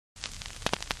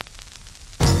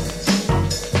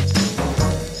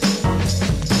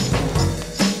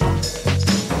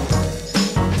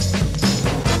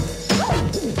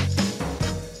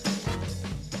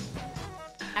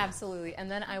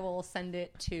and then I will send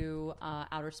it to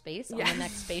outer space on the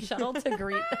next space shuttle to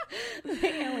greet the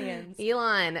aliens.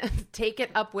 Elon, take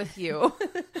it up with you.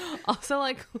 Also,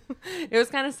 like, it was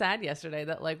kind of sad yesterday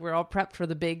that, like, we're all prepped for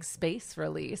the big space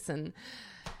release, and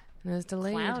it was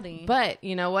delayed. Cloudy. But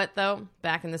you know what, though?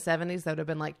 Back in the 70s, that would have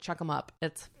been like, chuck them up.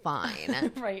 It's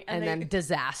fine. Right. And then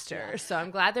disaster. Yeah. So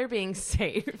I'm glad they're being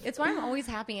safe. It's why I'm always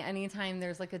happy anytime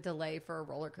there's like a delay for a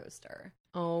roller coaster.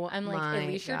 Oh, I'm like, at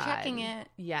least you're checking it.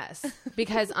 Yes.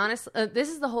 Because honestly, this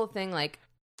is the whole thing. Like,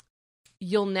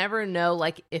 you'll never know,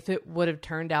 like, if it would have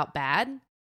turned out bad.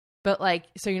 But, like,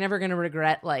 so you're never going to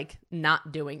regret, like,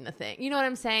 not doing the thing. You know what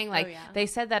I'm saying? Like, they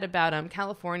said that about,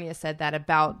 California said that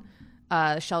about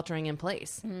sheltering in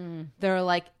place. They're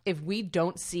like, if we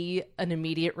don't see an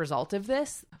immediate result of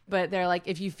this, but they're like,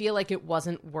 if you feel like it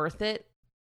wasn't worth it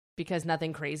because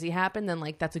nothing crazy happened, then,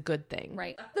 like, that's a good thing.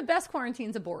 Right. The best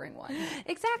quarantine's a boring one.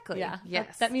 Exactly. Yeah.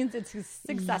 Yes. That means it's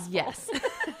successful. Yes.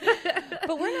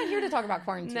 But we're not here to talk about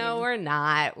quarantine. No, we're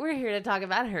not. We're here to talk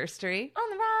about herstory. On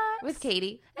the rocks. With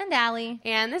Katie. And Allie.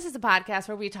 And this is a podcast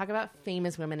where we talk about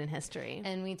famous women in history.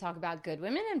 And we talk about good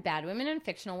women and bad women and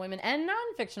fictional women and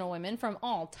non-fictional women from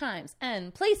all times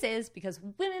and places, because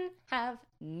women have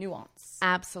nuance.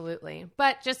 Absolutely.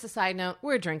 But just a side note,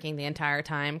 we're drinking the entire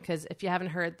time because if you haven't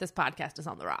heard, this podcast is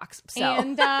on the rocks. So.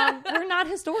 And we're not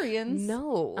historians.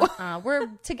 No. We're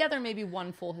together maybe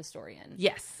one full historian.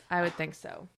 Yes, I would think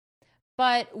so.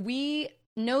 But we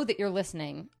know that you're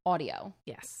listening audio.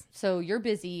 Yes. So you're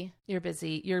busy. You're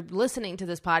busy. You're listening to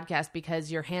this podcast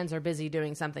because your hands are busy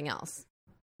doing something else.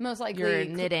 Most likely. You're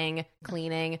knitting,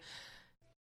 cleaning,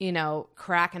 you know,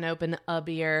 cracking open a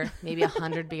beer, maybe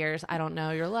 100 beers. I don't know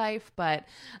your life, but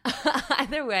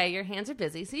either way, your hands are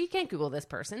busy. So you can't Google this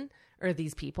person or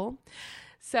these people.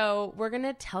 So we're going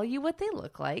to tell you what they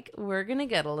look like. We're going to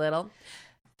get a little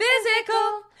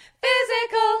physical.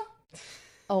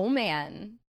 Oh,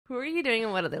 man. Who are you doing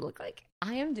and what do they look like?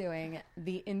 I am doing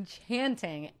the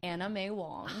enchanting Anna May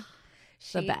Wong.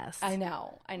 The best. I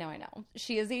know.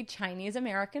 She is a Chinese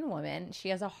American woman. She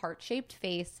has a heart-shaped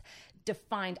face,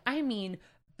 defined, I mean,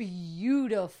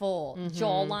 beautiful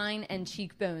jawline and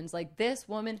cheekbones. Like, this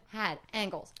woman had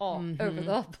angles all over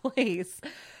the place.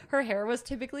 Her hair was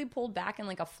typically pulled back in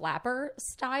like a flapper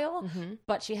style,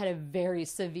 but she had a very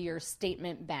severe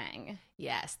statement bang.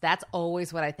 Yes, that's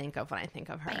always what I think of when I think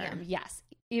of her. Bam. Yes.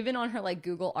 Even on her like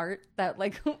Google art that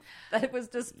like that was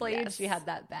displayed, she had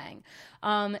that bang.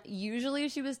 Usually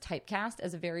she was typecast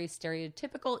as a very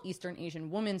stereotypical Eastern Asian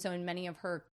woman. So in many of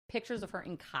her pictures of her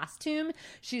in costume,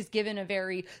 she's given a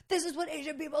very, this is what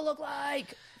Asian people look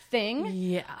like thing.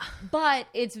 Yeah. But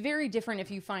it's very different if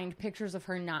you find pictures of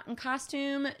her not in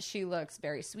costume. She looks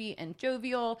very sweet and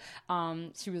jovial.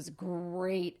 She was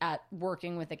great at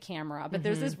working with a camera. But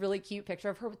there's this really cute picture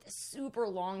of her with this super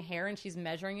long hair and she's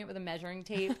measuring it with a measuring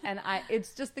tape. And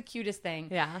it's just the cutest thing.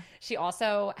 Yeah. She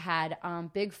also had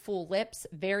big full lips,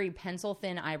 very pencil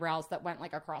thin eyebrows that went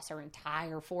like across her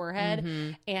entire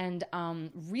forehead, and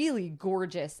really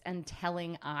gorgeous and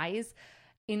telling eyes.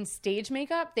 In stage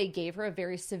makeup, they gave her a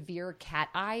very severe cat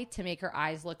eye to make her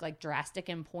eyes look like drastic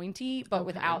and pointy, but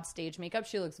without stage makeup,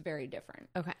 she looks very different.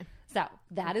 Okay. So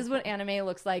that is what Anna May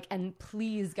looks like. And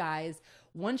please, guys,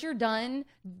 once you're done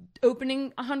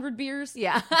opening 100 beers,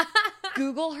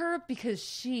 Google her because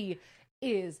she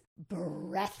is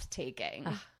breathtaking.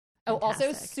 Oh,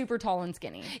 also super tall and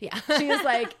skinny. Yeah. She is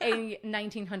like a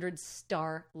 1900s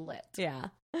starlet. Yeah.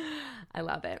 I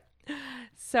love it.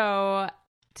 So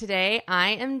today I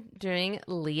am doing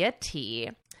Lea T.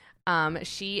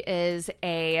 She is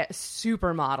a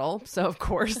supermodel, so of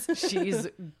course she's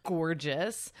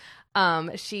gorgeous.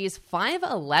 She's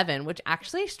 5'11", which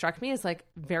actually struck me as like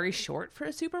very short for a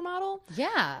supermodel.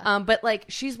 Yeah. But like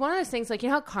she's one of those things, like, you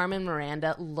know how Carmen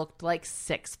Miranda looked like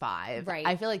 6'5"? Right.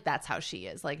 I feel like that's how she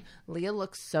is. Like, Lea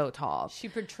looks so tall. She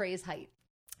portrays height.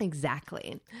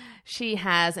 Exactly. She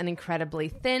has an incredibly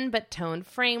thin but toned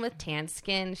frame with tan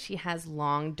skin. She has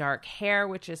long dark hair,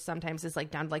 which is sometimes is like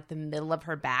down to like the middle of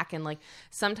her back, and like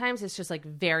sometimes it's just like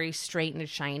very straight and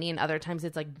shiny, and other times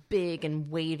it's like big and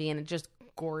wavy and just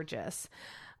gorgeous.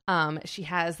 She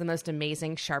has the most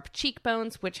amazing sharp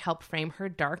cheekbones, which help frame her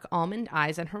dark almond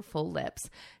eyes and her full lips.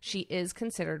 She is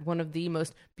considered one of the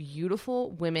most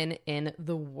beautiful women in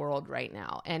the world right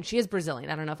now. And she is Brazilian.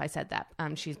 I don't know if I said that.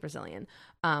 She's Brazilian.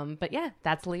 But yeah,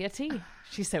 that's Lea T.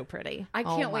 She's so pretty. I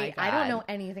can't wait. God. I don't know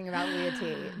anything about Lea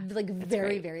T. Like,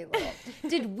 very, great. very little.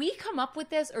 Did we come up with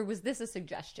this, or was this a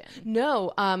suggestion?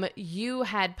 No, you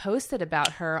had posted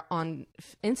about her on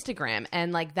Instagram,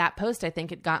 and like that post, I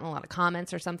think, had gotten a lot of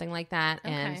comments or something something like that.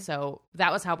 And so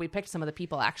that was how we picked some of the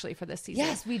people actually for this season.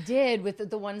 Yes, we did, with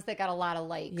the ones that got a lot of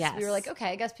likes. Yes. We were like, okay,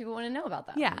 I guess people want to know about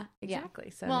that. Yeah,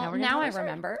 exactly. So well, now I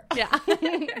remember. Yeah.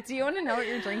 Do you want to know what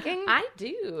you're drinking? I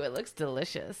do. It looks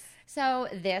delicious. So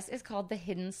this is called the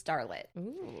Hidden Starlet.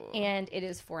 Ooh. And it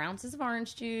is 4 ounces of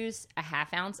orange juice, a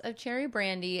half ounce of cherry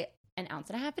brandy, an ounce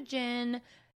and a half of gin,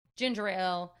 ginger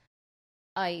ale,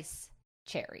 ice,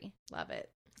 cherry. Love it.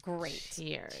 Great.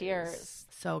 Cheers.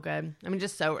 So good. I mean,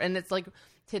 just so, and it's like,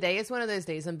 today is one of those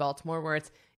days in Baltimore where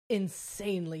it's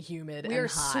insanely humid We and are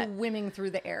hot. Swimming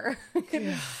through the air. It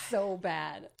is so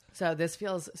bad. So this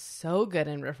feels so good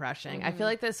and refreshing. I feel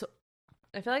like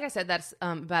I said that's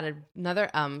about another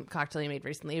cocktail you made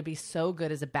recently. It would be so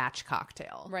good as a batch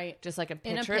cocktail. Right. Just like a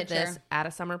pitcher of this at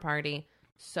a summer party.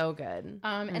 So good.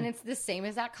 And it's the same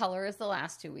exact color as the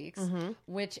last 2 weeks,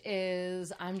 which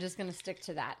is, I'm just going to stick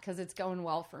to that because it's going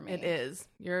well for me. It is.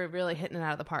 You're really hitting it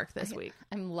out of the park this week.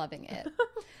 I'm loving it.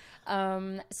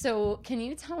 So can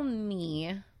you tell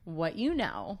me what you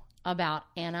know about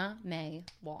Anna May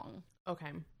Wong?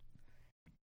 Okay.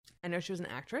 I know she was an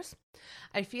actress.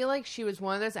 I feel like she was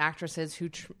one of those actresses who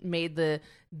made the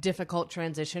difficult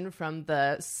transition from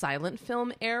the silent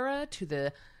film era to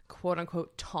the quote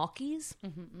unquote talkies.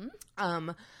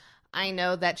 I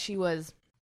know that she was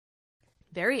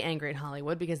very angry at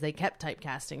Hollywood because they kept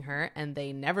typecasting her and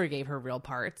they never gave her real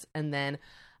parts. And then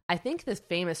I think this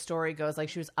famous story goes like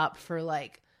she was up for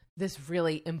like this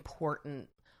really important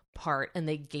part and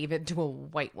they gave it to a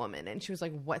white woman and she was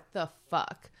like, what the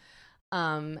fuck?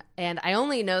 And I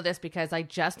only know this because I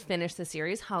just finished the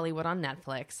series Hollywood on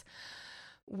Netflix,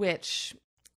 which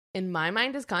in my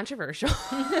mind is controversial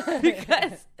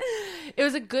because it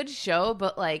was a good show,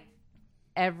 but like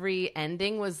every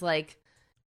ending was like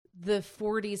the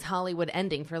 40s Hollywood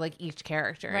ending for like each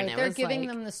character. Right. And They're was giving like,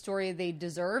 them the story they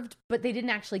deserved, but they didn't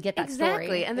actually get that exactly.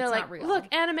 story. And they're it's like, not real. look,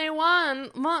 Anna May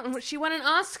won. She won an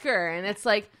Oscar. And it's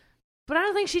like, but I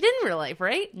don't think she did in real life,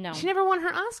 right? No. She never won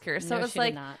her Oscar. So No, it's she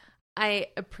like, did not. I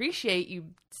appreciate you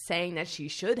saying that she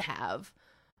should have.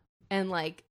 And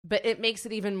like, but it makes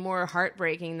it even more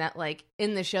heartbreaking that like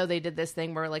in the show they did this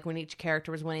thing where like when each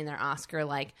character was winning their Oscar,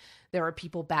 like there were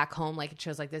people back home, like it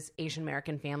shows like this Asian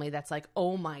American family that's like,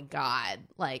 oh my God,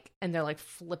 like, and they're like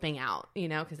flipping out, you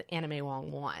know, because Anna May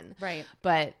Wong won. Right.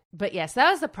 But yes, that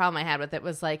was the problem I had with it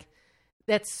was like,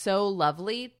 that's so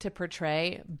lovely to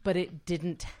portray, but it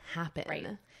didn't happen. Right.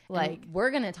 Like, and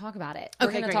we're going to talk about it. We're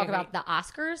Okay, going to great, talk great. about the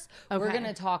Oscars. Okay. We're going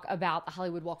to talk about the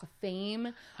Hollywood Walk of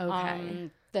Fame. Okay.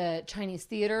 The Chinese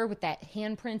theater with that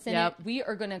handprints in Yep. it. We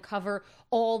are going to cover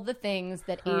all the things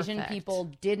that Asian Perfect.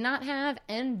 people did not have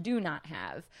and do not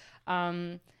have.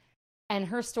 And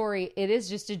her story, it is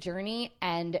just a journey,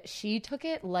 and she took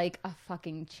it like a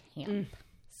fucking champ.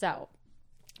 So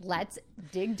let's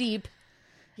dig deep.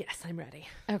 yes, I'm ready.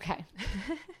 Okay.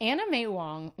 Anna May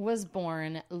Wong was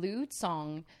born Lu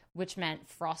Tsong, which meant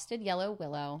frosted yellow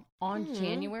willow, on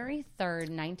January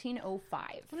 3rd, 1905.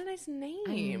 What a nice I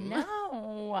name.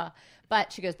 know.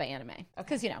 But she goes by Anna May.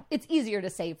 Because, you know, it's easier to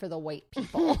say for the white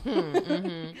people.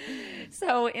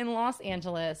 So in Los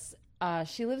Angeles,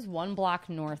 she lives 1 block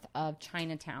north of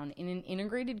Chinatown in an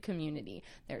integrated community.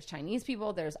 There's Chinese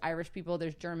people, there's Irish people,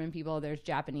 there's German people, there's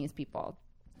Japanese people.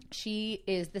 She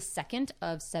is the second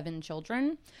of 7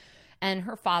 children, and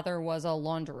her father was a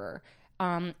launderer.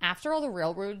 After all the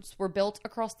railroads were built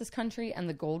across this country and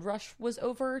the gold rush was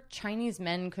over, Chinese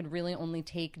men could really only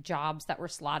take jobs that were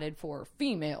slotted for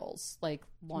females, like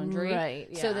laundry,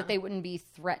 Right, so yeah. that they wouldn't be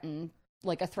threatened,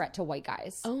 like a threat to white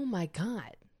guys. Oh my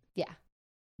God. Yeah.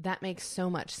 That makes so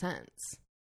much sense.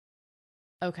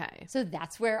 Okay. So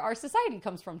that's where our society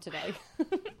comes from today.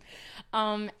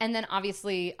 And then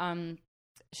obviously,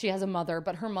 she has a mother,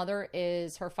 but her mother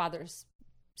is her father's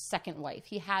second wife.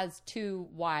 He has 2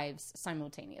 wives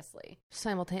simultaneously.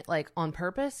 Like on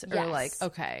purpose or Yes. like,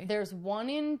 okay. There's one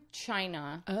in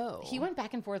China. Oh. He went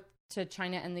back and forth to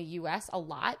China and the US a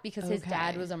lot because his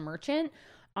dad Okay. was a merchant.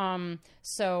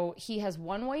 So he has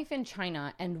 1 wife in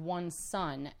China and 1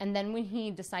 son. And then when he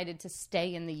decided to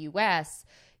stay in the US,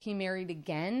 he married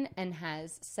again and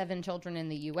has 7 children in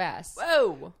the US.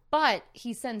 Whoa. But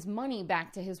he sends money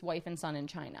back to his wife and son in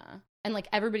China. And like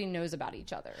everybody knows about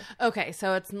each other. Okay,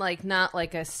 so it's like not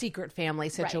like a secret family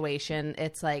situation.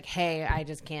 It's like, hey, I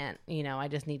just can't, I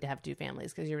just need to have 2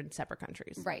 families because you're in separate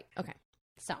countries. Right. Okay.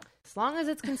 So as long as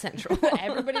it's consensual,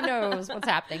 everybody knows what's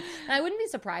happening. And I wouldn't be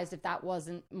surprised if that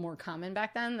wasn't more common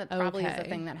back then. That probably is the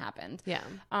thing that happened. Yeah.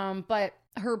 But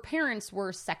her parents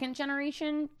were second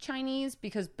generation Chinese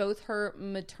because both her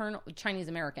Chinese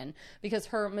American, because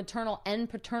her maternal and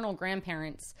paternal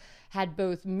grandparents had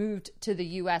both moved to the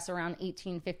U.S. around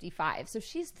 1855. So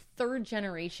she's third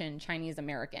generation Chinese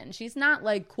American. She's not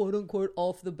like quote unquote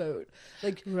off the boat.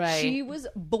 Like she was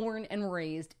born and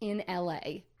raised in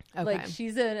L.A. Okay. Like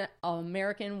she's an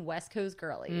American West Coast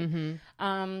girly.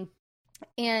 Mm-hmm.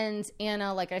 And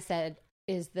Anna, like I said,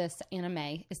 Anna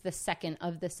May is the second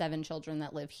of the 7 children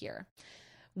that live here.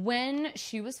 When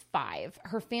she was 5,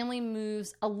 her family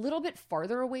moves a little bit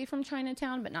farther away from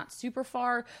Chinatown, but not super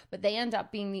far. But they end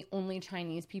up being the only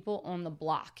Chinese people on the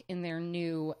block in their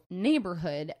new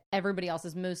neighborhood. Everybody else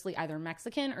is mostly either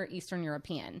Mexican or Eastern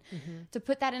European. Mm-hmm. To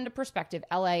put that into perspective,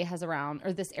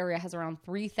 this area has around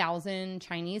 3,000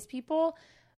 Chinese people,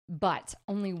 but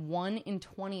only 1 in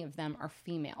 20 of them are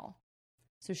female.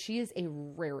 So she is a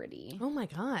rarity. Oh my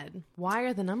God. Why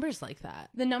are the numbers like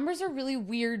that? The numbers are really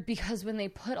weird because when they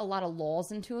put a lot of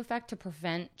laws into effect to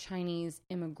prevent Chinese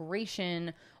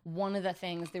immigration, one of the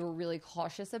things they were really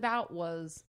cautious about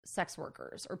was sex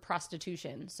workers or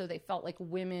prostitution. So they felt like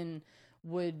women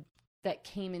that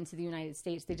came into the United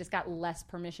States, they just got less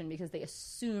permission because they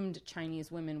assumed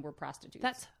Chinese women were prostitutes.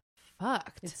 That's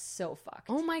fucked. It's so fucked.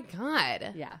 Oh my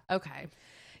God. Yeah. Okay.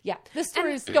 Yeah, this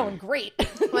story is going great.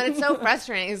 But it's so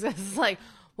frustrating. It's like,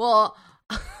 well,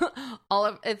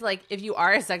 it's like if you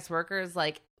are a sex worker, it's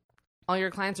like all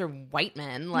your clients are white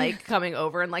men, like coming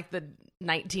over in like the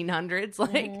 1900s.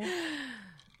 Like,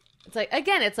 it's like,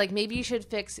 again, it's like maybe you should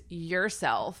fix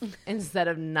yourself instead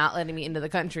of not letting me into the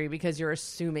country because you're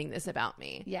assuming this about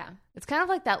me. Yeah. It's kind of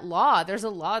like that law. There's a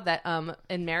law that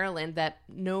in Maryland that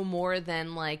no more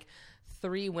than like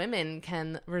 3 women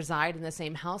can reside in the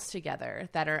same house together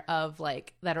that are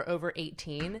over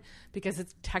 18 because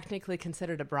it's technically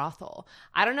considered a brothel.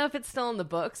 I don't know if it's still in the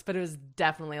books, but it was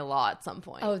definitely a law at some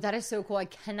point. Oh, that is so cool. I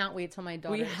cannot wait till my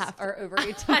daughters are over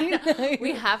 18.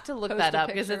 We have to look that up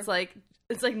because it's like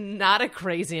not a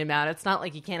crazy amount. It's not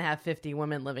like you can't have 50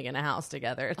 women living in a house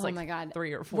together. It's my God.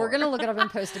 3 or 4. We're going to look it up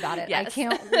and post about it. Yes. I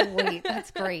can't wait.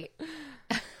 That's great.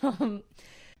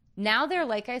 Now they're,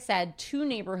 like I said, 2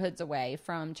 neighborhoods away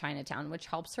from Chinatown, which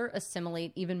helps her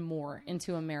assimilate even more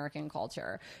into American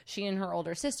culture. She and her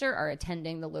older sister are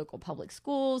attending the local public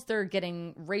schools. They're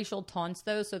getting racial taunts,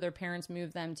 though, so their parents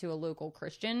moved them to a local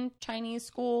Christian Chinese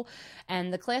school.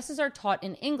 And the classes are taught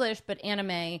in English, but Anna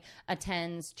May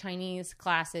attends Chinese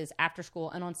classes after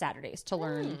school and on Saturdays to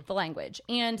learn the language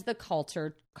and the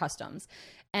culture customs.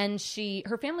 And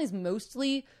her family's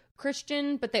mostly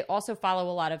Christian, but they also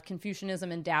follow a lot of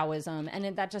Confucianism and Taoism,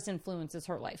 and that just influences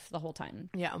her life the whole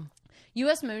time. Yeah.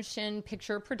 U.S. motion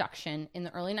picture production in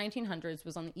the early 1900s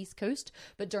was on the East Coast,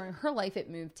 but during her life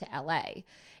it moved to L.A.,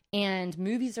 and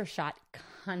movies are shot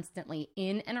constantly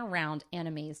in and around Anna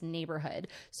May's neighborhood.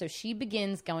 So she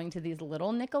begins going to these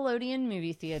little Nickelodeon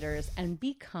movie theaters and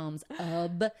becomes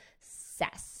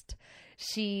obsessed.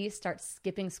 She starts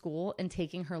skipping school and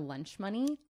taking her lunch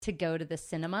money to go to the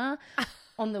cinema.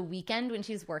 On the weekend when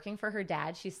she's working for her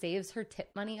dad, she saves her tip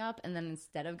money up, and then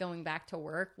instead of going back to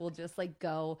work, will just like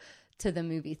go to the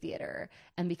movie theater.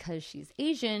 And because she's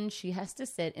Asian, she has to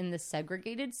sit in the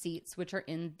segregated seats, which are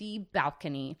in the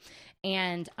balcony.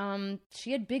 And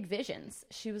she had big visions.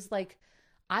 She was like,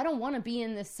 I don't want to be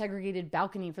in this segregated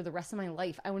balcony for the rest of my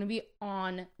life. I want to be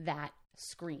on that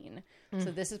screen.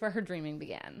 So this is where her dreaming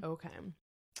began. Okay.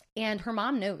 And her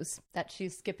mom knows that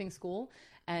she's skipping school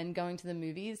and going to the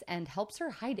movies and helps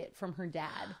her hide it from her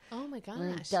dad. Oh my gosh.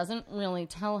 And doesn't really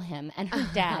tell him. And her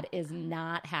dad is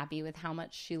not happy with how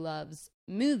much she loves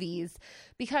movies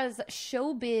because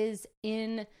showbiz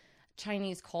in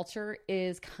Chinese culture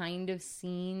is kind of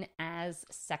seen as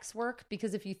sex work,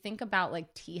 because if you think about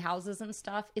like tea houses and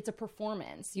stuff, it's a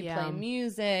performance. You play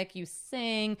music, you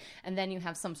sing, and then you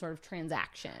have some sort of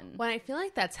transaction. Well, I feel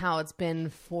like that's how it's been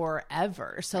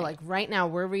forever. So like right now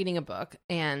we're reading a book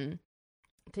and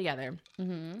together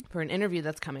for an interview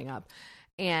that's coming up.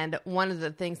 And one of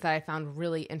the things that I found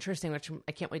really interesting, which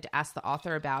I can't wait to ask the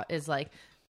author about, is like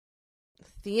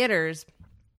theaters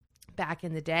back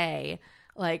in the day,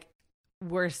 like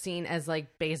were seen as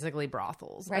like basically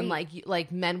brothels, right? And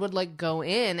like men would like go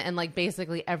in, and like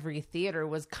basically every theater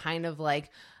was kind of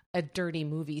like a dirty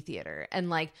movie theater, and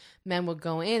like men would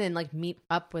go in and like meet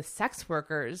up with sex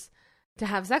workers to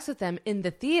have sex with them in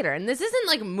the theater. And this isn't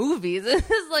like movies, this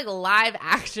is like live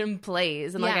action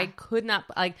plays. And like I could not,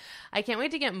 like, I can't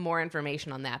wait to get more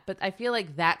information on that. But I feel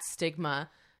like that stigma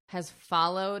has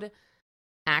followed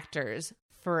actors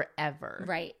forever.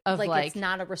 Right. Of like it's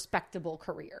not a respectable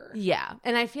career. Yeah.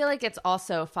 And I feel like it's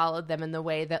also followed them in the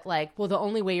way that like, well, the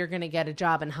only way you're going to get a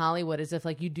job in Hollywood is if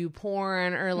like you do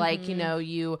porn or like, you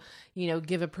know,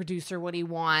 give a producer what he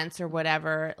wants or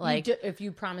whatever. Like if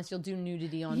you promise you'll do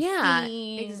nudity on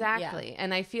scene. Exactly. Yeah.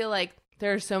 And I feel like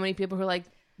there are so many people who are like,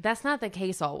 that's not the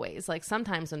case always. Like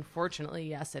sometimes, unfortunately,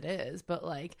 yes, it is. But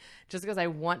like, just because I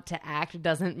want to act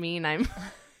doesn't mean I'm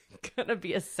gonna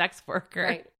be a sex worker.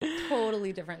 Right.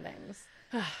 Totally different things.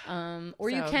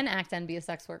 You can act and be a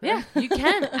sex worker. Yeah, you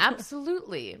can.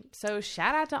 Absolutely. So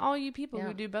shout out to all you people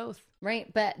who do both.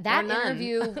 Right. But that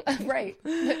interview, right.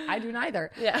 I do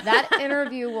neither. Yeah. That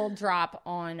interview will drop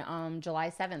on July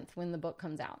 7th when the book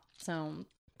comes out. So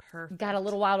perfect. Got a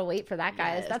little while to wait for that,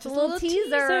 guys. Yes, that's a little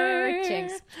teaser.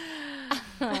 Jinx.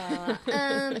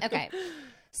 Okay.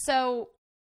 So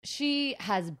she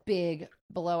has big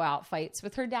blowout fights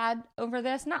with her dad over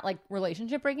this. Not like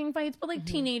relationship breaking fights, but like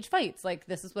teenage fights. Like,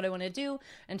 this is what I want to do.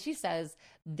 And she says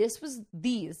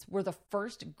these were the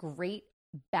first great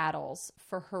battles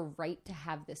for her right to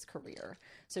have this career.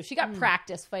 So she got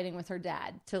practice fighting with her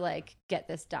dad to like get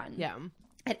this done. Yeah.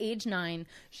 At age 9,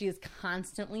 she is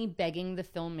constantly begging the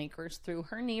filmmakers through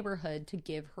her neighborhood to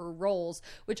give her roles,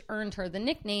 which earned her the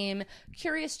nickname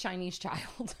Curious Chinese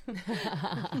Child.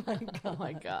 Oh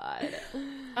my God.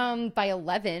 By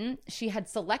 11, she had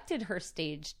selected her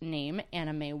stage name,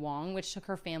 Anna May Wong, which took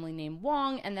her family name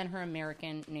Wong, and then her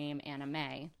American name, Anna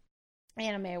May.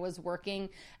 Anna May was working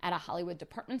at a Hollywood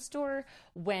department store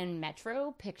when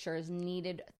Metro Pictures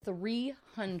needed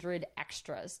 300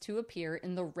 extras to appear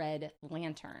in The Red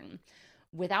Lantern.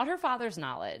 Without her father's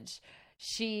knowledge,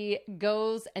 she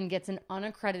goes and gets an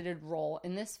unaccredited role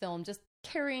in this film, just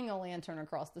carrying a lantern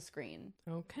across the screen.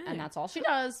 Okay. And that's all she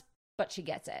does, but she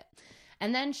gets it.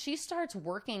 And then she starts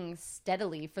working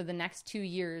steadily for the next 2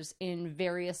 years in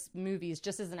various movies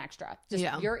just as an extra.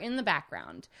 You're in the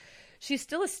background. She's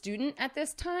still a student at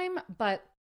this time, but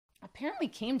apparently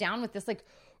came down with this like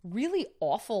really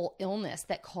awful illness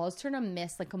that caused her to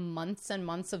miss like months and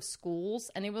months of schools.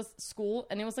 And it was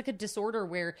like a disorder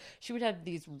where she would have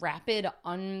these rapid,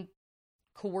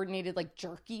 uncoordinated, like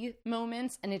jerky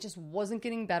moments, and it just wasn't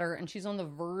getting better. And she's on the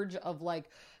verge of like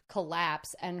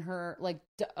collapse and her like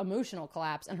emotional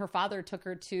collapse, and her father took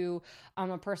her to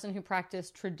a person who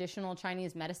practiced traditional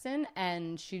Chinese medicine,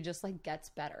 and she just like gets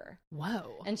better.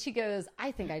 Whoa. And she goes,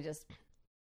 I think I just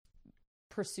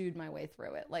pursued my way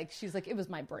through it. Like, she's like, it was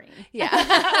my brain. Yeah.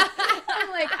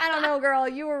 I'm like, I don't know, girl,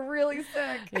 you were really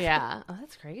sick. Yeah. Oh,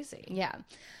 that's crazy. Yeah.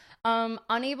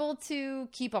 Unable to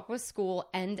keep up with school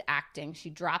and acting,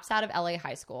 she drops out of LA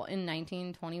high school in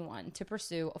 1921 to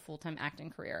pursue a full-time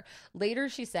acting career. Later,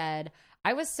 she said,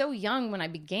 I was so young when I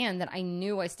began that I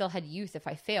knew I still had youth if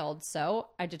I failed, so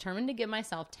I determined to give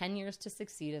myself 10 years to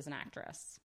succeed as an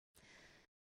actress.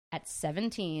 At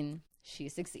 17, she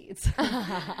succeeds.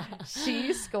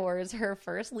 She scores her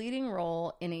first leading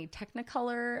role in a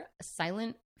Technicolor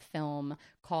silent film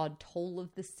called Toll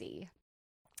of the Sea.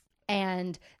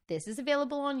 And this is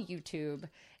available on YouTube.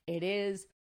 It is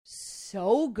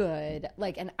so good.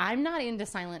 Like, and I'm not into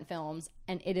silent films,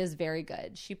 and it is very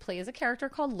good. She plays a character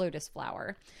called Lotus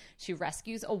Flower. She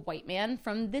rescues a white man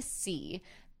from the sea.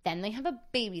 Then they have a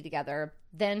baby together.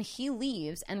 Then he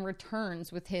leaves and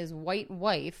returns with his white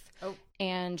wife. Oh.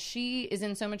 And she is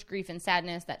in so much grief and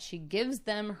sadness that she gives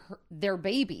them their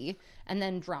baby and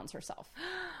then drowns herself.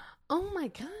 Oh my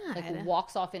God. Like,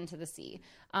 walks off into the sea.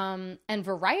 And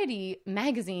Variety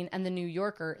magazine and The New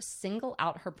Yorker single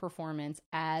out her performance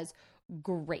as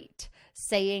great,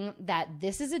 saying that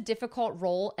this is a difficult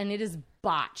role and it is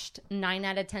botched 9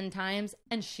 out of 10 times,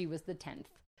 and she was the 10th.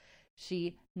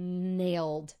 She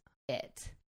nailed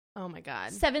it. Oh my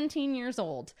God. 17 years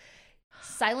old.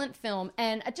 Silent film.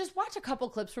 And just watch a couple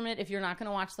clips from it if you're not going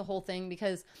to watch the whole thing,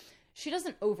 because she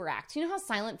doesn't overact. You know how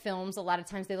silent films, a lot of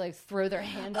times they like throw their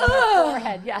hand on their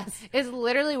forehead? Yes. It's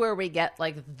literally where we get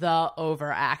like the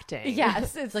overacting.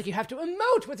 Yes. It's like you have to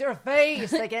emote with your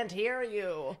face. They can't hear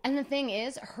you. And the thing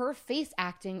is, her face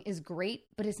acting is great,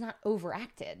 but it's not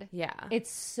overacted. Yeah.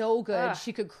 It's so good.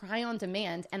 She could cry on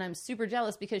demand, and I'm super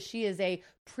jealous because she is a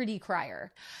pretty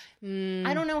crier.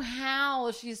 I don't know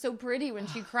how she's so pretty when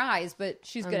she cries, but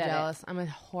she's good jealous. at it. I'm a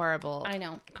horrible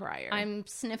crier. I'm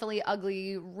sniffly,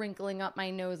 ugly, wrinkling up my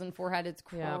nose and forehead. It's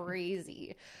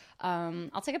crazy.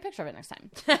 I'll take a picture of it next time.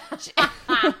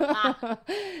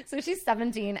 So she's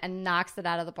 17 and knocks it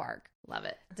out of the park. Love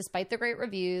it. Despite the great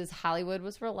reviews, Hollywood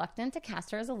was reluctant to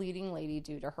cast her as a leading lady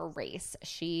due to her race.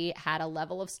 She had a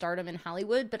level of stardom in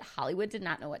Hollywood, but Hollywood did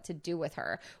not know what to do with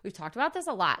her. We've talked about this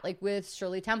a lot, like with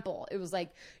Shirley Temple. It was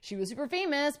like she was super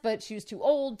famous, but she was too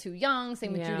old, too young.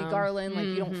 Same with Judy Garland. Like,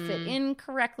 you don't fit in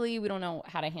correctly. We don't know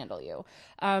how to handle you.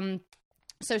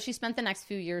 So she spent the next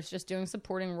few years just doing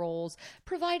supporting roles,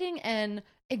 providing an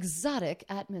exotic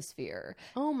atmosphere.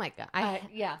 Oh my God.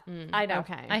 I know.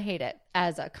 Okay. I hate it.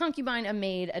 As a concubine, a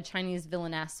maid, a Chinese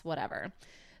villainess, whatever.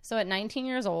 So at 19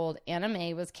 years old, Anna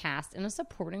May was cast in a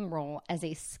supporting role as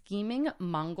a scheming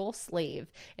Mongol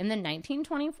slave in the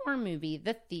 1924 movie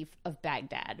The Thief of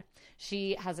Baghdad.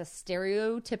 She has a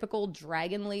stereotypical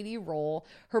dragon lady role.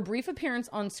 Her brief appearance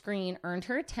on screen earned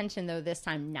her attention, though, this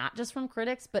time not just from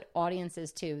critics, but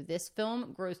audiences, too. This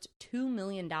film grossed $2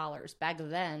 million back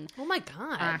then. Oh, my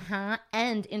God.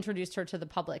 And introduced her to the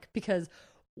public because,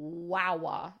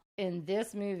 wow, in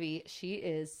this movie, she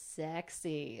is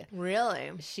sexy.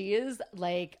 Really? She is,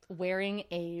 like, wearing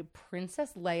a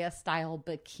Princess Leia style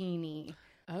bikini.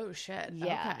 Oh, shit.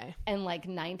 Yeah. Okay. And like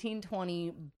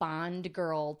 1920 Bond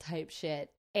girl type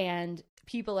shit. And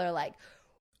people are like,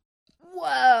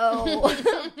 whoa.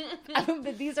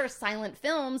 But these are silent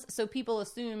films, so people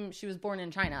assume she was born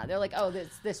in China. They're like, oh,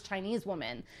 this Chinese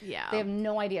woman. Yeah. They have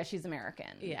no idea she's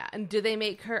American. Yeah. And do they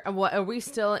make her, what, are we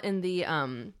still in the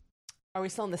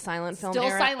silent film Still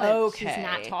era? silent. Okay. She's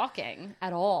not talking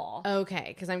at all. Okay,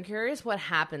 because I'm curious what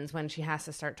happens when she has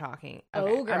to start talking.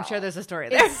 Okay, oh, girl. I'm sure there's a story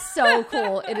there. It's so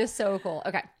cool. It is so cool.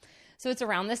 Okay. So it's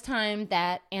around this time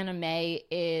that Anna May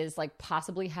is like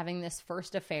possibly having this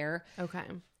first affair. Okay.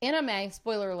 Anna May,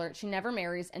 spoiler alert, she never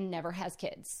marries and never has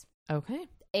kids. Okay.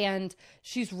 And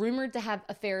she's rumored to have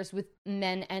affairs with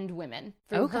men and women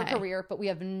through her career, but we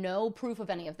have no proof of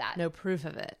any of that. No proof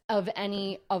of it. Of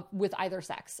any of with either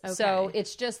sex. Okay. So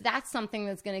it's just that's something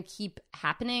that's going to keep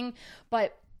happening,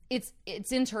 but it's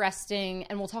interesting,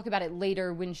 and we'll talk about it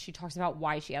later when she talks about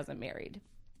why she hasn't married.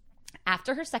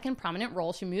 After her second prominent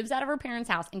role, she moves out of her parents'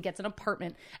 house and gets an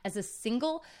apartment as a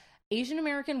single Asian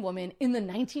American woman in the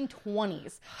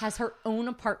 1920s. Has her own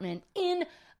apartment in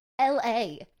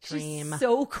LA. Dream. She's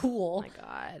so cool. Oh my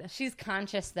God. She's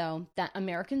conscious, though, that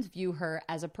Americans view her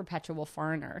as a perpetual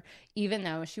foreigner, even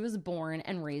though she was born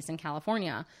and raised in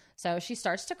California. So she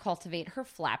starts to cultivate her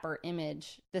flapper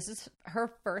image. This is her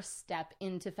first step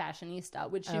into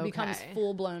fashionista, which she becomes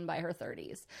full-blown by her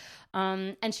 30s.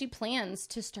 And she plans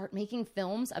to start making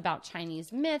films about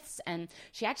Chinese myths, and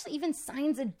she actually even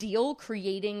signs a deal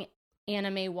creating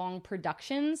Anna May Wong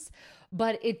Productions,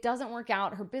 but it doesn't work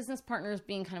out. Her business partner is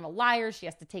being kind of a liar. She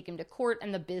has to take him to court,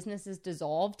 and the business is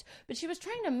dissolved. But she was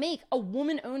trying to make a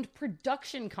woman-owned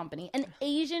production company, an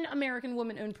Asian American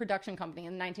woman-owned production company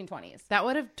in the 1920s. That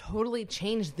would have totally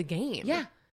changed the game. Yeah.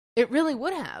 It really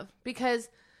would have, because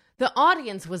the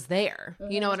audience was there.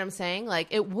 You know what I'm saying? Like,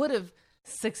 it would have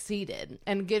succeeded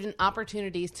and given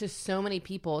opportunities to so many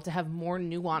people to have more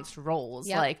nuanced roles.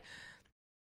 Yep. Like,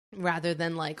 rather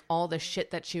than like all the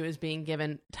shit that she was being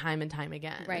given time and time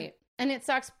again. Right. And it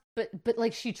sucks, but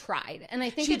like she tried. And I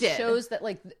think She did. shows that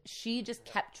like she just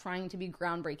kept trying to be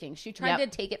groundbreaking. She tried to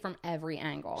take it from every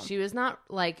angle. She was not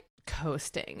like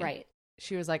coasting. Right.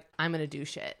 She was like, I'm going to do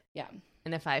shit. Yeah.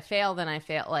 And if I fail, then I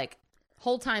fail. Like,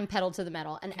 Whole time pedal to the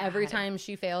metal. And every time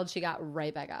she failed, she got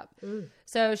right back up.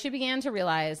 So she began to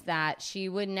realize that she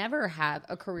would never have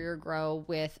a career grow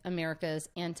with America's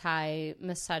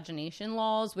anti-miscegenation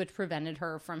laws, which prevented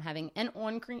her from having an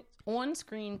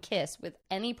on-screen kiss with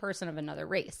any person of another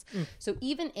race. So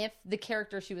even if the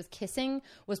character she was kissing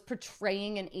was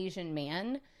portraying an Asian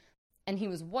man and he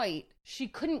was white, she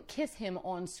couldn't kiss him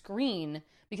on screen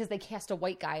because they cast a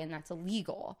white guy and that's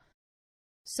illegal.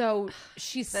 So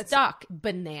she's stuck.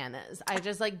 Bananas. I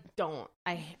just like don't.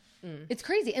 It's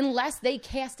crazy. Unless they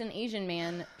cast an Asian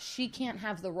man, she can't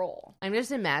have the role. I'm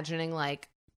just imagining like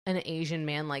an Asian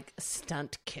man like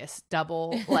stunt kiss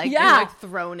double like, Yeah. like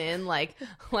thrown in like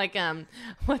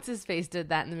what's his face did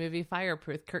that in the movie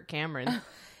Fireproof, Kirk Cameron.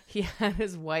 He had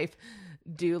his wife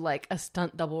do like a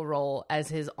stunt double role as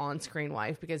his on-screen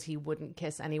wife because he wouldn't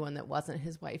kiss anyone that wasn't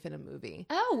his wife in a movie.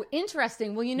 Oh,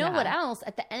 interesting. Well, you know what else?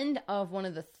 At the end of one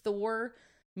of the Thor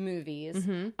movies,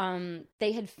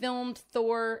 they had filmed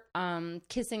Thor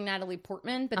kissing Natalie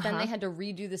Portman, but then they had to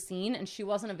redo the scene and she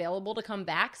wasn't available to come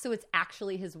back, so it's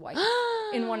actually his wife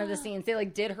in one of the scenes. They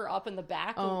like did her up in the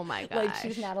back. Oh my gosh. Like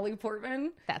she's Natalie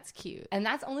Portman. That's cute. And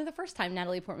that's only the first time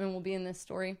Natalie Portman will be in this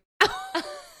story.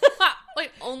 Wait,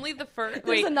 only the first? There's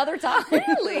Wait, another time.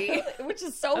 really? Which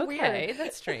is so weird.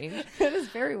 That's strange. It is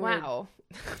very weird. Wow.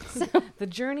 The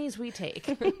journeys we take.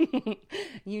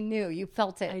 You knew. You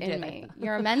felt it in me.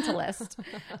 You're a mentalist.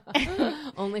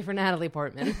 Only for Natalie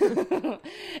Portman.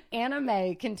 Anna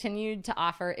May continued to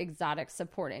offer exotic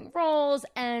supporting roles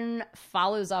and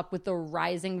follows up with the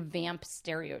rising vamp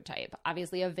stereotype.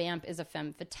 Obviously, a vamp is a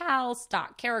femme fatale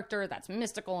stock character that's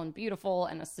mystical and beautiful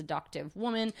and a seductive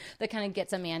woman that kind of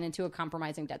gets a man into a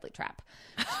compromising deadly trap.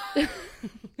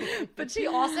 But she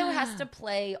also has to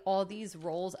play all these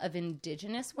roles of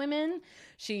indigenous women.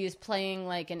 She's playing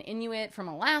like an Inuit from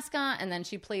Alaska, and then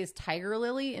she plays Tiger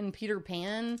Lily in Peter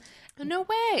Pan. No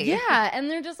way. Yeah, and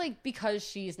they're just like, because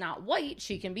she's not white,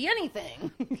 she can be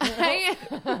anything. I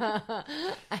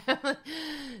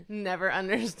never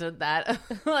understood that.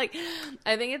 Like,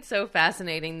 I think it's so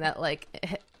fascinating that, like,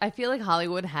 I feel like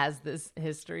Hollywood has this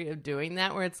history of doing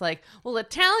that, where it's like, well,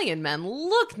 Italian men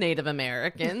look Native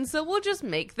American, so we'll just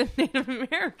make them Native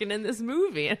American in this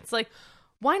movie. And it's like,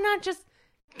 why not just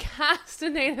cast a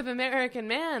Native American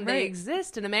man? They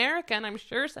exist in America, and I'm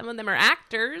sure some of them are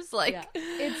actors. Like,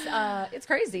 it's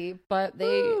crazy, but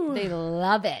they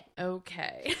love it.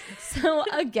 Okay. So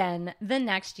again, the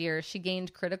next year, she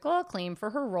gained critical acclaim for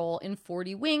her role in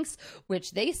 40 Winks,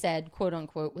 which they said, quote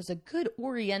unquote, was a good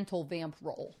Oriental vamp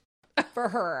role for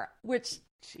her, which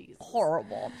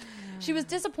horrible. She was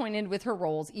disappointed with her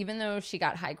roles, even though she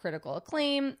got high critical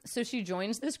acclaim. So she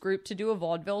joins this group to do a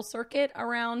vaudeville circuit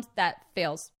around that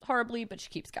fails horribly, but she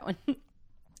keeps going.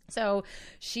 So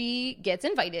she gets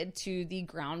invited to the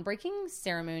groundbreaking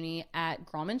ceremony at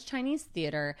Grauman's Chinese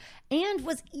Theater and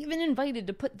was even invited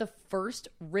to put the first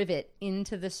rivet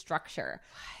into the structure.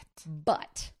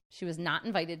 But she was not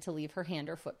invited to leave her hand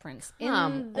or footprints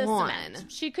in the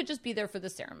cement. She could just be there for the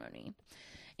ceremony.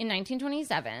 In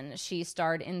 1927, she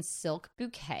starred in Silk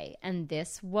Bouquet, and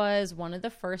this was one of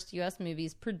the first U.S.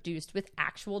 movies produced with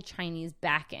actual Chinese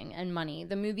backing and money.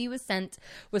 The movie was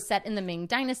set in the Ming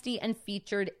Dynasty and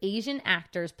featured Asian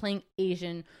actors playing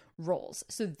Asian roles.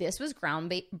 So this was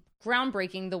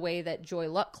groundbreaking the way that Joy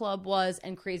Luck Club was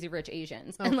and Crazy Rich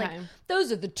Asians. And like,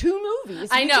 those are the two movies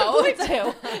I know.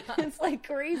 It's like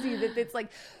crazy that it's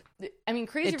like, I mean,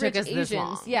 Crazy Rich Rich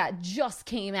Asians, just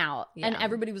came out. Yeah. And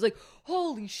everybody was like,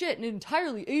 holy shit, an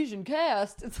entirely Asian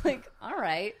cast. It's like, all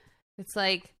right. It's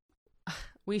like,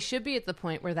 we should be at the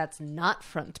point where that's not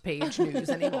front page news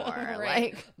anymore.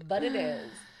 Right. Like, but it is.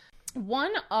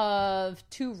 One of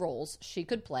two roles she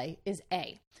could play is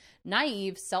A,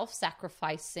 naive,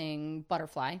 self-sacrificing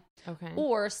butterfly,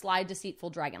 or sly,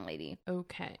 deceitful dragon lady.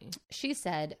 Okay. She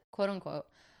said, quote unquote,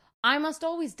 I must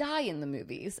always die in the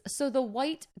movies, so the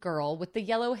white girl with the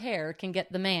yellow hair can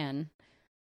get the man.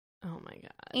 Oh my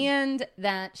God. And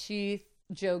that she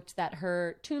joked that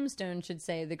her tombstone should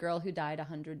say the girl who died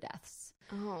 100 deaths.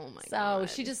 Oh my God.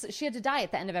 So she had to die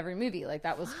at the end of every movie. Like,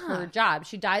 that was her job.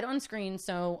 She died on screen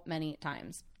so many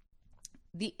times.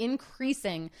 The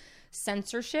increasing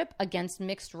censorship against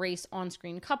mixed race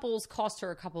on-screen couples cost her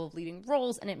a couple of leading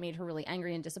roles, and it made her really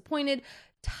angry and disappointed.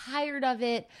 Tired of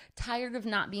it, tired of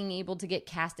not being able to get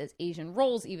cast as Asian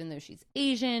roles, even though she's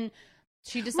Asian.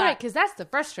 She decided, right, because that's the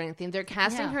frustrating thing. They're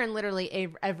casting her in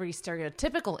literally every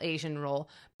stereotypical Asian role,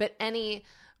 but any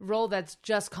role that's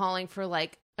just calling for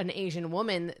like an Asian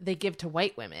woman, they give to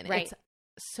white women. Right. It's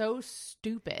so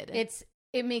stupid.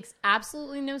 It makes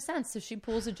absolutely no sense. So she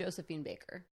pulls a Josephine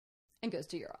Baker and goes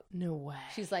to Europe. No way.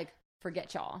 She's like,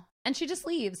 forget y'all. And she just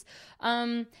leaves.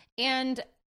 And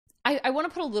I want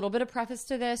to put a little bit of preface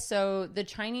to this. So the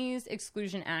Chinese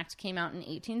Exclusion Act came out in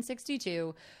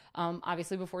 1862,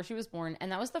 obviously before she was born. And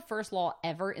that was the first law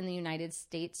ever in the United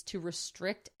States to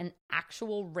restrict an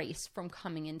actual race from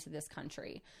coming into this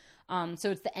country.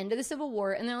 So it's the end of the Civil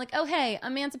War, and they're like, oh, hey,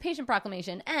 Emancipation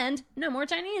Proclamation, and no more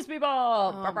Chinese people.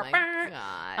 Oh, my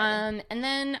God. And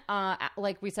then,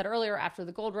 like we said earlier, after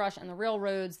the gold rush and the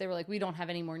railroads, they were like, we don't have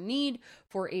any more need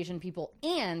for Asian people.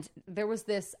 And there was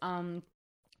this,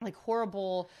 like,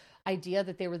 horrible idea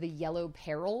that they were the yellow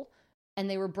peril, and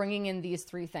they were bringing in these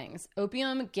three things: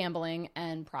 opium, gambling,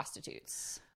 and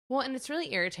prostitutes. Well, and it's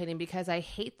really irritating because I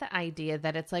hate the idea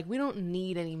that it's like, we don't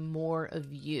need any more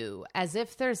of you, as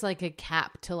if there's like a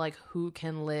cap to like who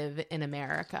can live in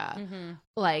America. Mm-hmm.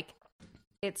 Like,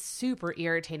 it's super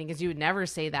irritating because you would never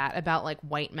say that about like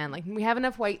white men. Like, we have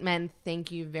enough white men.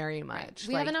 Thank you very much. Right.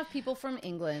 We have enough people from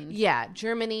England. Yeah.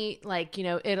 Germany, like,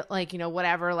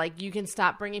 whatever. Like, you can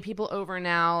stop bringing people over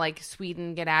now. Like,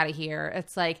 Sweden, get out of here.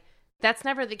 It's like, that's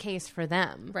never the case for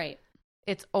them. Right.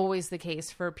 It's always the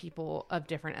case for people of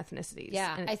different ethnicities.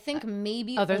 Yeah, and I think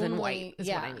maybe other than white is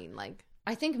what I mean. Like,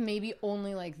 I think maybe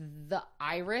only like the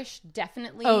Irish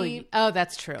definitely Oh,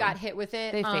 that's true. got hit with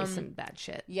it. They face some bad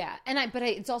shit. Yeah. But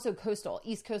it's also coastal.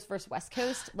 East Coast versus West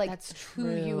Coast. Like, That's who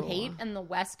you true. hate. And the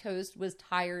West Coast was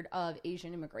tired of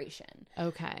Asian immigration.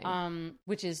 Okay.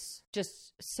 Which is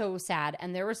just so sad.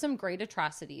 And there were some great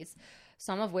atrocities,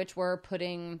 some of which were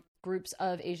putting groups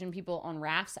of Asian people on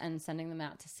rafts and sending them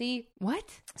out to sea. What?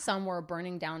 Some were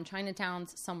burning down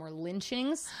Chinatowns. Some were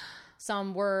lynchings.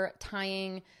 Some were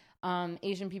tying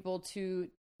Asian people to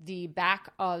the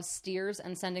back of steers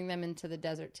and sending them into the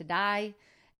desert to die.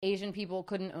 Asian people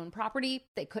couldn't own property.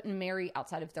 They couldn't marry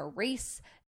outside of their race.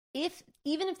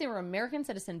 Even if they were American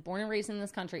citizen, born and raised in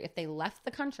this country, if they left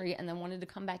the country and then wanted to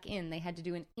come back in, they had to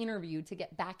do an interview to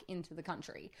get back into the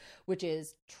country, which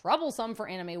is troublesome for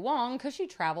Anna May Wong because she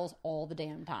travels all the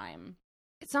damn time.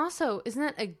 It's also, isn't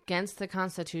that against the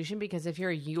Constitution? Because if you're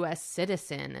a U.S.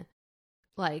 citizen,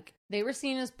 like... They were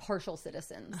seen as partial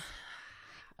citizens.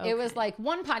 Okay. It was like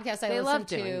one podcast I listened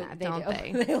to. They love doing that, don't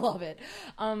they? They love it.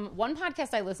 One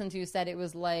podcast I listened to said it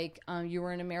was like you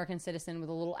were an American citizen with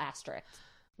a little asterisk.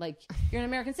 Like, you're an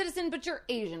American citizen, but you're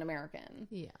Asian American.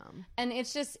 Yeah. And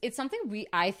it's something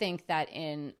I think that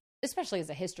especially as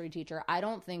a history teacher, I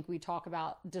don't think we talk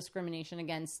about discrimination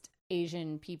against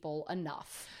Asian people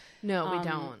enough. No, we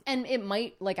don't. And it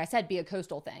might, like I said, be a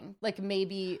coastal thing. Like,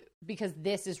 maybe because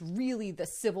this is really the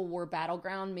Civil War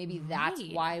battleground, maybe that's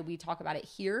why we talk about it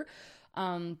here.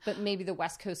 But maybe the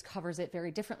West Coast covers it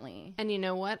very differently. And you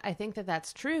know what? I think that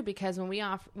that's true because when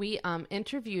we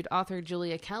interviewed author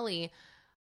Julia Kelly,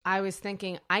 I was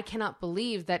thinking, I cannot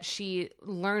believe that she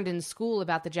learned in school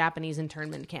about the Japanese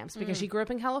internment camps because she grew up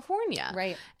in California.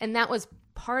 Right. And that was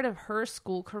part of her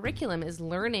school curriculum, is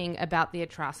learning about the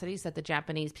atrocities that the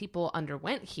Japanese people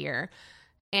underwent here.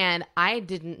 And I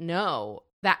didn't know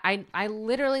that. I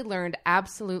literally learned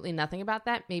absolutely nothing about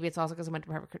that. Maybe it's also because I went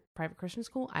to private Christian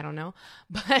school. I don't know.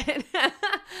 But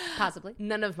Possibly.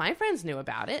 None of my friends knew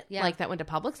about it. Yeah. Like, that went to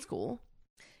public school.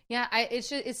 Yeah,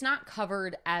 it's not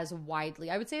covered as widely.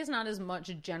 I would say it's not as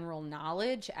much general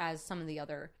knowledge as some of the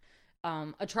other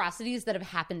atrocities that have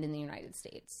happened in the United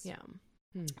States.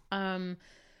 Yeah.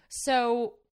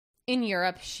 So in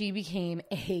Europe, she became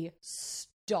a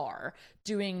star,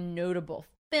 doing notable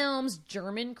films.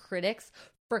 German critics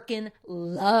freaking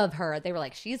love her. They were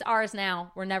like, she's ours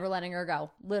now. We're never letting her go.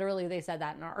 Literally, they said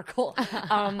that in an article.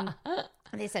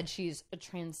 They said she's a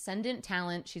transcendent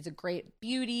talent. She's a great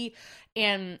beauty.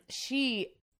 And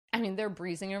they're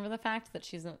breezing over the fact that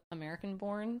she's an American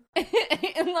born in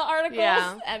the articles.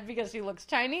 Yeah. And because she looks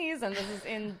Chinese, and this is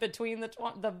in between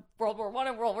the World War I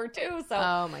and World War II. So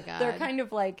oh my God. They're kind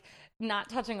of like not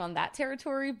touching on that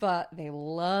territory, but they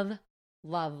love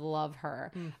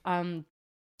her.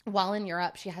 While in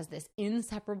Europe, she has this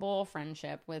inseparable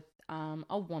friendship with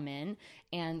a woman,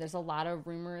 and there's a lot of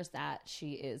rumors that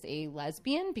she is a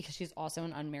lesbian because she's also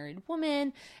an unmarried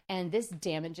woman, and this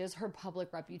damages her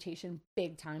public reputation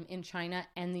big time in China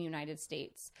and the United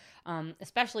States,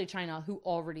 especially China, who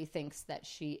already thinks that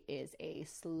she is a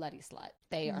slutty slut.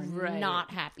 They are not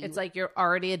happy. It's like you're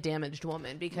already a damaged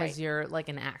woman because you're like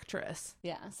an actress.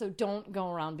 Yeah, so don't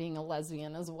go around being a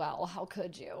lesbian as well. How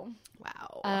could you?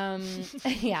 Wow.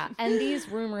 Yeah, and these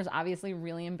rumors obviously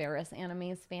really embarrass Anna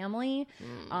May's family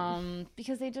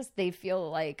because they feel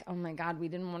like, oh my God, we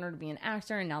didn't want her to be an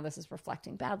actor, and now this is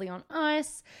reflecting badly on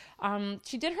us.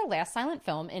 She did her last silent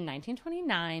film in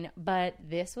 1929, but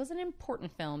this was an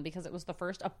important film because it was the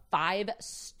first of 5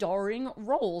 starring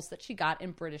roles that she got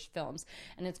in British films,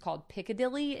 and it's called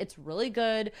Piccadilly. It's really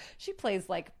good. She plays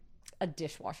like a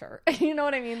dishwasher, you know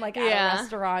what I mean, like at a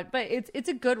restaurant, but it's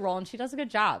a good role, and she does a good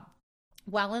job.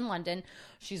 While in London,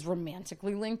 she's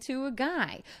romantically linked to a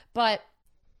guy, but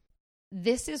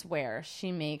this is where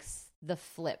she makes the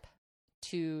flip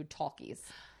to talkies.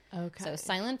 Okay. So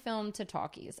silent film to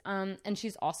talkies. And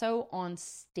she's also on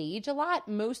stage a lot.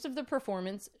 Most of the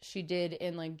performance she did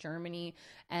in like Germany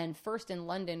and first in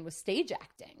London was stage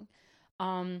acting.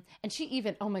 And she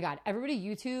even, oh my God, everybody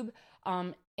YouTube,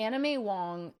 Anna May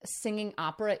Wong singing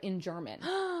opera in German.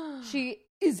 She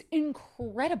is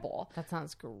incredible. That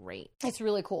sounds great. It's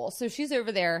really cool. So she's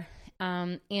over there.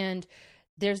 And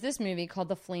there's this movie called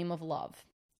The Flame of Love.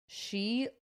 She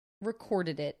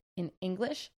recorded it in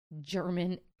English,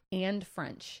 German, and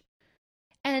French.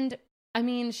 And I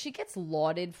mean, she gets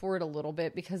lauded for it a little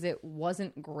bit because it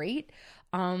wasn't great.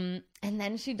 And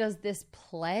then she does this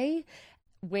play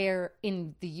where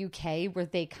in the UK where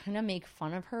they kind of make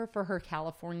fun of her for her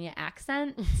California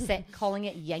accent, calling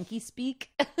it Yankee speak.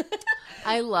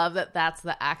 I love that that's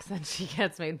the accent she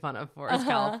gets made fun of for is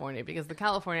California, because the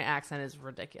California accent is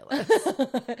ridiculous.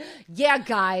 Yeah,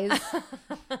 guys.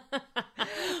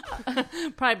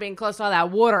 Probably being close to all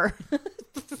that water.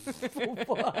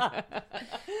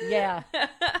 Yeah.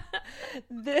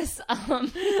 This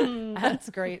that's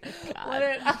great.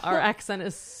 Our accent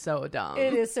is so dumb.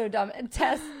 It is so dumb. And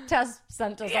Tess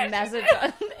sent us a message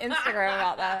on Instagram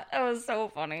about that. It was so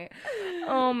funny.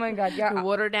 Oh my god. Yeah. The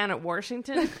water down at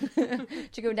Washington. Did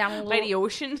you go down by the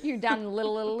ocean? You're down in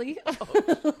Little Italy.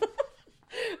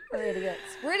 We're idiots.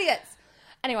 We're idiots.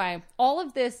 Anyway, all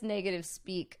of this negative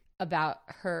speak about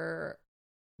her,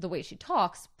 the way she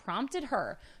talks, prompted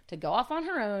her to go off on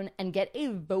her own and get a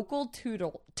vocal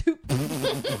tutor.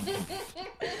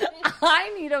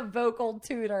 I need a vocal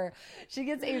tutor. She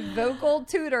gets a vocal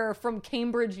tutor from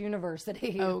Cambridge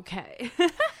University. Okay.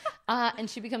 And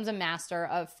she becomes a master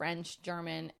of French,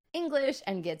 German, English,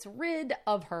 and gets rid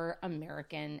of her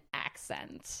American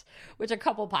accent, which a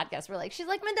couple podcasts were like, she's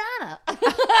like Madonna.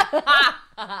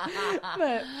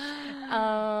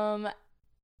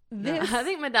 But, I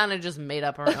think Madonna just made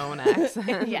up her own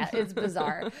accent. Yeah, it's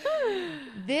bizarre.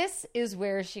 This is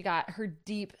where she got her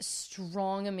deep,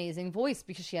 strong, amazing voice,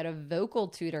 because she had a vocal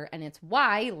tutor. And it's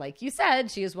why, like you said,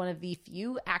 she is one of the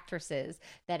few actresses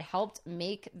that helped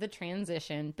make the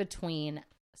transition between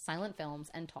silent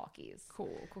films and talkies.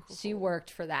 Cool. She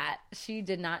worked for that. She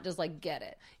did not just like get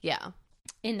it. Yeah.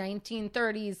 In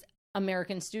 1930s,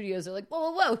 American studios are like,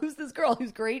 whoa, who's this girl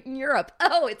who's great in Europe?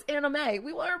 Oh, it's Anna May.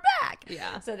 We want her back.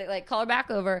 Yeah. So they like call her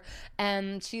back over,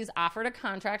 and she's offered a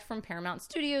contract from Paramount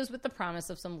Studios with the promise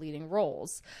of some leading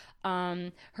roles.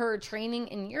 Her training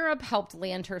in Europe helped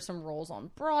land her some roles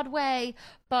on Broadway,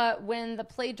 but when the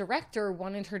play director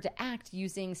wanted her to act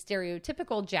using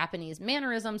stereotypical Japanese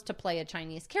mannerisms to play a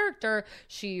Chinese character,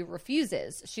 she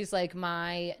refuses. She's like,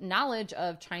 my knowledge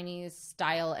of Chinese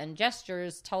style and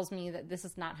gestures tells me that this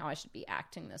is not how I should be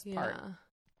acting this part.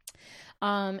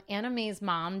 Anna May's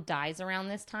mom dies around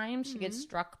this time. She gets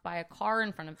struck by a car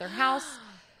in front of their house.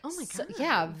 Oh my God. So,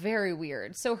 yeah, very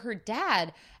weird. So her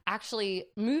dad actually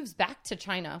moves back to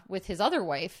China with his other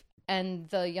wife and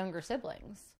the younger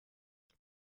siblings.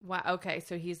 Wow. Okay.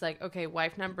 So he's like, okay,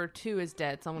 wife number 2 is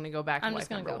dead, so I'm going to go back to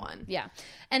wife number 1. Yeah.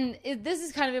 And this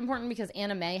is kind of important because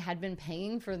Anna May had been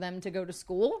paying for them to go to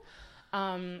school.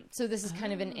 So this is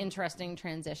kind of an interesting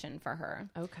transition for her.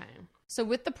 Okay. So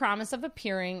with the promise of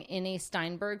appearing in a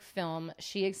Steinberg film,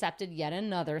 she accepted yet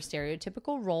another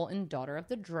stereotypical role in Daughter of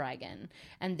the Dragon.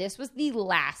 And this was the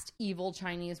last evil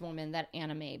Chinese woman that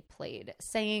Anna May played,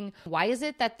 saying, why is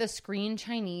it that the screen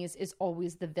Chinese is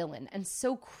always the villain? And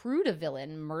so crude a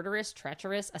villain, murderous,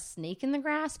 treacherous, a snake in the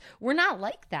grass? We're not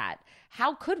like that.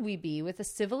 How could we be with a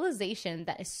civilization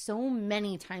that is so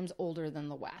many times older than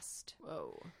the West?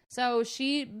 Whoa. So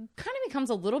she kind of becomes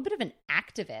a little bit of an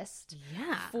activist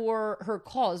for her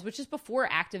cause, which is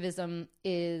before activism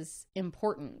is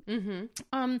important. Mm-hmm.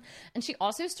 And she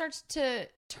also starts to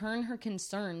turn her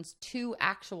concerns to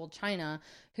actual China,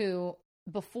 who,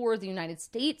 before the United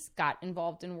States got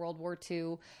involved in World War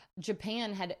II,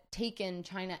 Japan had taken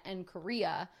China and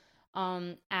Korea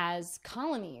as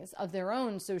colonies of their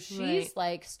own. So she's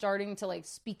like starting to like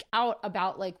speak out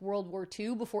about like World War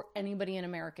II before anybody in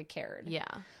America cared. Yeah.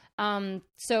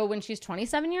 So when she's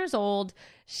 27 years old,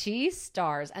 she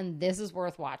stars, and this is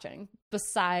worth watching,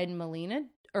 beside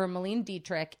Marlene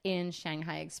Dietrich in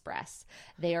Shanghai Express.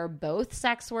 They are both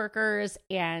sex workers,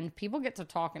 and people get to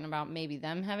talking about maybe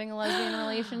them having a lesbian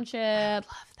relationship. I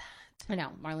love that. I know,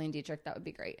 Marlene Dietrich, that would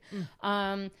be great.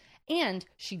 And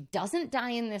she doesn't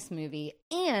die in this movie,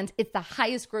 and it's the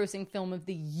highest grossing film of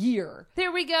the year.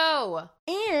 There we go.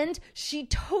 And she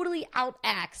totally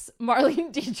outacts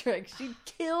Marlene Dietrich. She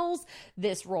kills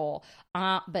this role.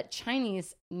 But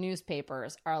Chinese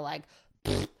newspapers are like,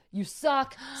 you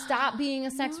suck. Stop being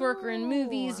a sex worker in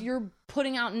movies. You're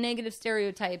putting out negative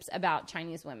stereotypes about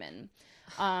Chinese women.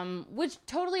 Which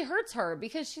totally hurts her,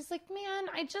 because she's like, man,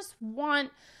 I just want...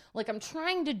 Like, I'm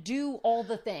trying to do all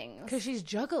the things. Because she's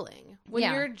juggling. When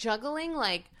you're juggling,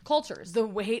 like... Cultures. The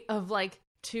weight of, like,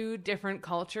 2 different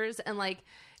cultures. And, like,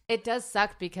 it does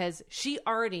suck because she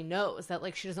already knows that,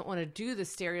 like, she doesn't want to do the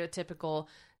stereotypical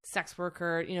sex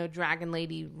worker, you know, dragon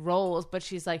lady roles. But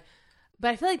she's like... But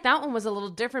I feel like that one was a little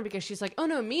different because she's like, oh,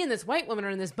 no, me and this white woman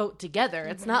are in this boat together.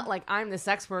 It's not like I'm the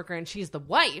sex worker and she's the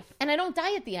wife. And I don't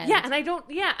die at the end. Yeah, and I don't...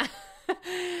 Yeah.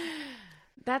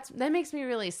 That makes me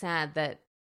really sad that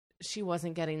she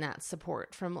wasn't getting that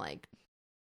support from, like,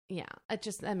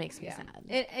 that makes me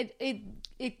sad.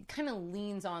 It kind of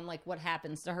leans on like what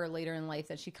happens to her later in life,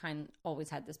 that she kind of always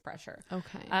had this pressure.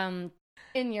 Okay.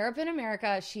 In Europe and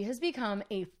America, she has become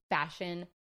a fashion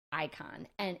icon,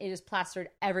 and it is plastered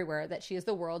everywhere that she is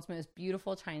the world's most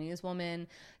beautiful Chinese woman.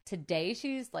 Today,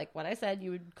 she's like what I said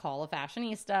you would call a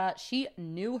fashionista. She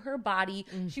knew her body.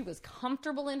 She was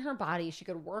comfortable in her body. She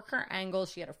could work her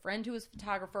angles. She had a friend who was a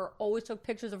photographer, always took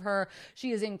pictures of her.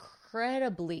 She is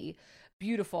incredibly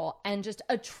beautiful and just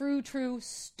a true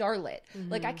starlet.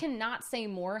 Like, I cannot say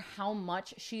more how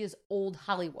much she is old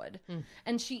Hollywood.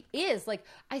 And she is, like,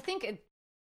 I think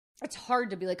it's hard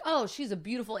to be like, oh, she's a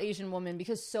beautiful Asian woman,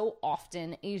 because so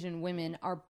often Asian women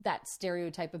are, that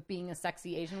stereotype of being a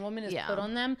sexy Asian woman is put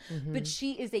on them. But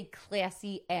she is a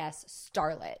classy ass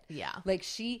starlet. Yeah. Like,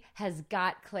 she has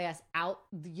got class out,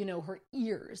 you know, her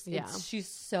ears. Yeah. She's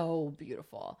so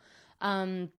beautiful.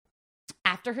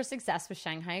 After her success with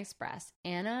Shanghai Express,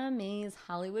 Anna May's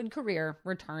Hollywood career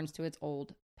returns to its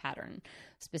old pattern,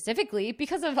 specifically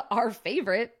because of our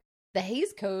favorite, the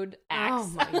Hays Code acts.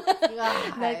 Oh my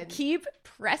God. That keep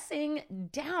pressing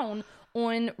down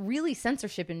on really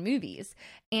censorship in movies.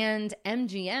 And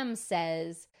MGM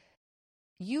says,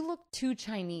 you look too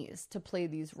Chinese to play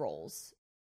these roles,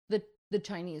 the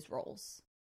Chinese roles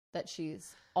that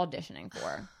she's auditioning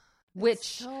for. Which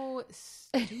so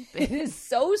stupid. It is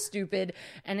so stupid,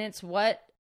 and it's what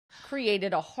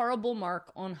created a horrible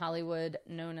mark on Hollywood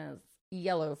known as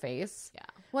yellow face. Yeah.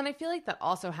 Well, and I feel like that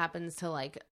also happens to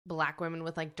like Black women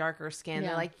with like darker skin.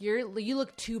 They're like, you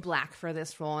look too Black for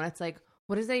this role, and it's like,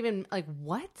 what is that even like?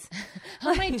 What?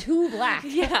 How am I too Black?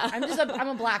 I'm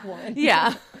a Black woman.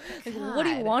 Yeah. Like, what do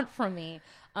you want from me?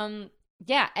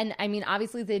 Yeah, and I mean,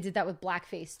 obviously they did that with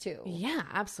blackface too. Yeah,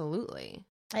 absolutely.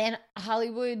 And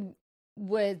Hollywood,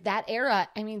 with that era,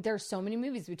 I mean, there's so many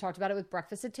movies. We talked about it with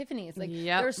Breakfast at Tiffany's. Like,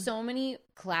 there's so many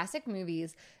classic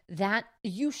movies that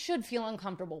you should feel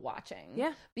uncomfortable watching.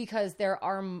 Yeah. Because there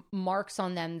are marks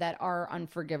on them that are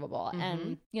unforgivable.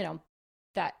 And, you know,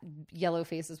 that yellow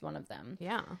face is one of them.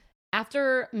 Yeah.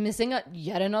 After missing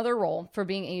yet another role for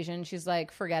being Asian, she's like,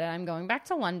 forget it, I'm going back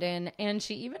to London. And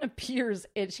she even appears,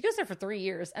 she goes there for 3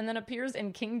 years and then appears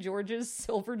in King George's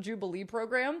Silver Jubilee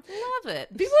program. Love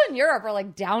it. People in Europe are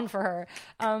like down for her.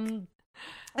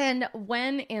 And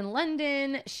when in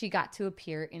London, she got to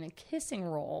appear in a kissing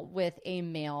role with a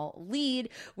male lead,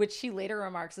 which she later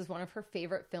remarks is one of her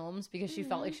favorite films because she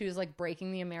felt like she was like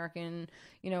breaking the American,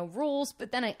 you know, rules.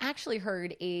 But then I actually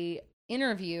heard a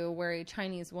interview where a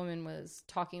Chinese woman was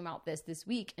talking about this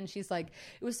week, and she's like,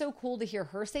 it was so cool to hear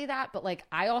her say that, but like,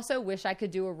 I also wish I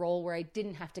could do a role where I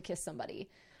didn't have to kiss somebody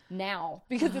now,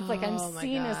 because it's like I'm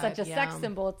seen as such a sex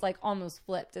symbol. It's like almost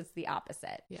flipped. It's the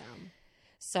opposite. Yeah.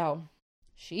 So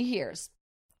she hears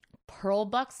Pearl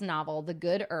Buck's novel The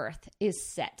Good Earth is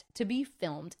set to be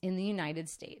filmed in the United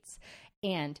States,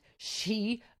 and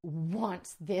she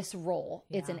wants this role.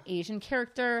 It's an Asian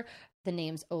character. The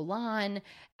name's Olan.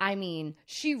 I mean,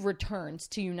 she returns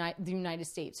to the United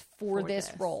States for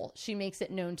this role. She makes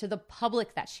it known to the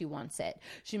public that she wants it.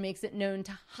 She makes it known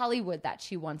to Hollywood that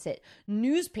she wants it.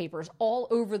 Newspapers all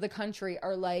over the country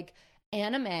are like,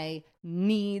 Anna May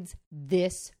needs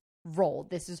this role.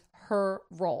 This is her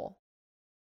role.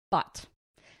 But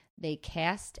they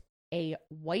cast a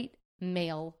white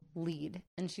male lead.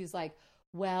 And she's like,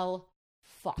 well,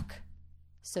 fuck.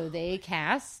 So they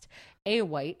cast a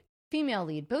white female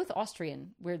lead, both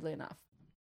Austrian, weirdly enough.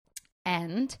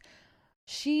 And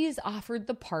she's offered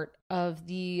the part of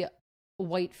the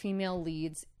white female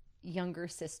lead's younger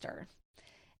sister.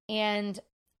 And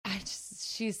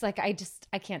she's like, I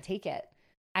can't take it.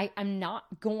 I'm not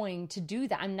going to do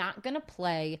that. I'm not going to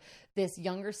play this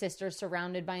younger sister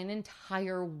surrounded by an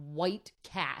entire white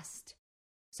cast.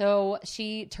 So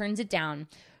she turns it down.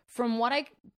 From what I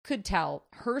could tell,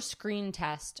 her screen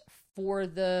test for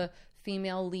the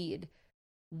female lead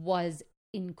was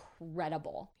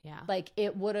incredible. Yeah. Like,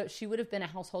 she would have been a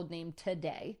household name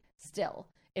today still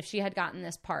if she had gotten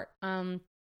this part.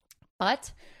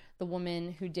 But the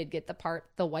woman who did get the part,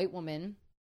 the white woman,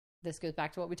 this goes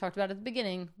back to what we talked about at the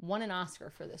beginning, won an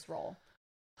Oscar for this role.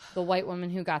 The white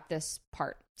woman who got this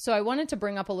part. So I wanted to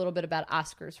bring up a little bit about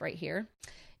Oscars right here.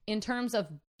 In terms of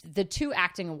the two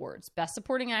acting awards, Best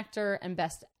Supporting Actor and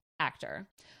Best Actor.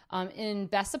 In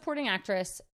Best Supporting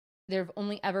Actress, there have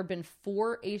only ever been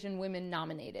 4 Asian women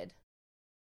nominated.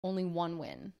 Only one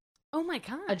win. Oh my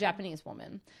God. A Japanese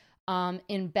woman.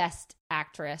 In Best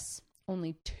Actress,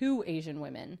 only 2 Asian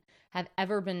women have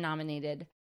ever been nominated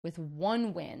with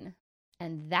 1 win.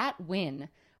 And that win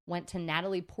went to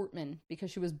Natalie Portman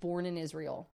because she was born in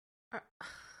Israel.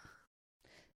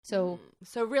 So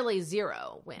really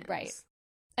 0 wins. Right.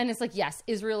 And it's like, yes,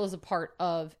 Israel is a part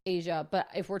of Asia, but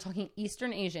if we're talking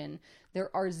Eastern Asian,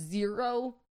 there are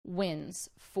 0 wins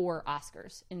for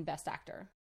Oscars in Best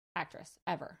Actor, Actress,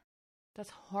 ever. That's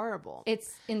horrible.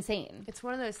 It's insane. It's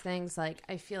one of those things, like,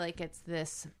 I feel like it's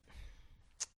this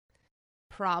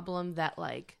problem that,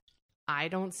 like, I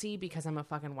don't see because I'm a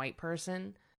fucking white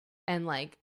person. And,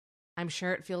 like, I'm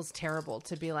sure it feels terrible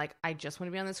to be like, I just want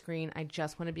to be on the screen. I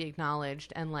just want to be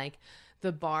acknowledged. And, like,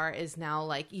 the bar is now,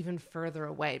 like, even further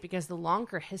away because the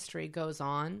longer history goes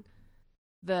on,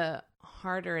 the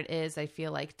harder it is, I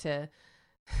feel like, to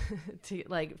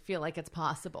like feel like it's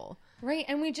possible. Right.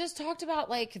 And we just talked about,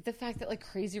 like, the fact that, like,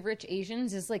 Crazy Rich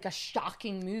Asians is, like, a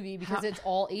shocking movie because it's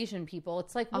all Asian people.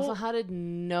 It's like, well, also, how did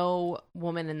no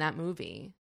woman in that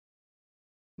movie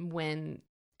win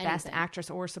Best Actress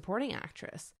or Supporting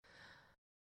Actress?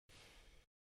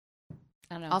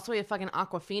 I don't know. Also, we have fucking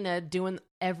Awkwafina doing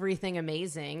everything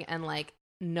amazing and, like,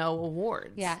 no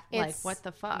awards. Yeah. Like, what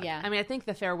the fuck? Yeah. I mean, I think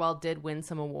The Farewell did win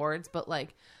some awards, but,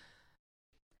 like,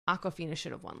 Awkwafina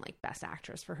should have won, like, Best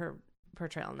Actress for her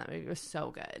portrayal in that movie. It was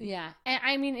so good. Yeah. And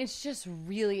I mean, it's just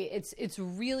really, it's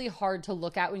really hard to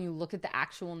look at when you look at the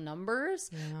actual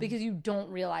numbers because you don't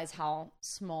realize how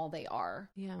small they are.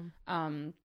 Yeah.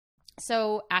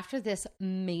 So after this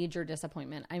major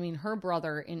disappointment, I mean, her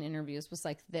brother in interviews was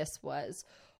like, this was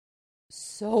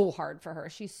so hard for her.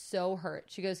 She's so hurt.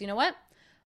 She goes, you know what?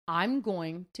 I'm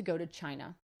going to go to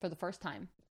China for the first time.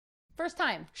 First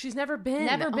time. She's never been.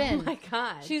 Never been. Oh my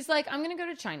God. She's like, I'm going to go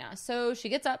to China. So she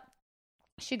gets up.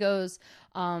 She goes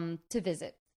to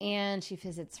visit. And she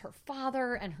visits her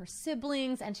father and her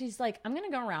siblings. And she's like, I'm going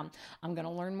to go around. I'm going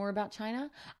to learn more about China.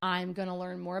 I'm going to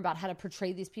learn more about how to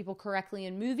portray these people correctly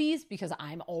in movies because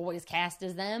I'm always cast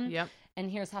as them. Yep. And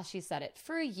here's how she said it.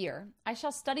 For a year, I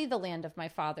shall study the land of my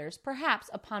fathers. Perhaps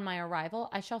upon my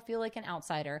arrival, I shall feel like an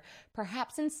outsider.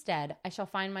 Perhaps instead, I shall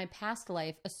find my past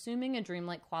life assuming a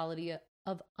dreamlike quality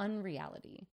of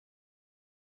unreality.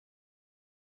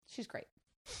 She's great.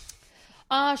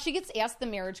 She gets asked the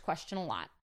marriage question a lot.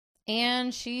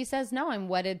 And she says, no, I'm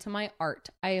wedded to my art.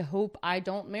 I hope I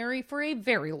don't marry for a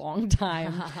very long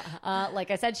time. Like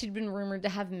I said, she'd been rumored to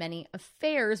have many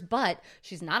affairs, but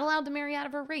she's not allowed to marry out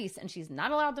of her race and she's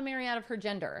not allowed to marry out of her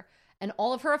gender. And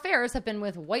all of her affairs have been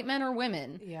with white men or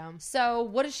women. Yeah. So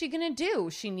what is she going to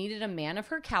do? She needed a man of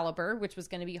her caliber, which was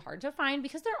going to be hard to find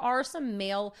because there are some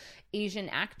male Asian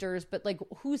actors, but like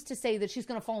who's to say that she's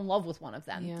going to fall in love with one of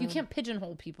them? Yeah. You can't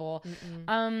pigeonhole people.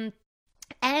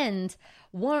 And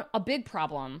a big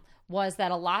problem was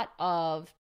that a lot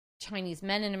of Chinese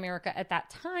men in America at that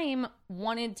time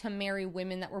wanted to marry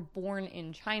women that were born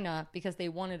in China because they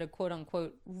wanted a quote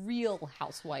unquote real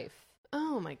housewife.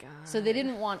 Oh my God. So they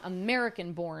didn't want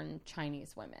American born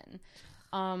Chinese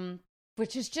women.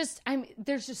 Which is just,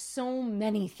 there's just so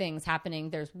many things happening.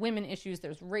 There's women issues,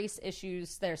 there's race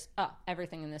issues, there's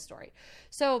everything in this story.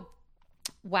 So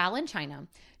while in China,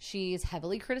 she's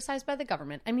heavily criticized by the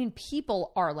government. I mean,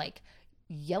 people are like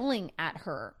yelling at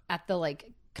her at the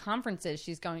like conferences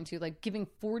she's going to, like giving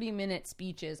 40-minute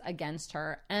speeches against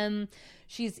her.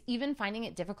 She's even finding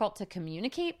it difficult to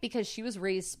communicate because she was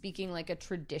raised speaking like a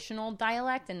traditional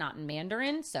dialect and not in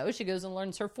Mandarin. So she goes and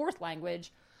learns her fourth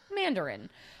language, Mandarin.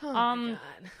 Oh my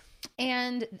God.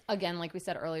 And again, like we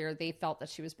said earlier, they felt that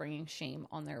she was bringing shame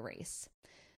on their race.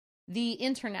 The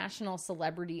international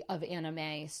celebrity of Anna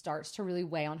May starts to really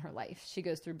weigh on her life. She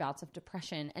goes through bouts of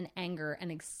depression and anger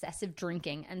and excessive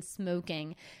drinking and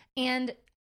smoking. And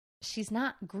she's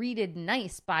not greeted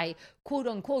nice by quote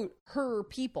unquote her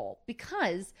people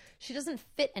because she doesn't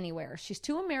fit anywhere. She's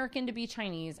too American to be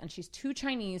Chinese and she's too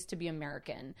Chinese to be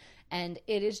American. And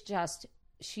it is just,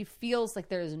 she feels like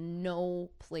there is no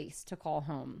place to call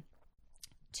home.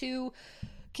 To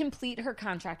complete her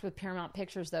contract with Paramount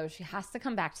Pictures, though, she has to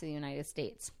come back to the United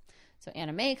States. So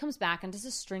Anna May comes back and does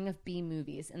a string of B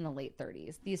movies in the late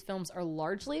 30s. These films are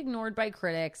largely ignored by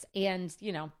critics, and,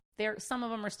 you know, some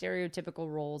of them are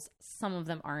stereotypical roles, some of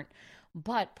them aren't.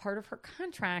 But part of her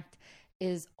contract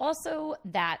is also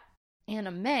that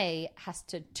Anna May has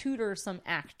to tutor some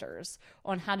actors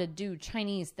on how to do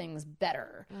Chinese things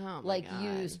better, like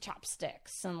use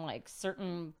chopsticks and like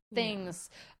certain things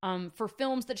for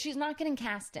films that she's not getting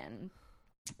cast in.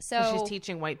 So she's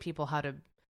teaching white people how to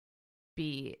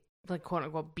be like quote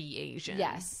unquote be Asian.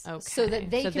 Yes. Okay. So that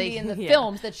they can be in the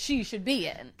films that she should be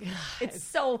in. God. It's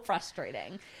so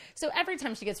frustrating. So every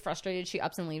time she gets frustrated, she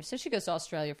ups and leaves. So she goes to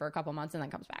Australia for a couple months and then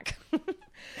comes back.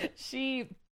 She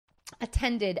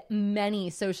attended many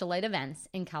socialite events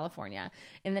in California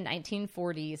in the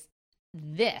 1940s.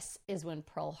 This is when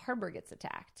Pearl Harbor gets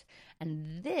attacked.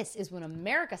 And this is when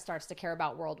America starts to care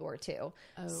about World War II. Okay.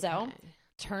 So,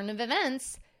 turn of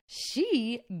events,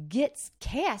 she gets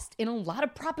cast in a lot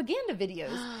of propaganda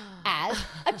videos as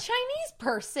a Chinese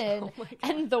person. Oh my God.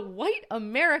 And the white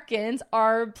Americans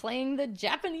are playing the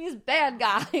Japanese bad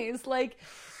guys. Like,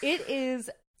 it is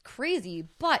crazy.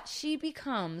 But she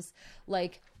becomes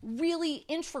like really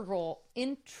integral.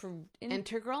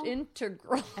 Integral?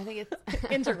 I think it's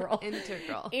integral.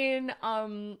 Integral. In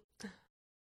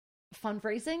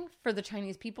fundraising for the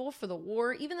Chinese people for the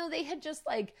war, even though they had just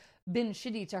like been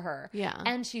shitty to her. Yeah.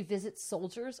 And she visits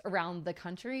soldiers around the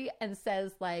country and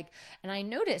says like, and I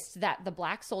noticed that the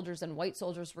black soldiers and white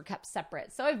soldiers were kept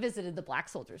separate. So I visited the black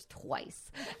soldiers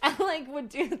twice and like would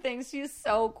do things. She's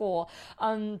so cool.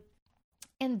 And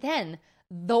then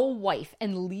the wife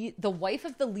the wife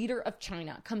of the leader of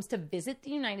China comes to visit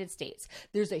the United States.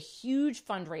 There's a huge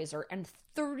fundraiser and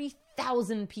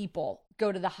 30,000 people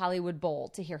go to the Hollywood Bowl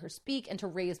to hear her speak and to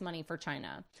raise money for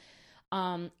China.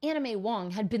 Anna May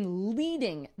Wong had been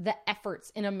leading the efforts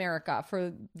in America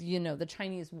for, the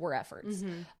Chinese war efforts.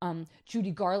 Mm-hmm.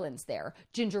 Judy Garland's there.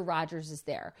 Ginger Rogers is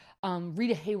there.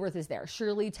 Rita Hayworth is there.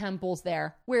 Shirley Temple's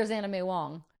there. Where's Anna May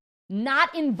Wong?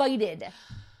 Not invited.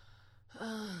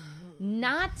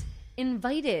 Not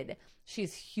invited.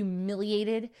 She's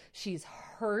humiliated. She's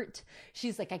hurt.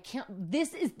 She's like, I can't,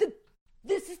 this is the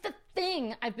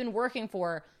thing I've been working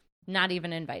for. Not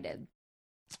even invited.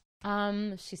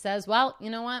 She says, well, you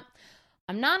know what?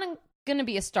 I'm not going to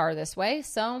be a star this way,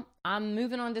 so I'm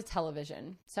moving on to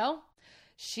television. So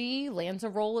she lands a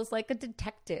role as like a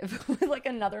detective with like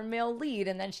another male lead,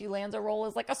 and then she lands a role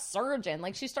as like a surgeon.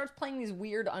 Like she starts playing these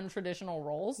weird untraditional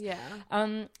roles. Yeah.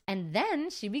 And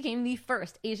then she became the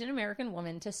first Asian American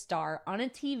woman to star on a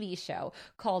TV show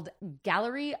called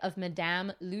Gallery of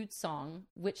Madame Lu Tsong,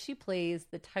 which she plays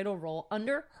the title role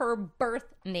under her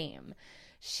birth name.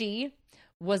 She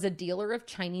was a dealer of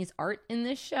Chinese art in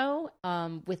this show,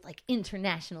 with like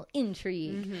international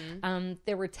intrigue. Mm-hmm.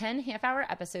 There were 10 half-hour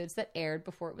episodes that aired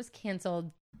before it was canceled.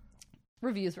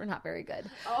 Reviews were not very good.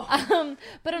 Oh.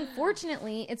 But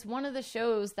unfortunately, it's one of the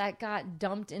shows that got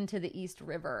dumped into the East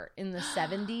River in the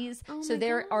 70s. Oh, so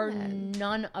there are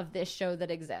none of this show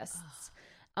that exists.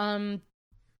 The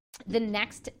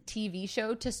next TV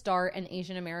show to star an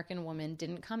Asian American woman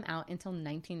didn't come out until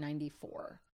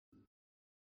 1994.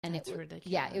 And it's ridiculous.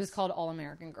 Yeah, it was called All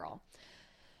American Girl.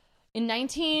 In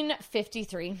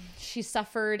 1953, she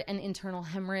suffered an internal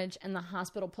hemorrhage, and the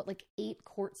hospital put like 8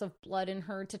 quarts of blood in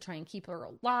her to try and keep her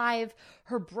alive.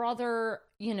 Her brother,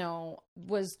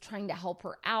 was trying to help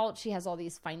her out. She has all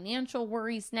these financial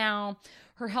worries now.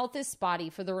 Her health is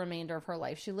spotty for the remainder of her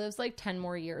life. She lives like 10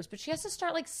 more years, but she has to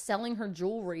start like selling her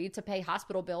jewelry to pay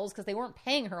hospital bills because they weren't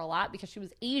paying her a lot because she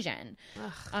was Asian.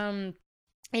 In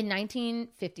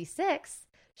 1956,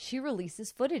 she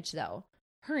releases footage, though.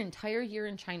 Her entire year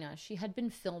in China, she had been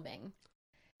filming.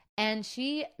 And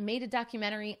she made a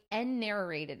documentary and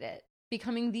narrated it,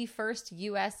 becoming the first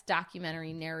U.S.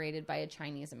 documentary narrated by a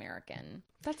Chinese American.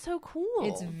 That's so cool.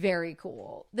 It's very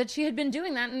cool that she had been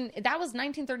doing that. And that was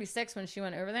 1936 when she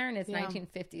went over there, and it's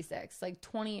 1956. Like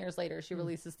 20 years later, she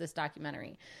releases this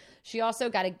documentary. She also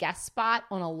got a guest spot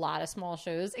on a lot of small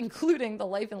shows, including The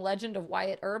Life and Legend of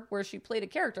Wyatt Earp, where she played a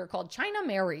character called China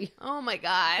Mary. Oh my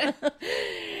God.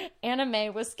 Anna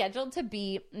May was scheduled to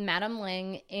be Madame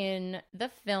Ling in the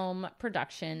film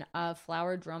production of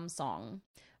Flower Drum Song,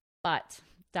 but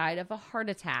died of a heart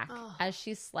attack as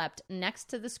she slept next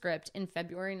to the script in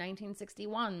February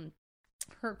 1961.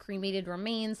 Her cremated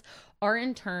remains are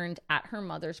interned at her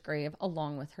mother's grave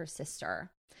along with her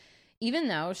sister. Even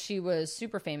though she was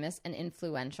super famous and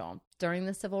influential during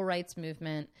the civil rights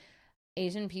movement,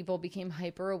 Asian people became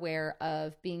hyper aware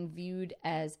of being viewed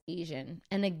as Asian.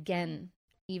 And again,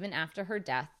 even after her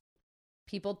death,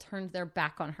 people turned their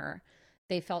back on her.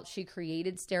 They felt she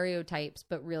created stereotypes,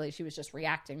 but really she was just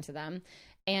reacting to them.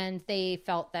 And they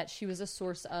felt that she was a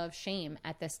source of shame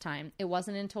at this time. It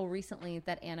wasn't until recently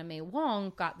that Anna May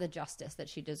Wong got the justice that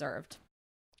she deserved.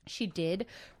 She did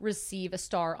receive a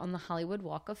star on the Hollywood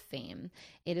Walk of Fame.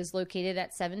 It is located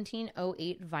at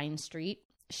 1708 Vine Street.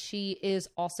 She is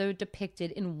also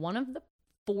depicted in one of the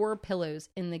 4 pillars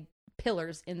in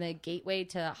the gateway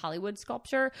to Hollywood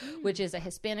sculpture, which is a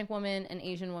Hispanic woman, an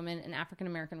Asian woman, an African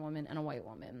American woman, and a white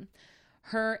woman.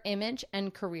 Her image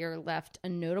and career left a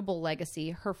notable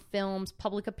legacy. Her films,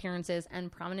 public appearances,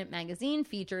 and prominent magazine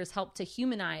features helped to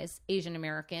humanize Asian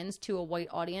Americans to a white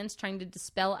audience, trying to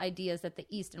dispel ideas that the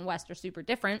East and West are super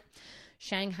different.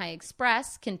 Shanghai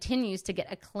Express continues to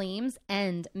get acclaims,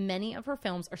 and many of her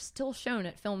films are still shown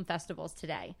at film festivals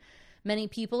today. Many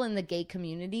people in the gay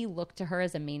community look to her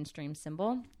as a mainstream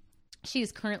symbol.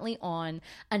 She's currently on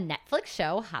a Netflix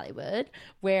show, Hollywood,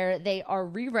 where they are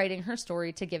rewriting her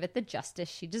story to give it the justice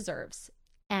she deserves.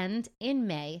 And in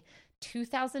May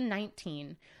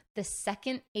 2019, the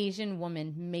second Asian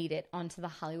woman made it onto the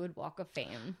Hollywood Walk of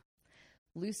Fame,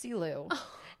 Lucy Liu. Oh.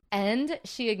 And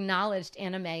she acknowledged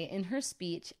Anna May in her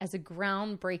speech as a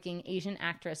groundbreaking Asian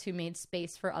actress who made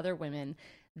space for other women.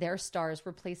 Their stars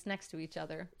were placed next to each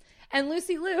other. And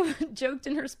Lucy Liu joked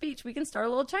in her speech, we can start a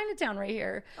little Chinatown right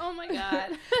here. Oh, my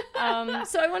God.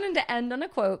 So I wanted to end on a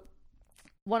quote.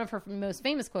 One of her most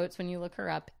famous quotes, when you look her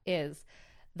up, is,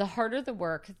 "The harder the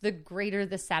work, the greater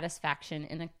the satisfaction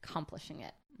in accomplishing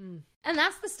it." Mm. And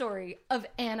that's the story of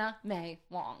Anna May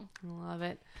Wong. Love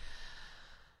it.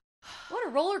 What a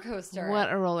roller coaster.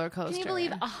 What a roller coaster. Can you believe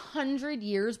 100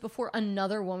 years before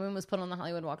another woman was put on the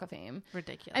Hollywood Walk of Fame?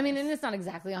 Ridiculous. I mean, and it's not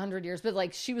exactly 100 years, but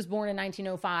like she was born in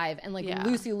 1905 and like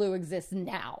Lucy Liu exists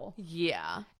now.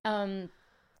 Yeah. And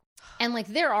like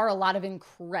there are a lot of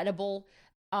incredible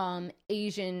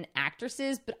Asian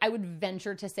actresses, but I would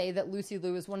venture to say that Lucy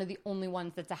Liu is one of the only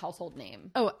ones that's a household name.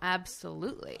 Oh,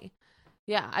 absolutely.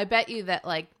 Yeah. I bet you that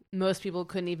like most people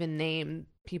couldn't even name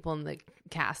people in the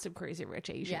cast of Crazy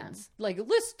Rich Asians. Yeah. Like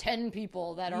list 10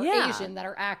 people that are Asian that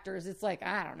are actors. It's like,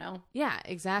 I don't know. Yeah,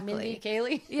 exactly. Mindy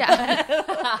Kaling. Yeah.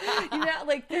 You know,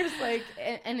 like there's like,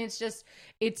 and it's just,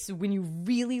 it's when you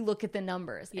really look at the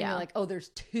numbers and you're like, oh, there's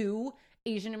 2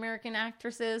 Asian American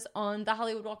actresses on the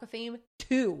Hollywood Walk of Fame.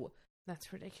 2.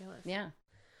 That's ridiculous. Yeah.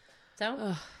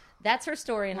 So that's her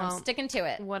story and I'm sticking to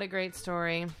it. What a great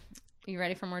story. You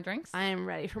ready for more drinks? I am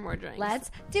ready for more drinks.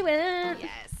 Let's do it.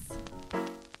 Yes.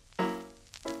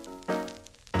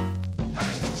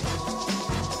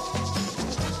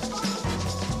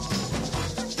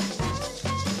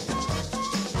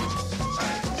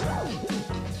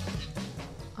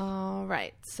 All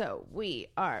right. So we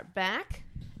are back.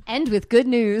 And with good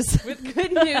news. With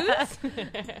good news.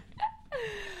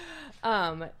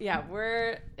 Yeah,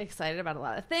 we're excited about a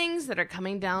lot of things that are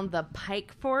coming down the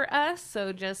pike for us.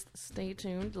 So just stay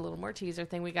tuned. A little more teaser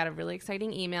thing. We got a really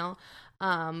exciting email.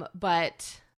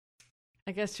 But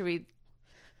I guess should we?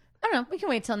 I don't know. We can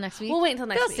wait till next week. We'll wait until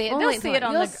next week. They'll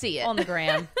see it on the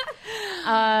gram.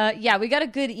 Yeah, we got a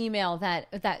good email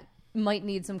that might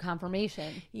need some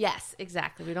confirmation. Yes,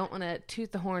 exactly. We don't want to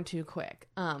toot the horn too quick.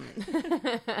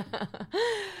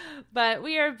 But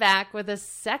we are back with a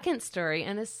second story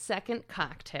and a second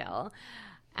cocktail.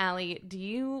 Allie, do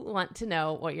you want to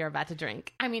know what you're about to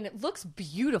drink? I mean, it looks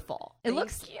beautiful. It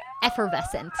looks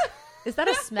effervescent. Is that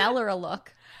a smell or a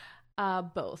look?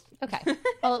 Both. Okay.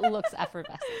 Well, it looks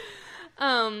effervescent.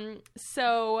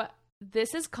 So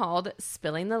this is called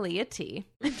Spilling the Lea T.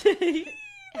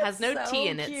 It has no tea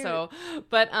in it, so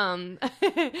but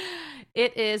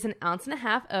it is 1.5 ounces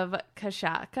of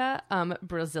cachaça,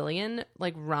 Brazilian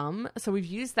like rum. So we've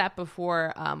used that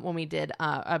before when we did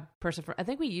a person for. I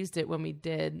think we used it when we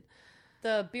did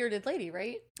the bearded lady,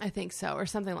 right? I think so, or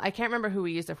something. I can't remember who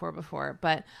we used it for before,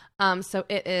 but so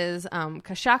it is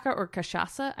cachaça or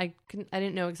cachaça. I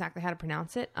didn't know exactly how to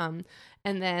pronounce it. And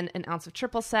then 1 ounce of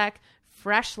triple sec.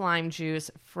 Fresh lime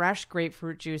juice, fresh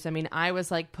grapefruit juice. I mean, I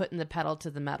was like putting the pedal to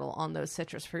the metal on those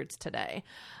citrus fruits today.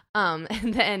 And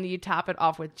then you top it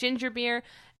off with ginger beer,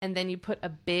 and then you put a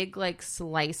big like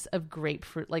slice of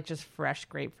grapefruit, like just fresh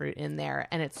grapefruit in there,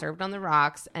 and it's served on the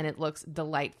rocks, and it looks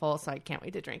delightful. So I can't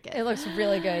wait to drink it. It looks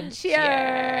really good.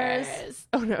 Cheers!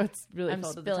 Oh no, it's really I'm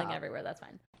full to the spilling top. Everywhere. That's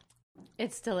fine.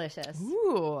 It's delicious.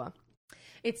 Ooh.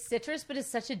 It's citrus, but it's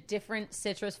such a different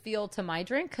citrus feel to my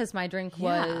drink because my drink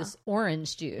was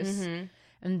orange juice. Mm-hmm.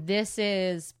 And this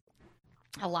is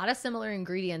a lot of similar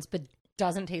ingredients, but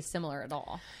doesn't taste similar at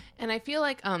all. And I feel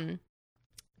like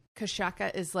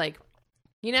cachaça is like,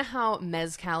 you know how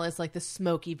mezcal is like the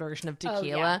smoky version of tequila? Oh,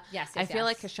 yeah. Yes, I feel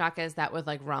like cachaça is that with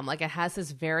like rum. Like it has this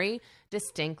very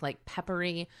distinct, like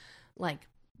peppery, like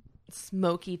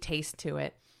smoky taste to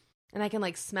it. And I can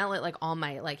like smell it like on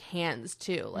my like hands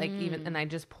too, like even, and I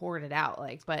just poured it out,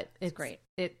 like. But it's great.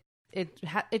 It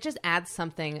just adds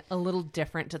something a little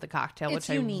different to the cocktail, which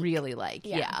unique. I really like.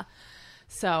 Yeah.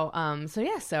 So I'm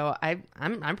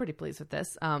pretty pleased with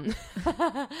this. So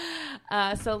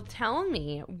tell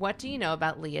me, what do you know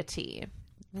about Lea T?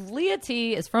 Lea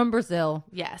T is from Brazil.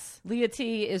 Yes. Lea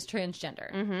T is transgender.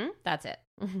 Mm-hmm. That's it.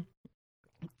 Mm-hmm.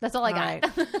 That's all I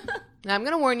got. Right. Now, I'm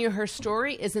going to warn you, her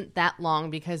story isn't that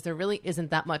long because there really isn't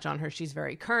that much on her. She's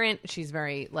very current. She's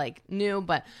very, like, new,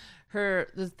 but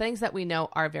the things that we know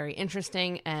are very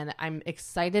interesting, and I'm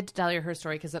excited to tell you her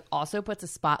story because it also puts a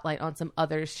spotlight on some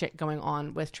other shit going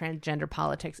on with transgender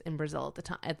politics in Brazil at the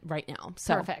time, right now.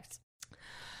 So, perfect.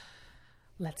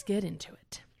 Let's get into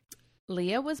it.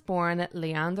 Lea was born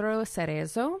Leandro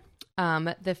Cerezo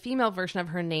The female version of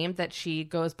her name that she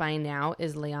goes by now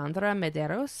is Leandra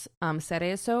Medeiros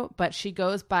Cerezo, but she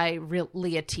goes by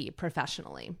Lea T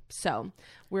professionally. So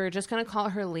we're just going to call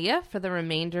her Leah for the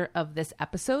remainder of this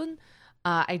episode.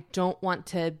 I don't want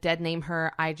to dead name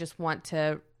her. I just want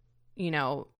to,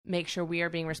 make sure we are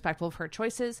being respectful of her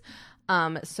choices.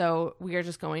 So we are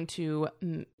just going to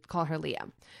call her Leah.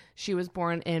 She was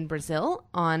born in Brazil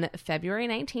on February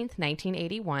 19th,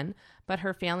 1981, but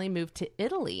her family moved to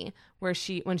Italy when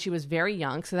she was very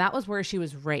young. So that was where she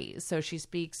was raised. So she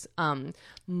speaks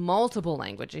multiple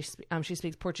languages. She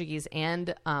speaks Portuguese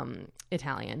and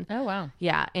Italian. Oh, wow.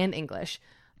 Yeah, and English.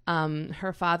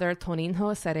 Her father,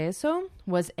 Toninho Cerezo,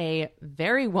 was a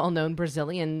very well-known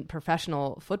Brazilian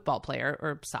professional football player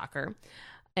or soccer.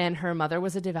 And her mother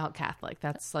was a devout Catholic.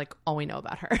 That's like all we know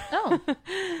about her.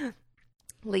 Oh.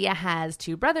 Leah has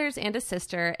 2 brothers and a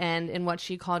sister, and in what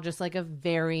she called just like a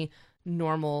very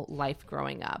normal life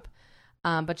growing up.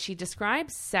 But she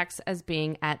describes sex as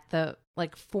being at the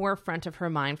forefront of her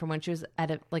mind from when she was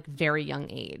at a very young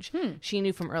age. She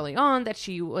knew from early on that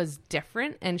she was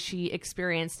different, and she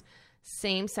experienced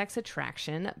same-sex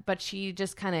attraction, but she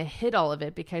just kind of hid all of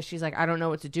it because she's like, I don't know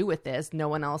what to do with this. No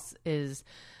one else is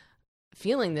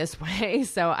feeling this way,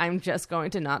 so I'm just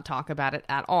going to not talk about it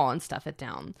at all and stuff it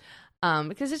down.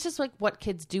 Because it's just like what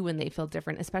kids do when they feel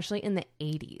different, especially in the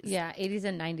 80s. Yeah, 80s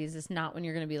and 90s is not when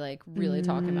you're going to be really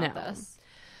talking about this.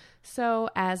 So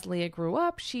as Leah grew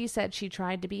up, she said she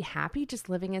tried to be happy just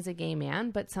living as a gay man,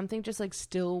 but something just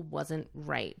still wasn't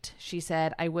right. She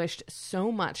said, I wished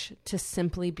so much to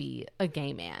simply be a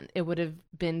gay man. It would have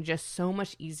been just so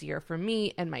much easier for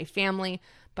me and my family,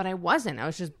 but I wasn't. I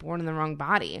was just born in the wrong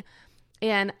body.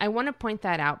 And I want to point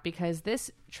that out because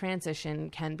this transition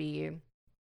can be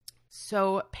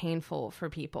so painful for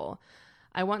people.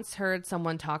 I once heard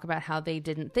someone talk about how they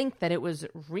didn't think that it was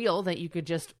real, that you could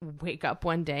just wake up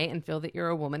one day and feel that you're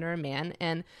a woman or a man.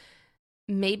 And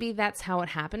maybe that's how it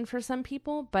happened for some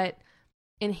people. But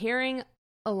in hearing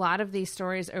a lot of these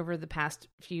stories over the past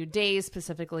few days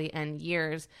specifically and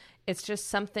years, it's just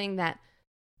something that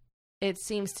it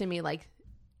seems to me like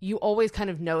you always kind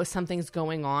of know something's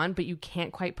going on, but you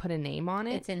can't quite put a name on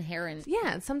it. It's inherent.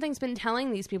 Yeah. Something's been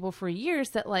telling these people for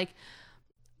years that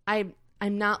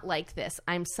I'm not like this.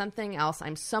 I'm something else.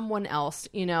 I'm someone else,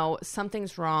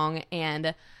 something's wrong.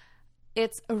 And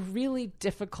it's a really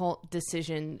difficult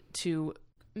decision to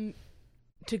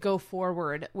go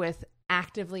forward with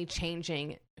actively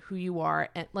changing who you are.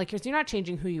 And you're not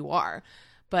changing who you are,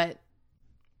 but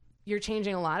you're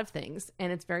changing a lot of things,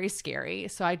 and it's very scary.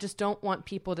 So I just don't want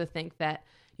people to think that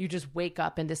you just wake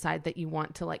up and decide that you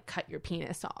want to cut your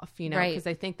penis off, Right. Because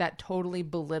I think that totally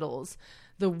belittles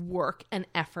the work and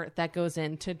effort that goes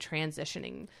into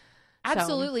transitioning.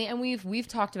 Absolutely. And we've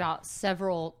talked about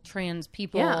several trans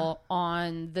people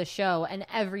on the show, and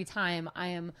every time I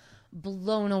am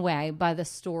blown away by the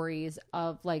stories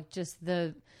of just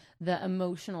the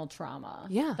emotional trauma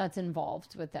that's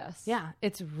involved with this. Yeah,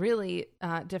 it's really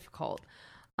difficult.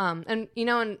 And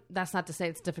that's not to say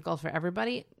it's difficult for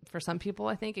everybody. For some people,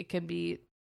 I think it could be,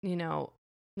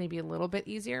 maybe a little bit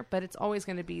easier, but it's always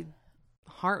going to be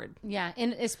hard. Yeah,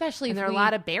 and especially and there are a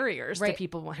lot of barriers to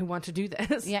people who want to do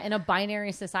this. Yeah, in a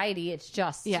binary society, it's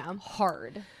just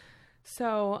hard.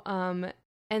 So, and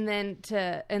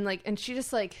she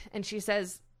just and she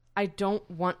says, I don't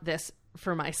want this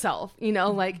for myself,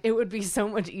 it would be so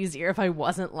much easier if I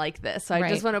wasn't like this. So I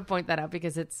just want to point that out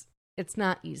because it's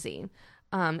not easy.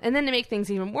 And then to make things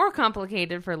even more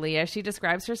complicated for Leah, she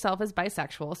describes herself as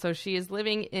bisexual. So she is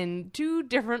living in 2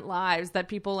 different lives that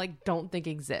people don't think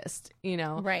exist,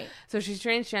 Right. So she's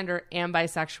transgender and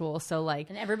bisexual. So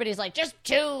and everybody's just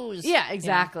choose. Yeah,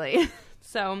 exactly. Yeah.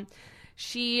 So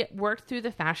she worked through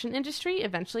the fashion industry,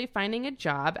 eventually finding a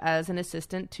job as an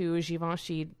assistant to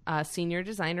Givenchy senior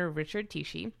designer Ricardo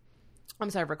Tisci.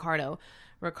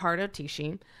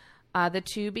 The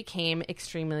 2 became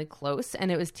extremely close,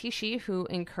 and it was Tisci who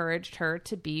encouraged her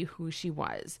to be who she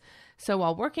was. So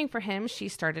while working for him, she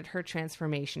started her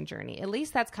transformation journey. At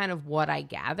least that's kind of what I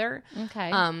gather. Okay.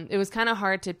 It was kind of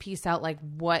hard to piece out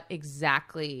what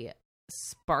exactly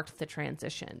sparked the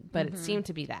transition, but it seemed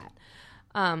to be that.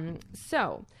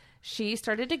 So she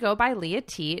started to go by Lea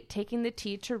T, taking the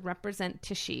T to represent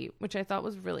Tisci, which I thought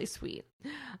was really sweet.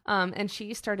 And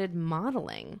she started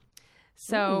modeling.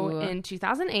 So in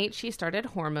 2008, she started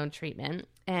hormone treatment,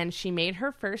 and she made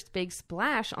her first big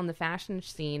splash on the fashion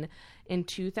scene in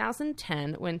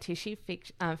 2010 when Tisci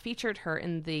featured her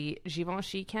in the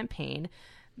Givenchy campaign,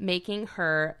 making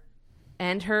her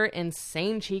and her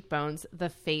insane cheekbones the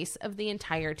face of the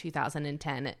entire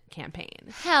 2010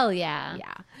 campaign. Hell yeah.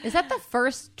 Yeah. Is that the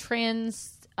first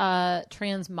trans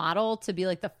trans model to be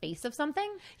like the face of something?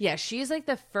 Yeah, she's like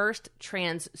the first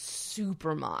trans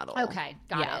supermodel. Okay,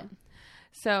 got it.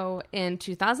 So in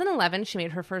 2011, she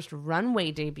made her first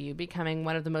runway debut, becoming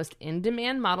one of the most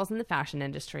in-demand models in the fashion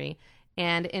industry.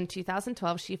 And in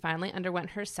 2012, she finally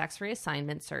underwent her sex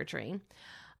reassignment surgery.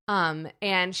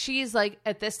 And she's like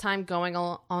at this time going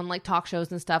on like talk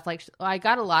shows and stuff. Like I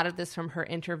got a lot of this from her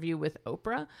interview with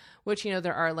Oprah, which, you know,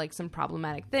 there are like some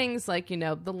problematic things, like, you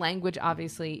know, the language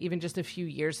obviously even just a few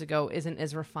years ago isn't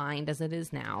as refined as it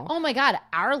is now. Oh my God.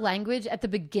 Our language at the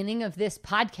beginning of this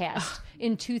podcast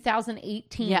in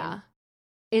 2018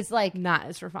 is like not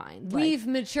as refined. We've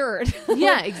matured.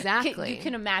 Yeah, exactly. You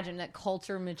can imagine that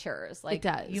culture matures. Like it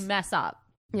does. You mess up.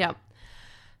 Yep.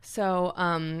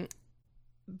 So,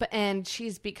 and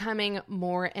she's becoming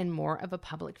more and more of a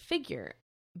public figure.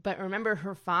 But remember,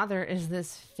 her father is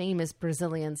this famous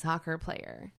Brazilian soccer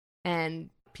player. And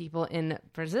people in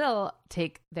Brazil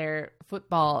take their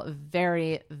football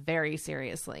very, very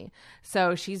seriously.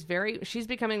 So she's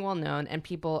becoming well known, and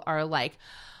people are like,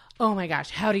 oh my gosh,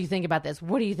 how do you think about this?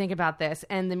 What do you think about this?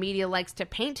 And the media likes to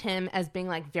paint him as being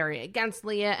like very against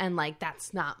Leah and like,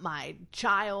 that's not my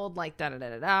child, like da da da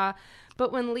da da.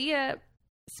 But when Leah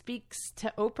speaks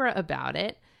to Oprah about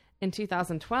it in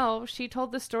 2012, she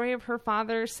told the story of her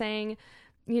father saying,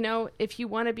 you know, if you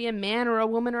want to be a man or a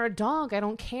woman or a dog, I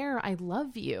don't care. I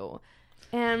love you.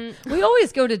 And we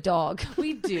always go to dog.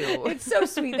 We do. It's so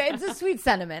sweet. It's a sweet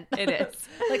sentiment. It is.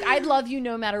 Like, I'd love you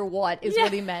no matter what is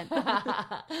what he meant.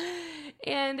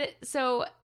 And so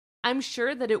I'm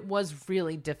sure that it was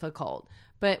really difficult.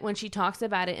 But when she talks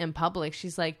about it in public,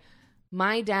 she's like,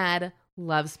 my dad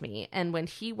loves me. And when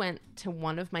he went to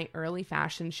one of my early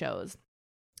fashion shows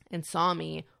and saw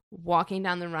me walking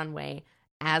down the runway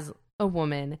as a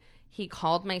woman, he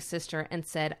called my sister and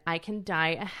said, I can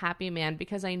die a happy man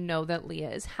because I know that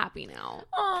Leah is happy now.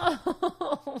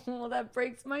 Oh, that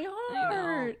breaks my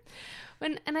heart.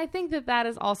 And I think that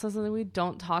is also something we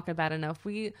don't talk about enough.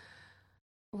 We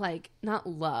like not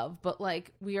love, but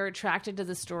like we are attracted to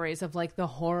the stories of like the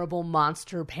horrible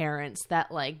monster parents that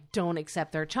like don't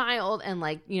accept their child, and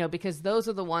like, you know, because those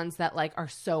are the ones that like are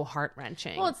so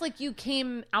heart-wrenching. Well, it's like you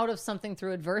came out of something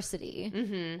through adversity,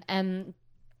 and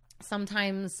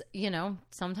sometimes, you know,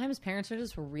 sometimes parents are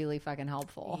just really fucking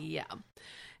helpful. Yeah.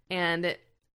 And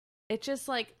it just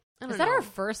like, I don't know. Is that our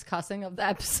first cussing of the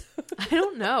episode? I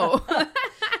don't know.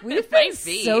 We've been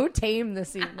so tame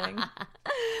this evening.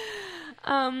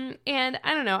 And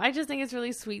I don't know. I just think it's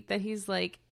really sweet that he's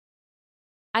like,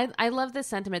 I love the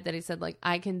sentiment that he said, like,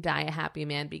 I can die a happy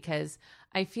man, because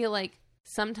I feel like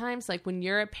sometimes, like, when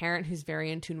you're a parent who's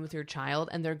very in tune with your child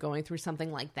and they're going through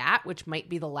something like that, which might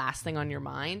be the last thing on your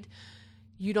mind,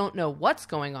 you don't know what's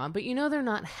going on, but you know they're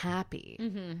not happy.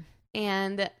 Mm-hmm.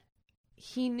 And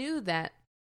he knew that,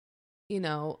 you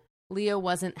know, Leah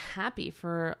wasn't happy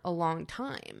for a long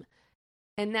time.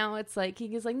 And now it's like,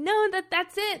 he's like, no,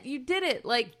 that's it. You did it.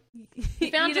 Like,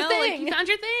 you found your thing. Like, you found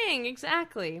your thing.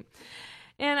 Exactly.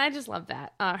 And I just love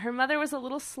that. Her mother was a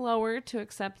little slower to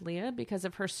accept Leah because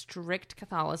of her strict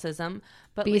Catholicism.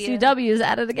 But BCW is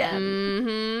at it again.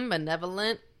 Mm-hmm,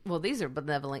 benevolent. Well, these are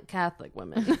benevolent Catholic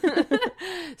women.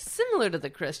 Similar to the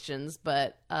Christians,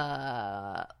 but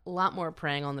a lot more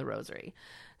praying on the rosary.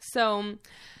 So,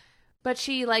 but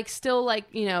she like still like,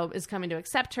 you know, is coming to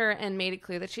accept her and made it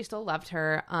clear that she still loved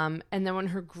her. And then when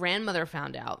her grandmother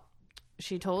found out,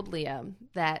 she told Leah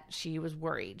that she was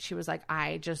worried. She was like,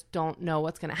 I just don't know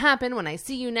what's going to happen. When I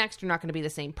see you next, you're not going to be the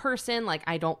same person. Like,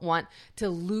 I don't want to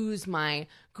lose my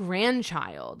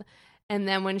grandchild. And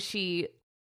then when she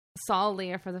saw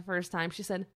Leah for the first time, she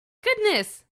said,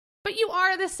 goodness, but you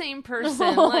are the same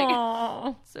person.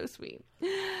 Like, so sweet.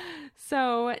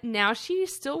 So now she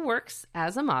still works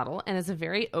as a model and is a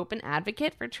very open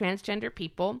advocate for transgender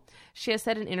people. She has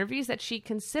said in interviews that she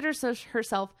considers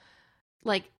herself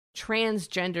like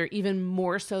transgender even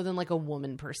more so than like a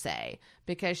woman per se,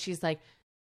 because she's like,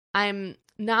 I'm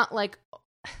not like,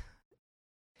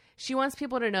 she wants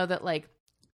people to know that like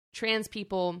trans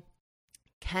people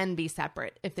can be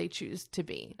separate if they choose to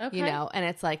be, you know? And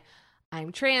it's like,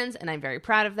 I'm trans and I'm very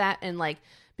proud of that. And like,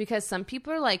 because some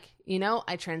people are like, you know,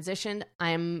 I transitioned,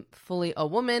 I'm fully a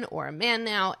woman or a man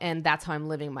now, and that's how I'm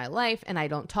living my life. And I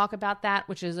don't talk about that,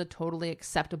 which is a totally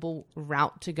acceptable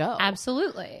route to go.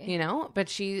 Absolutely. You know, but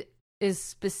she is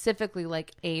specifically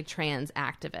like a trans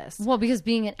activist. Well, because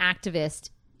being an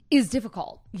activist is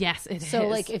difficult. Yes, it is. So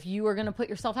like, if you are going to put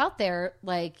yourself out there,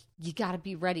 like, you got to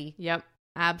be ready. Yep,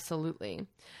 absolutely.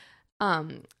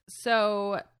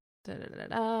 So,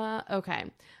 okay.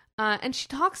 And she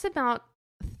talks about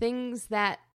things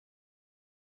that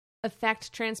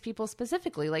affect trans people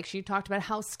specifically. Like, she talked about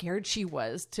how scared she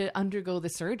was to undergo the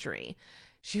surgery.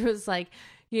 She was like,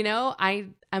 you know,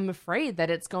 I'm afraid that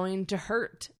it's going to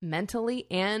hurt mentally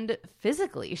and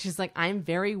physically. She's like, I'm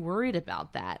very worried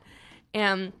about that.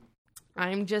 And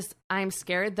I'm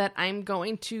scared that I'm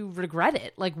going to regret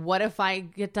it. Like, what if I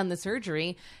get done the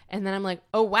surgery and then I'm like,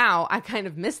 oh, wow, I kind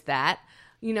of missed that.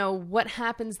 You know, what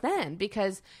happens then?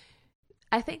 Because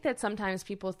I think that sometimes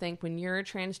people think when you're a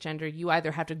transgender, you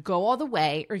either have to go all the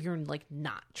way or you're like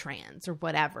not trans or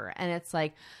whatever. And it's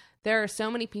like, there are so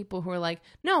many people who are like,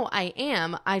 no, I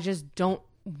am. I just don't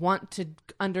want to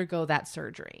undergo that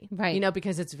surgery. Right. You know,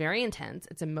 because it's very intense.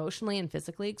 It's emotionally and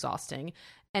physically exhausting.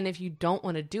 And if you don't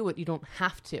want to do it, you don't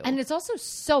have to. And it's also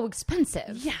so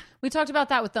expensive. Yeah. We talked about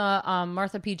that with the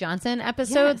Martha P. Johnson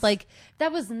episode. Yes. Like,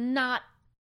 that was not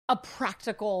a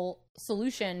practical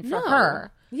solution for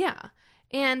her. Yeah.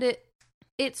 And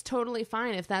it's totally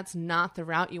fine if that's not the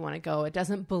route you want to go. It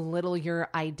doesn't belittle your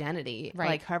identity, right?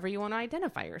 Like, however you want to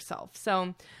identify yourself.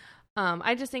 So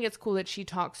I just think it's cool that she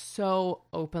talks so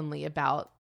openly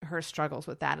about her struggles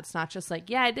with that. It's not just like,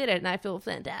 yeah, I did it and I feel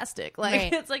fantastic. Like,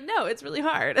 right. It's like, no, it's really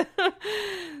hard.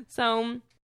 So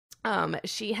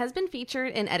she has been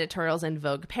featured in editorials in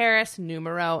Vogue Paris,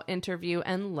 Numero, Interview,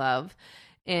 and Love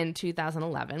in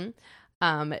 2011.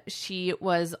 She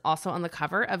was also on the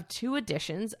cover of 2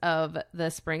 editions of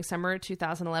the spring-summer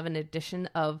 2011 edition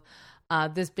of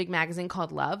this big magazine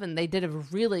called Love, and they did a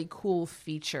really cool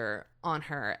feature on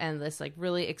her and this like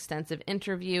really extensive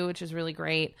interview, which is really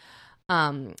great.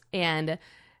 And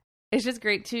it's just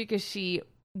great too because she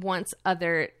wants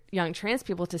other young trans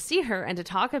people to see her and to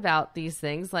talk about these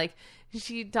things. Like,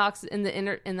 she talks in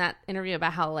that interview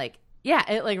about how, like, yeah,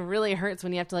 it like really hurts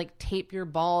when you have to like tape your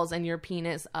balls and your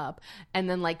penis up and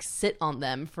then like sit on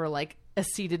them for like a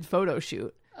seated photo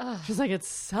shoot. Ugh. She's like, it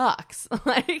sucks.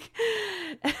 Like,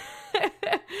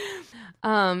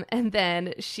 and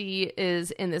then she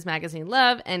is in this magazine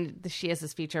Love, and she has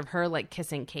this feature of her like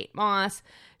kissing Kate Moss.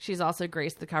 She's also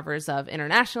graced the covers of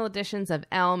international editions of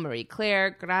Elle, Marie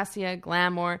Claire, Gracia,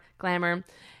 Glamour.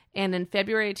 And in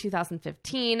February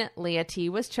 2015, Lea T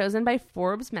was chosen by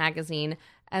Forbes magazine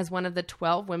as one of the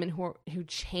 12 women who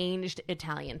changed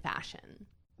Italian fashion.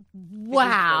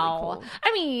 Wow. Really cool.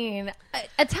 I mean,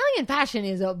 Italian fashion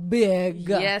is a big...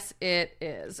 Yes, it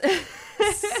is.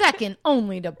 Second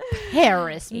only to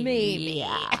Paris, maybe.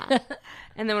 Yeah.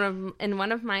 And then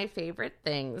one of my favorite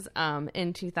things,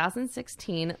 in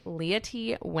 2016, Lea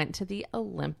T went to the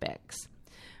Olympics.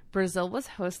 Brazil was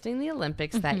hosting the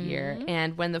Olympics that year,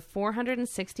 and when the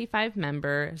 465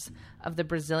 members of the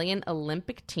Brazilian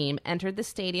Olympic team entered the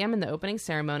stadium in the opening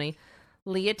ceremony,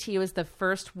 Lea T was the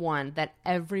first one that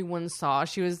everyone saw.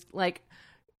 She was like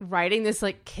riding this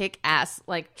like kick-ass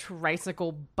like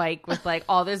tricycle bike with like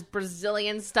all this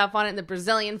Brazilian stuff on it and the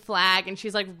Brazilian flag, and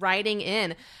she's like riding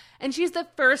in, and she's the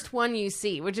first one you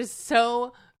see, which is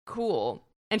so cool,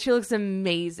 and she looks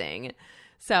amazing.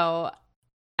 So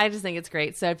I just think it's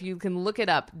great. So if you can look it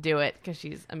up, do it, because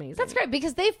she's amazing. That's great,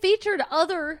 because they featured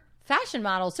other fashion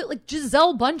models too. Like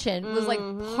Gisele Bundchen was like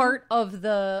part of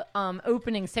the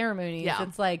opening ceremonies. Yeah.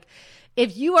 It's like,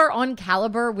 if you are on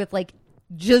caliber with like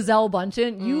Gisele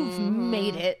Bundchen, you've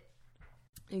made it.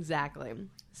 Exactly.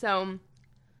 So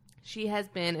she has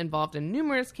been involved in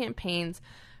numerous campaigns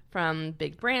from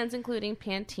big brands, including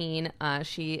Pantene.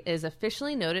 She is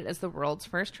officially noted as the world's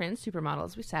first trans supermodel,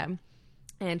 as we said.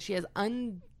 And she has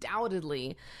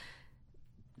undoubtedly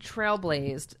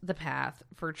trailblazed the path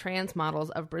for trans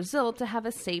models of Brazil to have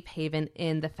a safe haven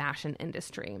in the fashion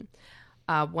industry.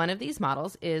 One of these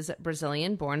models is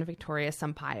Brazilian-born Victoria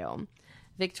Sampaio.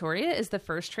 Victoria is the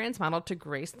first trans model to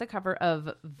grace the cover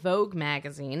of Vogue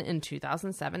magazine in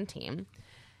 2017.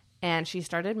 And she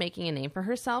started making a name for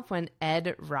herself when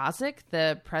Ed Razek,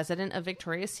 the president of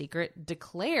Victoria's Secret,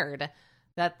 declared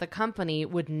that the company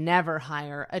would never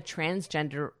hire a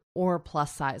transgender or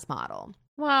plus-size model.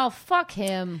 Wow, fuck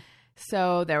him.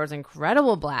 So there was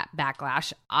incredible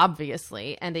backlash,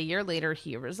 obviously, and a year later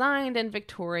he resigned and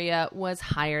Victoria was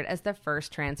hired as the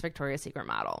first trans Victoria's Secret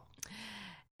model.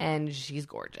 And she's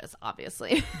gorgeous,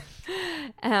 obviously.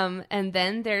 And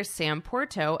then there's Sam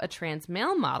Porto, a trans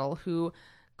male model who,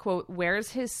 quote, wears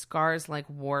his scars like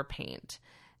war paint.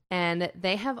 And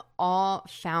they have all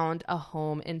found a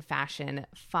home in fashion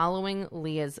following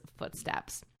Leah's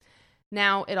footsteps.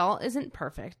 Now, it all isn't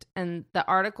perfect. And the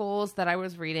articles that I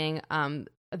was reading,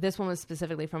 this one was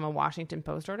specifically from a Washington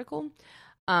Post article.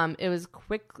 It was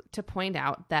quick to point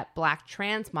out that Black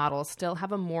trans models still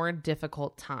have a more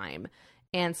difficult time.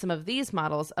 And some of these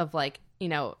models of like, you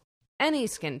know, any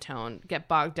skin tone get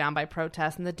bogged down by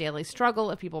protests and the daily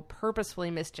struggle of people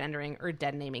purposefully misgendering or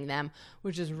dead naming them,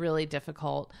 which is really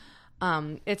difficult.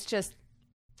 It's just,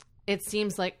 it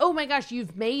seems like, oh my gosh,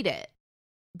 you've made it,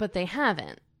 but they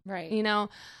haven't. Right. You know,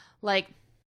 like,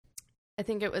 I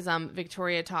think it was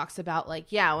Victoria talks about,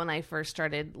 like, yeah, when I first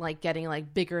started, like, getting,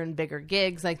 like, bigger and bigger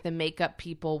gigs, like, the makeup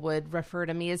people would refer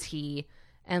to me as he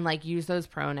and, like, use those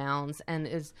pronouns. And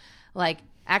is, like,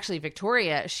 actually,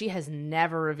 Victoria, she has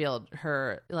never revealed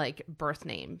her, like, birth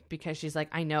name because she's like,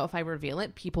 I know if I reveal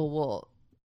it, people will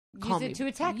use it to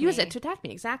attack me. Use it to attack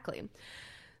me, exactly.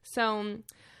 So,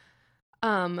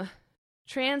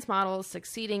 trans models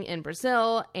succeeding in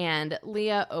Brazil and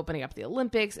Lea opening up the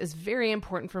Olympics is very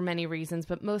important for many reasons,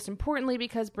 but most importantly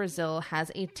because Brazil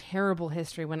has a terrible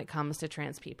history when it comes to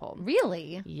trans people.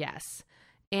 Really? Yes.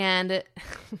 And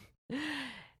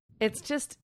it's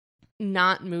just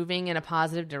not moving in a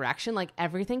positive direction. Like,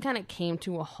 everything kind of came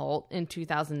to a halt in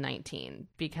 2019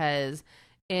 because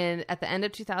at the end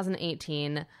of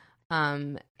 2018,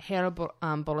 Jair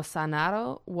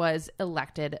Bolsonaro was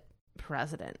elected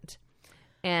president.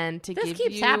 And to this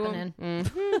keeps happening.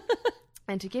 Mm-hmm.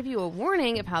 And to give you a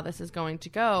warning of how this is going to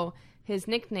go, his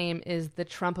nickname is the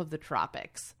Trump of the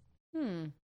Tropics.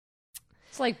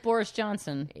 It's like Boris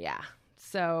Johnson. Yeah.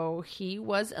 So he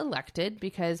was elected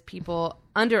because people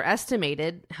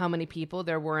underestimated how many people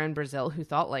there were in Brazil who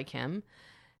thought like him.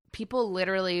 People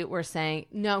literally were saying,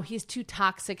 no, he's too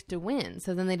toxic to win.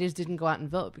 So then they just didn't go out and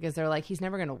vote because they're like, he's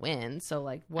never going to win. So,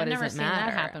 like, what does it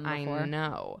matter? That happen before. I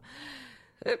know.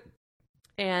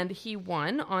 And he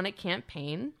won on a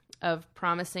campaign of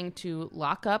promising to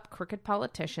lock up crooked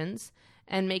politicians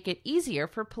and make it easier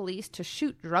for police to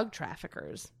shoot drug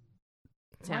traffickers.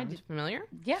 Sound familiar?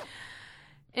 Yeah.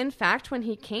 In fact, when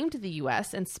he came to the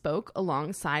U.S. and spoke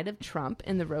alongside of Trump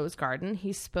in the Rose Garden,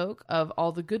 he spoke of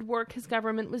all the good work his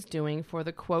government was doing for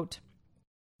the, quote,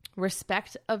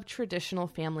 respect of traditional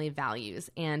family values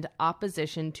and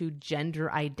opposition to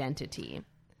gender identity.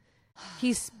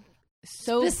 He's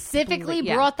specifically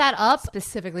brought that up?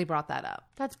 Specifically brought that up.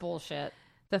 That's bullshit.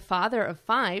 The father of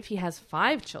 5, he has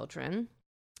 5 children,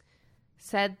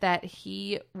 said that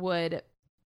he would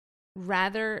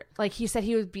rather, like, he said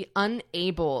he would be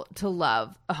unable to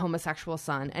love a homosexual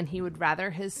son and he would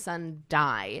rather his son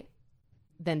die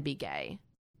than be gay.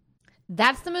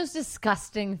 That's the most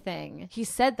disgusting thing. He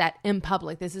said that in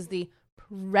public. This is the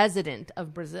president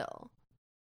of Brazil.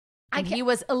 And he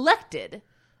was elected.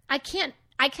 I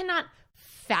cannot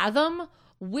fathom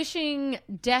wishing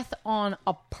death on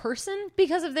a person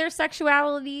because of their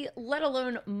sexuality, let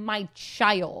alone my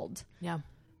child. Yeah,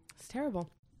 it's terrible.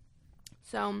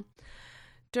 So,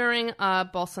 during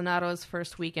Bolsonaro's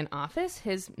first week in office,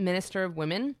 his Minister of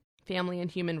Women, Family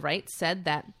and Human Rights said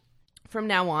that from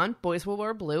now on, boys will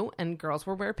wear blue and girls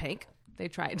will wear pink. They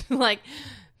tried to, like,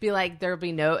 be like, there'll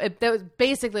be no, that was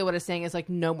basically what it's saying is, like,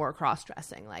 no more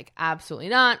cross-dressing. Like, absolutely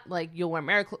not. Like, you'll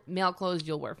wear male clothes,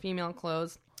 you'll wear female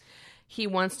clothes. He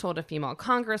once told a female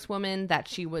congresswoman that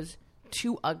she was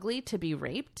too ugly to be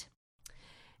raped.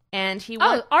 And he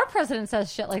our president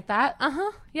says shit like that.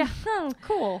 Yeah. Oh,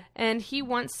 cool. And he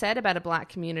once said about a black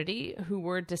community who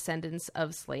were descendants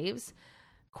of slaves,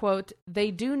 quote,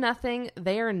 they do nothing,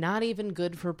 they are not even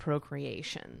good for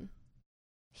procreation.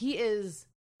 He is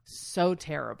so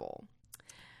terrible.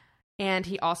 And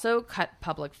he also cut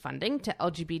public funding to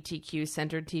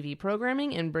LGBTQ-centered TV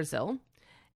programming in Brazil.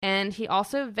 And he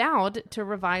also vowed to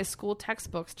revise school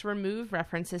textbooks to remove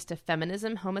references to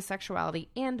feminism, homosexuality,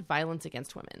 and violence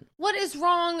against women. What is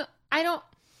wrong?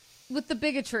 With the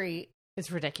bigotry.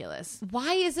 It's ridiculous.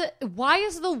 Why is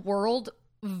the world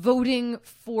voting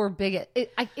for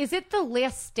is it the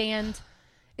last stand?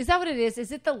 Is that what it is?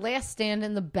 Is it the last stand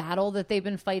in the battle that they've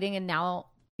been fighting? And now,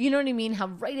 you know what I mean? How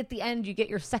right at the end you get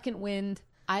your second wind.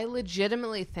 I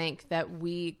legitimately think that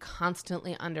we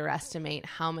constantly underestimate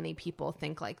how many people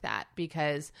think like that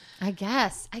because I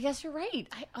guess you're right.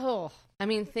 I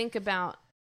mean, think about,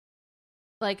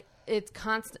 like, it's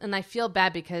constant, and I feel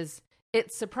bad because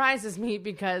it surprises me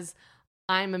because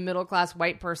I'm a middle-class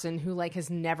white person who, like, has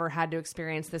never had to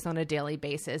experience this on a daily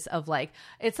basis of, like,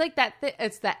 it's like that,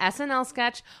 it's the SNL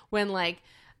sketch when, like,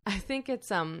 I think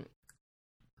it's, it's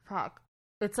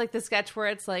like the sketch where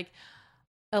it's, like,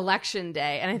 election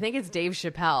day, and I think it's Dave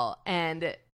Chappelle,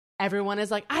 and everyone is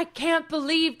like, I can't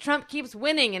believe Trump keeps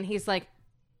winning, and he's like,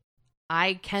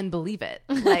 I can believe it.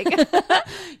 Like,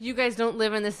 you guys don't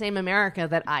live in the same America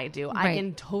that I do. Right. I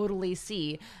can totally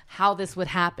see how this would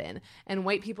happen. And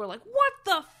white people are like, what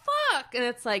the fuck? And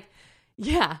it's like,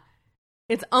 yeah,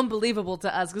 it's unbelievable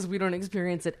to us because we don't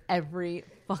experience it every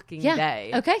fucking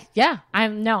day. Okay. Yeah.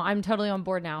 I'm totally on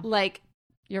board now. Like,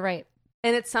 you're right.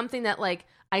 And it's something that, like,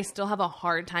 I still have a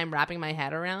hard time wrapping my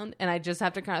head around, and I just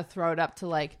have to kind of throw it up to,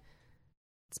 like,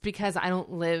 it's because I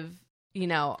don't live, you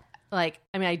know, like,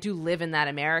 I mean, I do live in that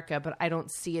America, but I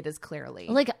don't see it as clearly.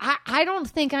 Like, I don't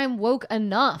think I'm woke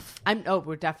enough.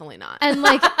 We're definitely not. And,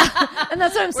 like, and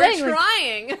that's what I'm saying. We're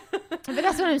trying. But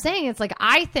that's what I'm saying. It's like,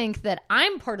 I think that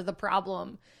I'm part of the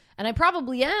problem, and I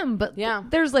probably am, but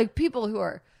there's, like, people who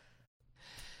are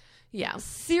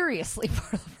seriously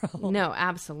part of the problem. No,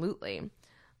 absolutely.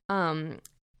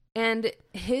 And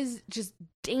his just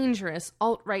dangerous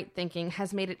alt-right thinking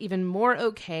has made it even more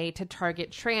okay to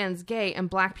target trans, gay, and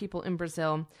black people in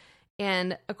Brazil.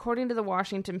 And according to the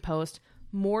Washington Post,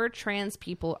 more trans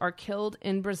people are killed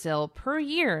in Brazil per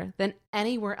year than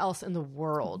anywhere else in the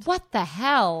world. What the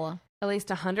hell? At least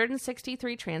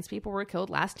 163 trans people were killed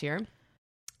last year.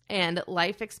 And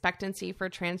life expectancy for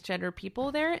transgender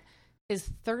people there is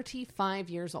 35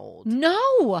 years old.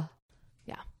 No.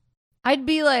 Yeah. I'd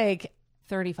be like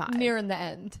 35. Nearing the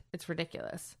end. It's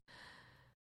ridiculous.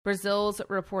 Brazil's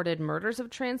reported murders of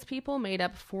trans people made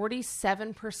up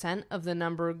 47% of the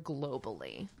number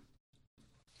globally.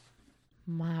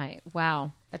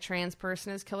 Wow. A trans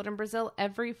person is killed in Brazil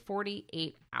every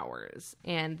 48 hours.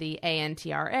 And the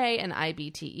ANTRA and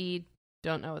IBTE,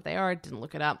 don't know what they are, didn't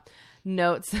look it up,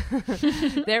 notes,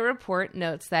 their report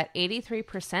notes that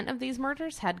 83% of these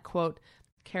murders had, quote,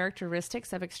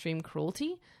 characteristics of extreme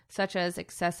cruelty, such as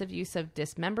excessive use of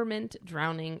dismemberment,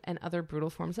 drowning, and other brutal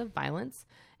forms of violence.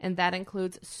 And that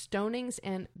includes stonings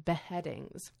and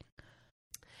beheadings.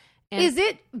 And is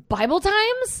it Bible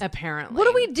times? Apparently. What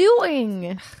are we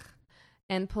doing?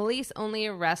 And police only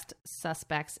arrest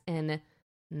suspects in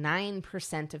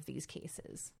 9% of these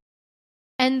cases.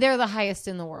 And they're the highest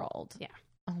in the world. Yeah.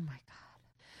 Oh my God.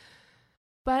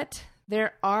 But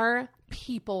there are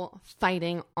people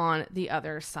fighting on the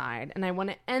other side. And I want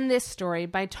to end this story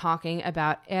by talking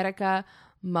about Erika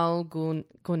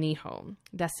Malguniho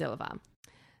da Silva.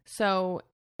 So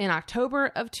in October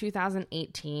of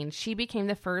 2018, she became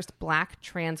the first Black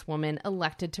trans woman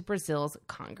elected to Brazil's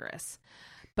Congress.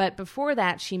 But before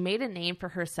that, she made a name for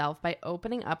herself by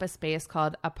opening up a space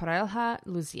called Aparelha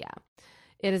Luzia.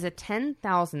 It is a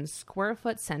 10,000 square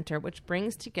foot center which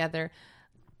brings together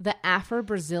the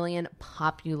Afro-Brazilian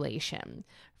population,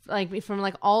 like from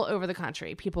like all over the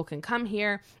country. People can come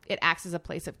here. It acts as a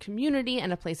place of community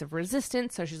and a place of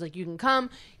resistance. So she's like, you can come,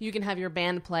 you can have your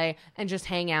band play and just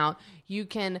hang out. You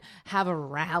can have a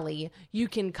rally. You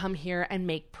can come here and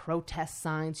make protest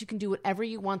signs. You can do whatever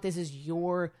you want. This is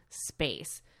your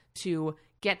space to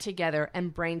get together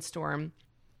and brainstorm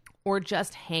or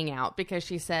just hang out, because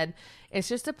she said it's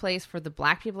just a place for the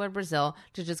Black people of Brazil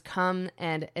to just come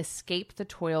and escape the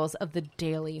toils of the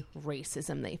daily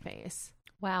racism they face.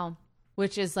 Wow.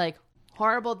 Which is like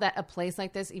horrible that a place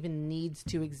like this even needs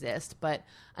to exist, but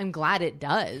I'm glad it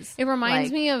does. It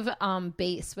reminds me of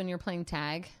base when you're playing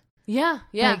tag. Yeah.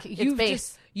 Like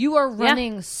you are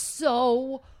running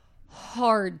so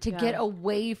hard to get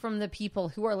away from the people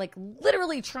who are like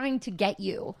literally trying to get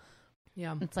you.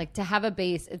 Yeah. It's like to have a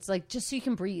base. It's like just so you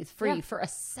can breathe free for a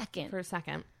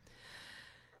second.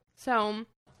 So,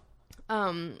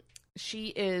 she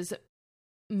is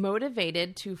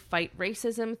motivated to fight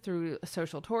racism through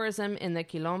social tourism in the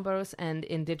Quilombos and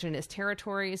indigenous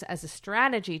territories as a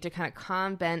strategy to kind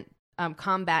of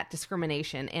combat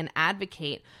discrimination and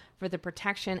advocate for the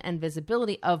protection and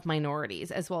visibility of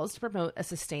minorities, as well as to promote a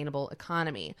sustainable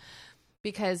economy.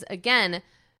 Because, again,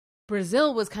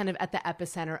 Brazil was kind of at the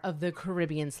epicenter of the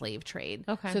Caribbean slave trade.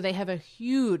 Okay. So they have a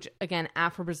huge, again,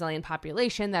 Afro-Brazilian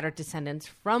population that are descendants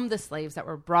from the slaves that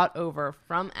were brought over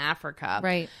from Africa.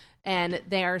 Right. And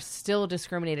they are still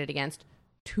discriminated against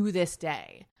to this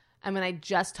day. I mean, I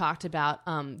just talked about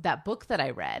that book that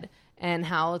I read and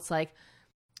how it's like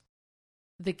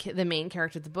the main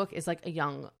character of the book is like a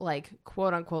young, like,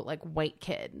 quote unquote, like white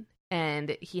kid.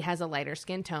 And he has a lighter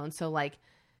skin tone. So like,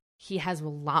 he has a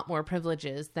lot more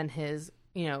privileges than his,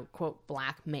 you know, quote,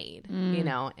 Black maid, you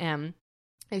know, and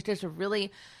it's just a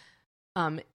really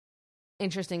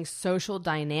interesting social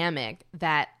dynamic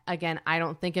that, again, I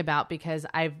don't think about because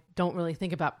I don't really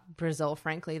think about Brazil,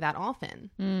 frankly, that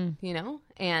often, you know,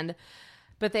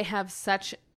 but they have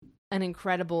such an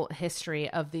incredible history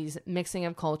of these mixing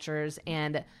of cultures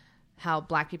and how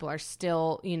Black people are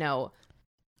still, you know,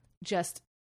 just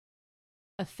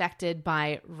affected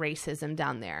by racism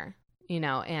down there, you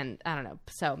know, and I don't know.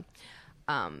 So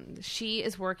she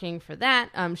is working for that.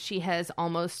 She has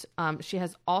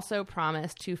also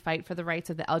promised to fight for the rights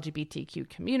of the LGBTQ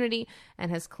community and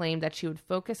has claimed that she would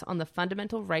focus on the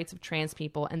fundamental rights of trans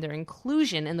people and their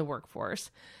inclusion in the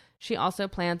workforce. She also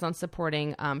plans on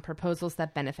supporting proposals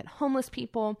that benefit homeless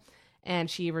people and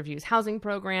she reviews housing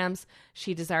programs.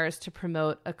 She desires to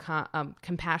promote a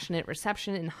compassionate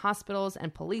reception in hospitals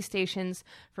and police stations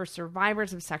for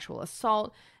survivors of sexual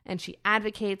assault, and she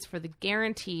advocates for the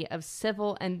guarantee of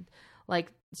civil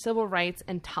rights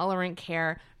and tolerant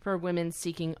care for women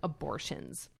seeking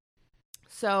abortions.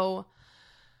 So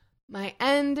my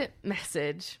end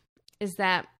message is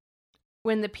that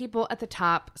when the people at the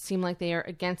top seem like they are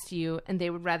against you and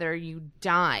they would rather you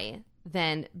die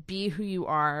than be who you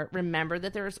are, remember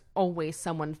that there's always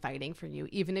someone fighting for you.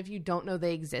 Even if you don't know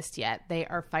they exist yet, they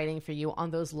are fighting for you on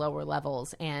those lower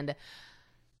levels. And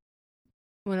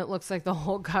when it looks like the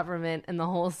whole government and the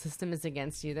whole system is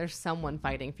against you, there's someone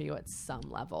fighting for you at some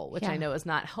level, which I know is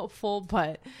not helpful,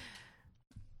 but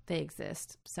they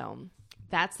exist. So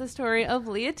that's the story of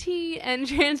Lea T and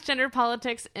transgender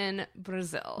politics in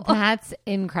Brazil. That's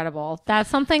incredible. That's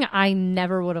something I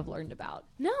never would have learned about.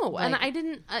 No, and I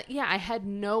didn't. I had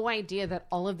no idea that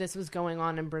all of this was going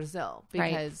on in Brazil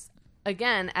because,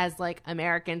 again, as like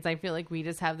Americans, I feel like we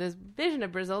just have this vision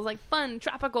of Brazil as like fun,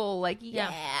 tropical, like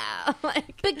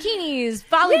like bikinis,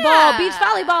 volleyball, beach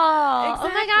volleyball. Exactly.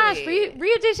 Oh my gosh,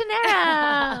 Rio de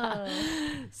Janeiro.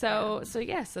 So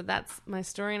that's my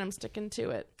story, and I'm sticking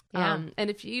to it. Yeah. And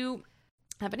if you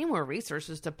have any more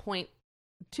resources to point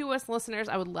to us, listeners,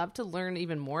 I would love to learn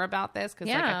even more about this because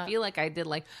I feel like I did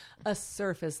like a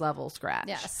surface level scratch.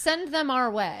 Yeah, send them our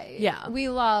way. Yeah, we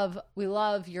love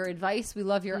your advice. We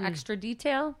love your extra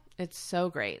detail. It's so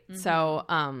great. Mm-hmm. So,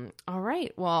 all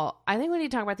right. Well, I think we need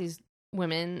to talk about these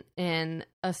women in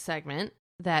a segment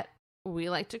that we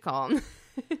like to call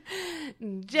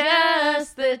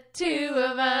Just the Two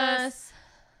of Us.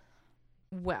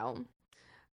 Well,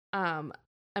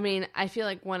 I mean, I feel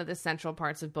like one of the central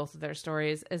parts of both of their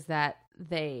stories is that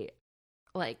they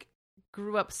like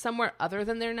grew up somewhere other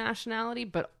than their nationality,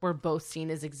 but were both seen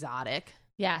as exotic.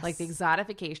 Yes. Like the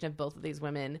exotification of both of these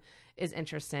women is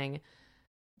interesting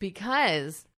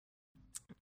because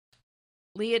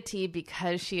Lea T,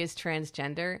 because she is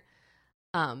transgender,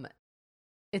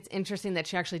 it's interesting that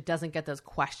she actually doesn't get those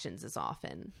questions as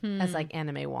often as like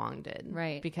Anna May Wong did.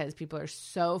 Right. Because people are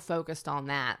so focused on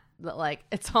that like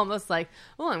it's almost like,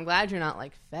 oh, I'm glad you're not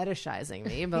like fetishizing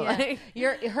me, but like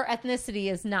her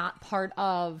ethnicity is not part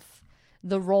of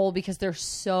the role because they're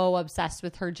so obsessed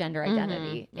with her gender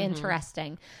identity.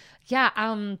 Interesting. Yeah.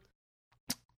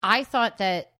 I thought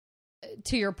that,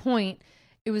 to your point,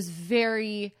 it was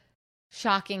very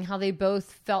shocking how they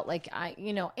both felt like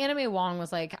Anna May Wong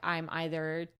was like, I'm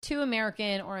either too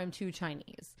American or I'm too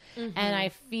Chinese. And I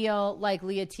feel like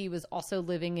Lea T was also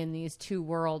living in these two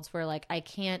worlds where like I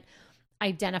can't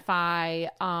identify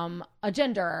a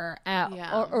gender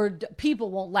or people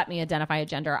won't let me identify a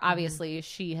gender. Obviously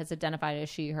she has identified as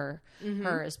she, her,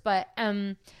 hers, but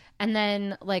and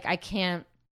then like I can't,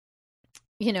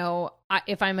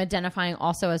 if I'm identifying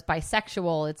also as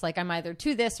bisexual, it's like I'm either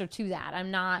to this or to that.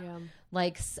 I'm not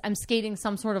like I'm skating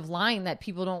some sort of line that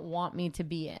people don't want me to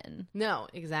be in. No,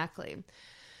 exactly.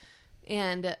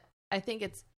 And I think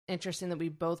it's interesting that we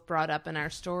both brought up in our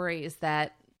stories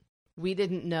that we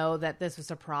didn't know that this was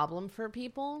a problem for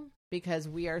people because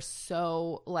we are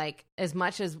so like, as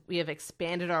much as we have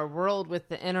expanded our world with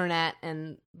the internet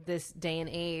and this day and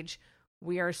age,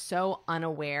 we are so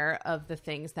unaware of the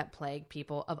things that plague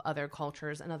people of other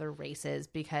cultures and other races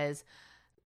because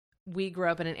we grew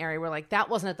up in an area where like that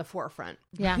wasn't at the forefront.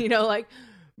 Yeah. Like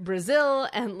Brazil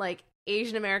and like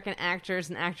Asian American actors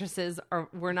and actresses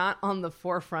were not on the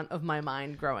forefront of my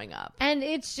mind growing up. And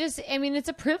it's just, I mean, it's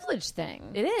a privilege thing.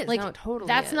 It is. Like, no, it totally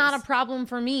that's is. not a problem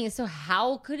for me. So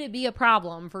how could it be a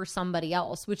problem for somebody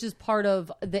else? Which is part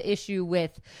of the issue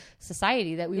with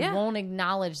society, that we won't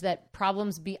acknowledge that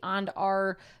problems beyond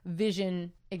our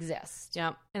vision exist.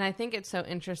 Yeah. And I think it's so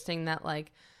interesting that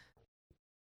like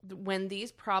when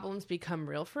these problems become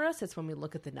real for us, it's when we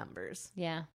look at the numbers.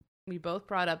 Yeah. We both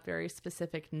brought up very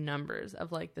specific numbers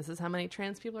of like, this is how many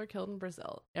trans people are killed in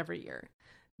Brazil every year.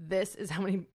 This is how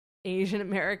many Asian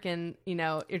American,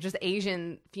 or just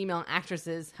Asian female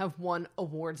actresses have won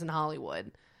awards in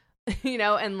Hollywood,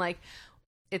 and like,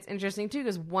 it's interesting too,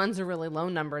 because one's a really low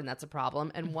number and that's a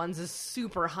problem. And one's a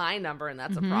super high number and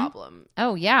that's a problem.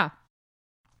 Oh yeah.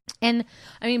 And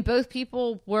I mean, both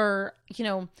people were,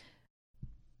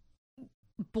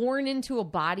 born into a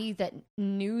body that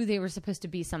knew they were supposed to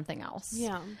be something else.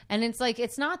 Yeah. And it's like,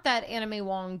 it's not that Anna May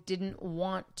Wong didn't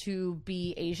want to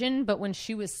be Asian, but when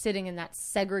she was sitting in that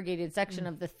segregated section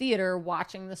of the theater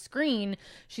watching the screen,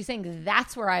 she's saying,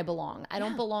 that's where I belong. I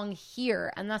don't belong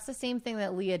here. And that's the same thing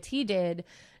that Lea T did.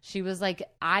 She was like,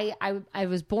 I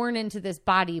was born into this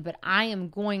body, but I am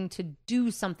going to do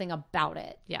something about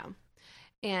it. Yeah.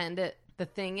 And the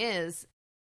thing is,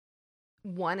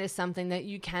 one is something that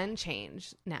you can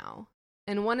change now.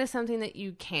 And one is something that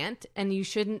you can't and you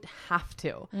shouldn't have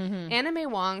to. Anna May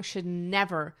Wong should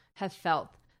never have felt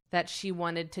that she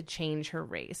wanted to change her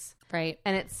race. Right.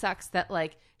 And it sucks that,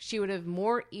 like, she would have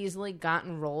more easily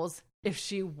gotten roles if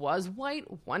she was white,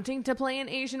 wanting to play an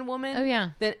Asian woman. Oh, yeah.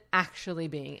 Than actually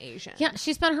being Asian. Yeah,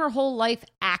 she spent her whole life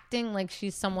acting like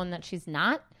she's someone that she's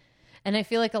not. And I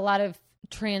feel like a lot of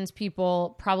trans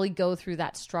people probably go through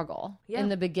that struggle in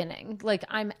the beginning. Like,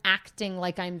 I'm acting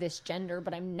like I'm this gender,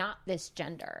 but I'm not this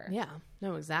gender. Yeah,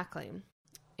 no, exactly.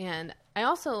 And I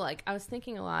also, like, I was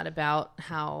thinking a lot about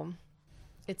how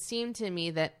it seemed to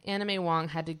me that Anna May Wong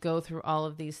had to go through all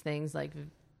of these things, like,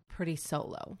 pretty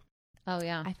solo. Oh,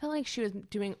 yeah. I felt like she was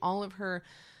doing all of her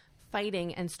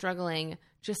fighting and struggling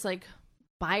just, like,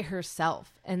 by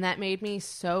herself. And that made me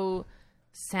so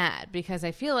sad because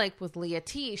I feel like with Lea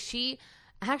T, she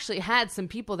actually had some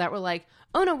people that were like,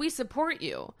 oh, no, we support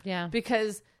you. Yeah.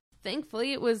 Because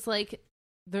thankfully it was, like,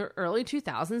 the early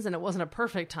 2000s and it wasn't a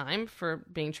perfect time for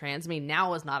being trans. I mean,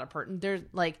 now is not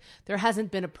there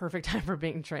hasn't been a perfect time for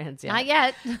being trans yet. Not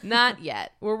yet. Not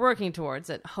yet. We're working towards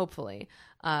it, hopefully.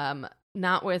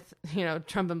 Not with,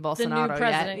 Trump and Bolsonaro the new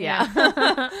president, yet.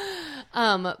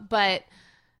 Yeah. But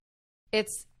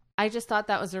I just thought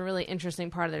that was a really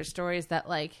interesting part of their story is that,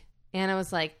 like, Anna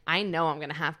was like, I know I'm going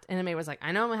to have to, Anna May was like,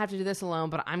 I know I'm going to have to do this alone,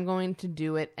 but I'm going to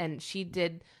do it. And she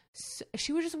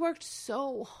just worked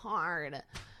so hard.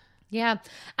 Yeah.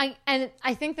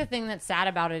 I think the thing that's sad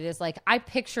about it is, like, I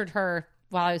pictured her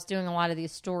while I was doing a lot of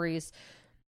these stories,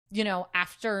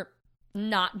 after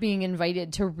not being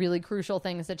invited to really crucial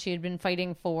things that she had been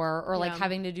fighting for, or like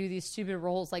having to do these stupid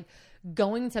roles, like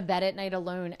going to bed at night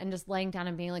alone and just laying down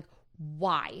and being like,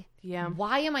 why? Yeah.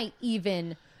 Why am I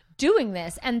even doing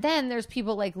this? And then there's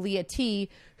people like Lea T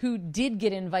who did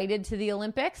get invited to the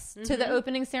Olympics, to the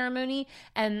opening ceremony.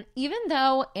 And even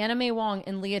though Anna May Wong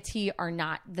and Lea T are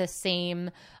not the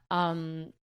same,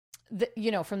 from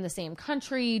the same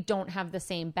country, don't have the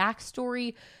same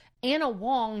backstory, Anna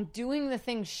Wong doing the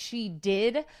things she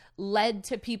did led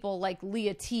to people like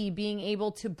Lea T being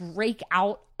able to break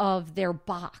out of their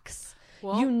box.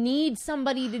 Well, you need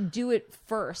somebody to do it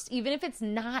first. Even if it's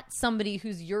not somebody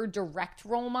who's your direct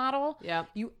role model,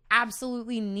 you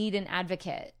absolutely need an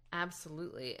advocate.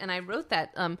 Absolutely. And I wrote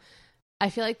that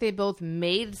I feel like they both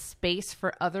made space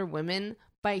for other women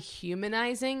by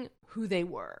humanizing who they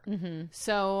were.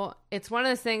 So it's one of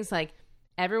those things, like,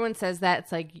 everyone says that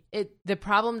it's like the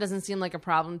problem doesn't seem like a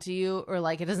problem to you, or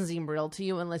like it doesn't seem real to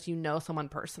you unless you know someone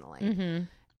personally.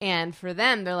 And for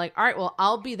them, they're like, all right, well,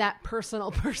 I'll be that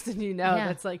personal person,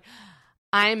 that's like,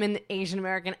 I'm an Asian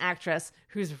American actress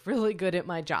who's really good at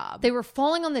my job. They were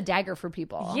falling on the dagger for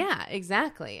people. Yeah,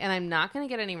 exactly. And I'm not going to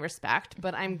get any respect,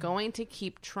 but I'm going to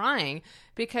keep trying,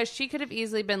 because she could have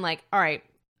easily been like, all right,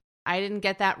 I didn't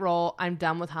get that role. I'm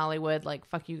done with Hollywood. Like,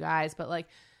 fuck you guys. But, like,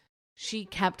 she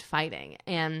kept fighting.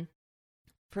 And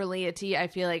for Lea T, I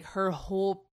feel like her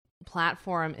whole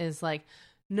platform is like,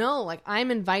 no, like,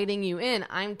 I'm inviting you in.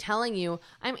 I'm telling you,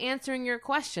 I'm answering your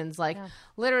questions. Like,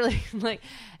 literally, like,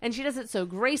 and she does it so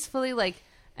gracefully. Like,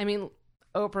 I mean,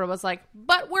 Oprah was like,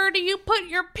 but where do you put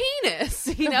your penis?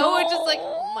 Which is like,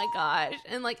 oh my gosh.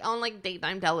 And like on like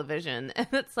daytime television. And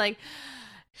it's like,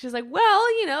 she's like,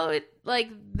 well, like,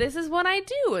 this is what I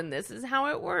do and this is how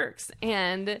it works.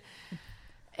 And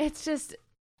it's just,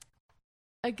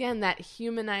 again, that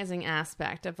humanizing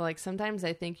aspect of, like, sometimes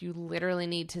I think you literally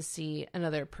need to see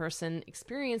another person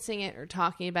experiencing it or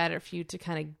talking about it for you to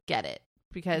kind of get it,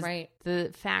 because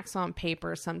the facts on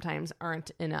paper sometimes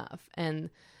aren't enough. And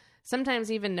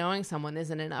sometimes even knowing someone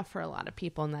isn't enough for a lot of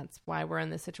people. And that's why we're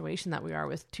in the situation that we are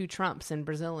with 2 Trumps in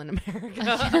Brazil and America.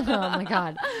 Oh my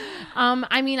God.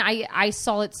 I mean, I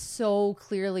saw it so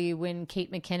clearly when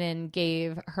Kate McKinnon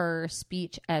gave her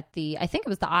speech at I think it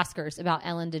was the Oscars, about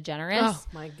Ellen DeGeneres. Oh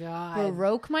my God.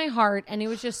 Broke my heart. And it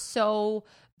was just so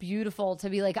beautiful to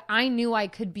be like, I knew I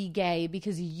could be gay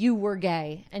because you were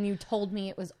gay and you told me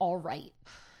it was all right.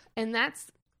 And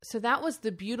so that was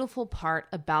the beautiful part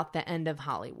about the end of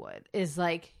Hollywood, is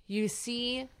like, you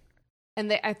see,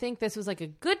 and I think this was like a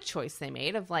good choice they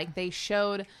made, of like, they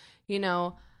showed,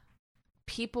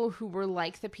 people who were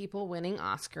like the people winning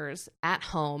Oscars at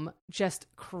home, just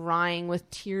crying with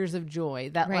tears of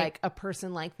joy that like a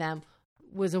person like them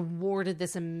was awarded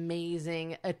this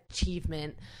amazing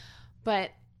achievement.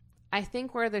 But I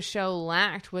think where the show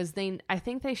lacked was I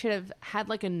think they should have had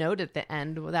like a note at the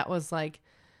end that was like,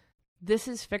 this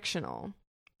is fictional.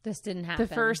 This didn't happen.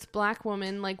 The first Black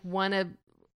woman like won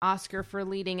Oscar for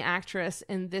leading actress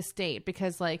in this date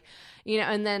because like, you know,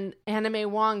 and then Anna May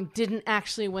Wong didn't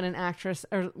actually win an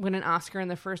Oscar,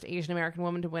 and the first Asian American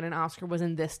woman to win an Oscar was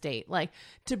in this date. Like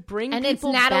to bring and people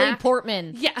it's Natalie back,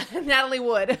 Portman. Yeah, Natalie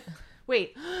Wood.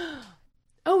 Wait.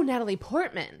 Oh, Natalie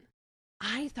Portman.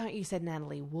 I thought you said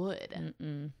Natalie Wood.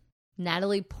 Mm-mm.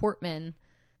 Natalie Portman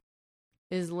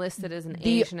is listed as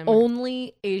the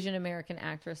only Asian American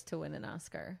actress to win an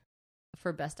Oscar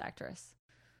for Best Actress.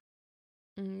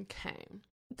 Okay.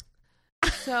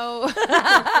 So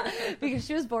because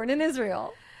she was born in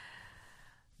Israel.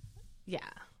 Yeah.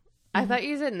 I thought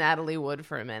you said Natalie Wood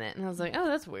for a minute, and I was like, oh,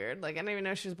 that's weird. Like I didn't even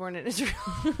know she was born in Israel.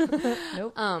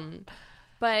 Nope.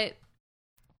 But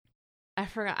I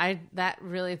forgot. That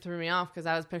really threw me off because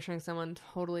I was picturing someone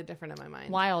totally different in my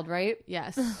mind. Wild, right?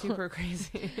 Yes, super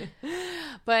crazy.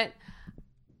 But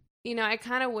you know, I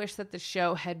kind of wish that the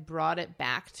show had brought it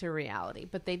back to reality,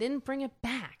 but they didn't bring it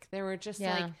back. They were just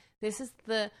like, this is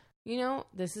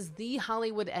the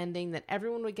Hollywood ending that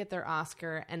everyone would get their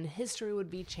Oscar and history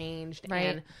would be changed. Right.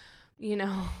 And, you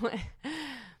know,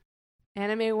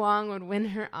 Anna May Wong would win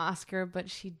her Oscar,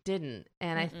 but she didn't.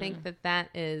 And I think that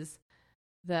is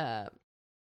the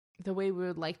way we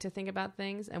would like to think about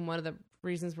things. And one of the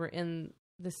reasons we're in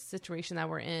the situation that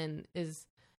we're in is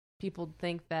people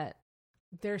think that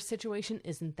their situation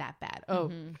isn't that bad.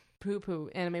 Oh, poo-poo,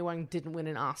 Anna May Wong didn't win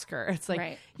an Oscar. It's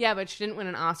like, yeah, but she didn't win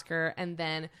an Oscar. And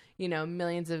then, you know,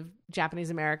 millions of Japanese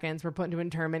Americans were put into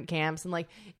internment camps. And like,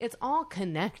 it's all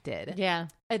connected. Yeah.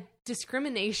 A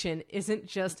discrimination isn't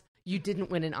just you didn't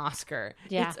win an Oscar.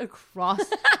 Yeah. It's across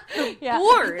the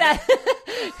board.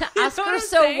 Oscar's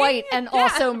so white and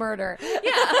also murder.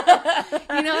 Yeah.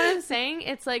 You know what I'm saying?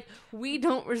 It's like, we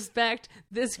don't respect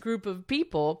this group of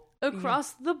people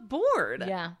across the board.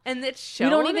 Yeah. And it's shown.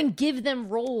 We don't even give them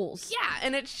roles. Yeah.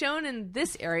 And it's shown in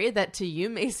this area that to you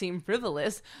may seem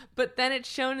frivolous, but then it's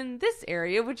shown in this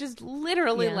area, which is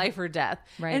literally life or death.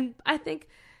 Right. And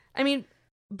I mean,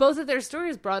 both of their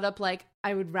stories brought up like,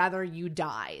 I would rather you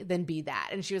die than be that.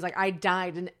 And she was like, I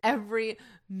died in every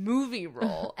movie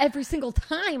role. Every single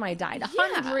time I died.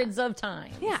 Hundreds of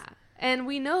times. Yeah. And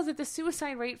we know that the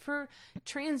suicide rate for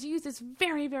trans youth is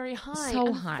very, very high.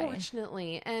 So high.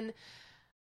 Unfortunately. And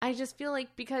I just feel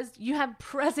like because you have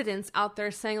presidents out there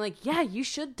saying like, yeah, you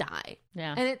should die.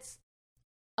 Yeah. And it's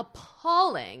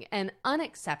appalling and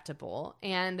unacceptable.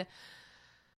 And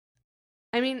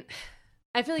I mean,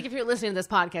 I feel like if you're listening to this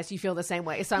podcast, you feel the same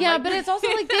way. So I'm like, but it's also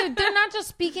like they're not just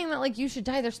speaking that like you should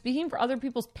die. They're speaking for other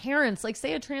people's parents. Like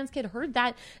say a trans kid heard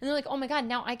that and they're like, oh my God,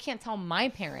 now I can't tell my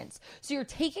parents. So you're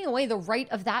taking away the right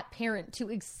of that parent to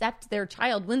accept their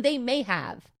child when they may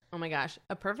have. Oh my gosh.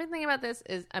 A perfect thing about this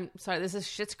is, I'm sorry, this is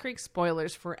Schitt's Creek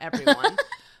spoilers for everyone.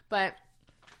 But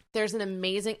there's an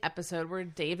amazing episode where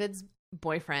David's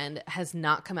boyfriend has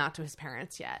not come out to his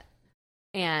parents yet.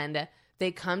 And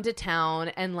they come to town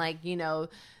and like, you know,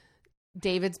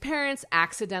 David's parents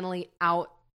accidentally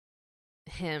out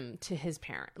him to his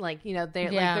parent. Like, you know,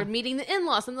 they're meeting the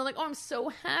in-laws and they're like, oh, I'm so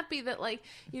happy that like,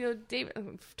 you know, David,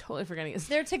 I'm totally forgetting his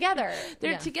They're together.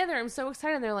 They're together. I'm so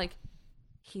excited. And they're like,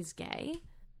 he's gay.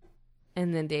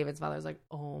 And then David's father's like,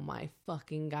 oh my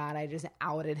fucking God, I just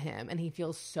outed him. And he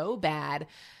feels so bad.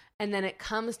 And then it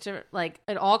comes to like,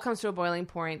 it all comes to a boiling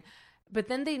point. But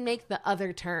then they make the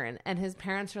other turn and his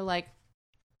parents are like,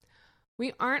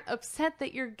 we aren't upset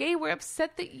that you're gay. We're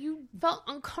upset that you felt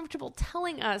uncomfortable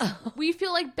telling us. We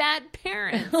feel like bad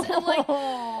parents. And like,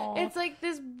 it's like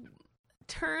this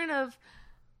turn of,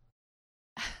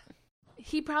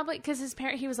 he probably, because his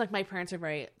parent, he was like, my parents are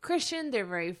very Christian. They're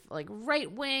very like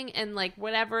right wing and like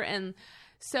whatever. And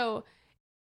so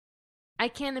I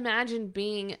can't imagine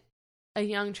being a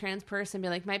young trans person be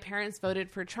like, my parents voted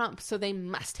for Trump, so they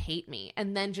must hate me.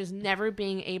 And then just never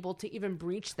being able to even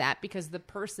breach that because the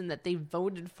person that they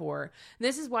voted for,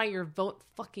 this is why your vote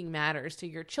fucking matters to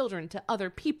your children, to other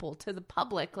people, to the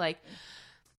public. Like,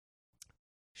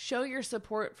 show your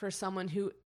support for someone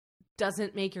who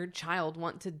doesn't make your child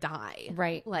want to die.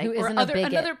 Right. Like, who or isn't a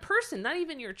bigot. another person, not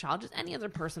even your child, just any other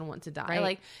person want to die. Right.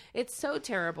 Like, it's so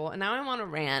terrible. And now I want to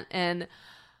rant. And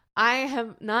I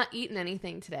have not eaten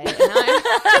anything today. And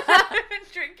I've been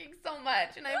drinking so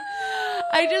much. And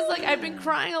I just like, I've been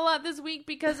crying a lot this week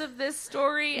because of this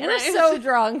story. We're so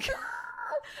drunk.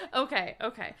 Okay.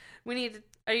 We need to,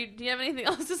 do you have anything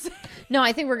else to say? No,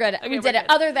 I think we're good. Okay, we did it.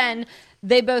 Other than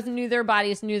they both knew their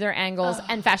bodies, knew their angles,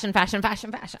 and fashion. Fashion.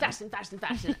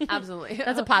 Absolutely.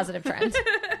 That's a positive trend.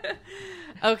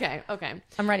 Okay.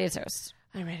 I'm ready to toast.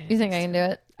 I'm ready. You think I can do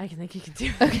it? I think you can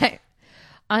do it. Okay.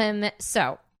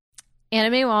 So Anna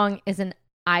May Wong is an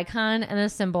icon and a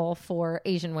symbol for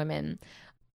Asian women.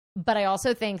 But I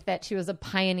also think that she was a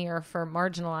pioneer for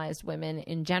marginalized women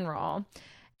in general.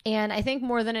 And I think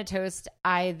more than a toast,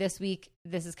 this week,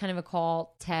 this is kind of a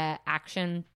call to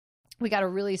action. We got a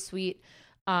really sweet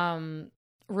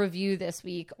review this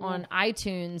week on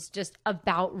iTunes just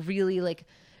about really like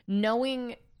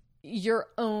knowing your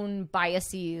own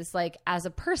biases like as a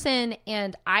person.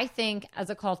 And I think as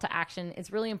a call to action,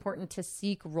 it's really important to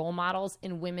seek role models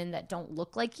in women that don't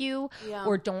look like you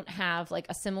or don't have like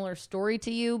a similar story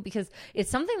to you, because it's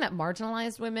something that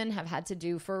marginalized women have had to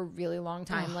do for a really long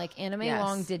time. Like Anna May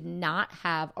Long did not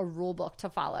have a rule book to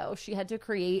follow. She had to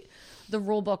create the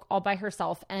rule book all by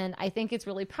herself. And I think it's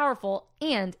really powerful,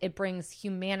 and it brings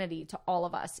humanity to all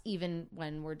of us, even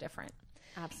when we're different.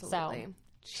 Absolutely. So,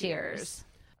 cheers.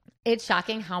 It's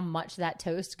shocking how much that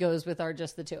toast goes with our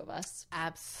just the two of us.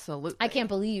 Absolutely. I can't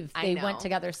believe they went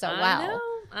together so well.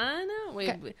 I know.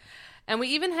 And we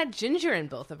even had ginger in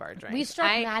both of our drinks. We struck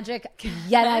magic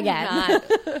yet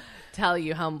again. Tell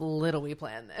you how little we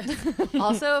planned this.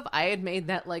 Also, if I had made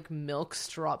that like milk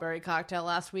strawberry cocktail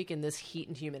last week in this heat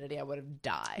and humidity, I would have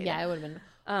died. Yeah, it would have been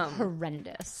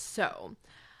horrendous. So,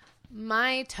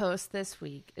 my toast this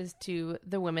week is to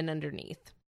the women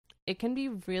underneath. It can be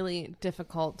really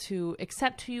difficult to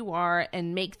accept who you are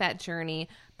and make that journey,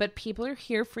 but people are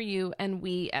here for you, and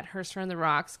we at Her Story on the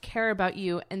Rocks care about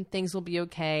you, and things will be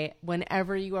okay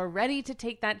whenever you are ready to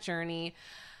take that journey.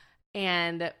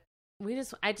 And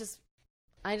I just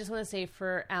want to say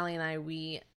for Allie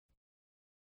and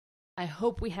I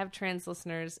hope we have trans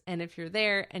listeners, and if you're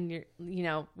there and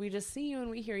we just see you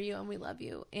and we hear you and we love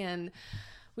you and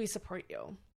we support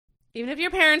you. Even if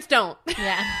your parents don't.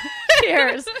 Yeah.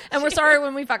 Cheers. And we're sorry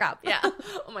when we fuck up. Yeah.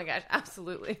 Oh my gosh.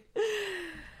 Absolutely.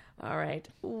 All right.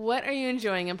 What are you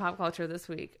enjoying in pop culture this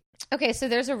week? Okay. So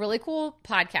there's a really cool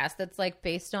podcast that's like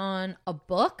based on a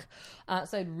book.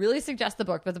 So I'd really suggest the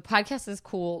book, but the podcast is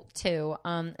cool too.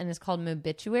 And it's called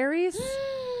Mobituaries.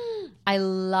 I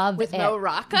love with it. Mo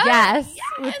Rocca? Yes,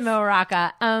 with Mo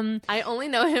Rocca. I only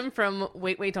know him from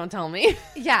Wait, Don't Tell Me.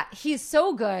 Yeah, he's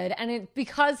so good, and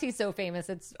because he's so famous,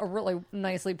 it's a really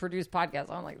nicely produced podcast.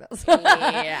 I don't like this.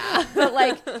 Yeah,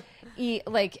 but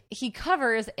he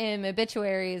covers in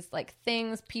Obituaries like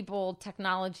things, people,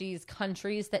 technologies,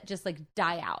 countries that just like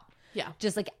die out. Yeah.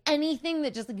 Just like anything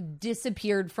that just like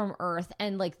disappeared from Earth,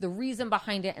 and like the reason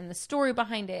behind it and the story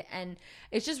behind it. And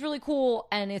it's just really cool.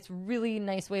 And it's really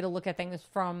nice way to look at things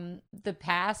from the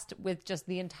past with just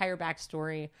the entire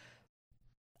backstory.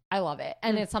 I love it.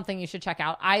 And it's something you should check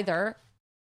out, either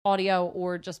audio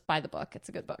or just buy the book. It's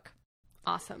a good book.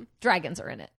 Awesome. Dragons are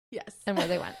in it. Yes. And where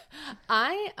they went.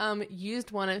 I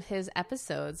used one of his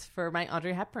episodes for my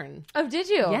Audrey Hepburn. Oh, did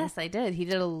you? Yes, I did. He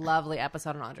did a lovely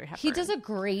episode on Audrey Hepburn. He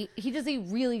does a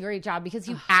really great job, because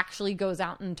he actually goes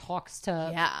out and talks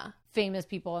to famous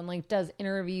people and like does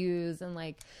interviews, and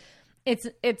like it's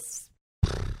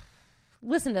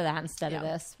listen to that instead of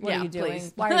this. What are you doing?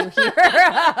 Please. Why are you here?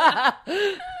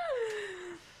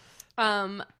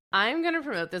 I'm going to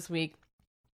promote this week,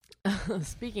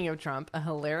 speaking of Trump, a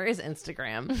hilarious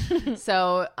Instagram.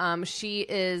 So she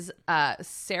is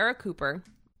Sarah Cooper,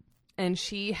 and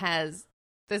she has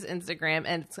this Instagram,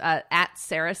 and it's at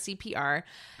Sarah CPR,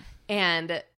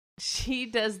 and she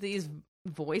does these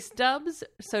voice dubs.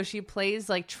 So she plays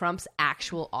like Trump's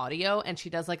actual audio, and she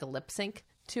does like a lip sync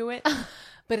to it.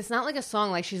 But it's not like a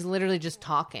song, like she's literally just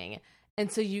talking.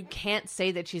 And so you can't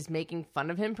say that she's making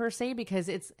fun of him per se, because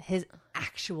it's his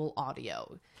actual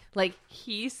audio. Like,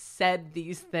 he said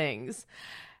these things.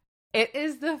 It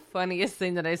is the funniest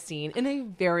thing that I've seen in a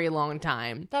very long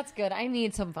time. That's good. I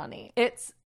need some funny.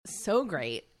 It's so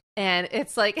great. And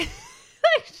it's like, and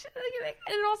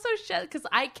also because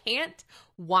I can't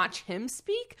watch him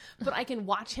speak, but I can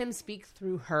watch him speak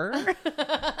through her.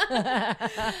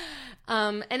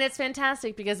 And it's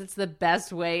fantastic, because it's the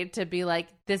best way to be like,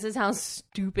 this is how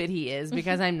stupid he is,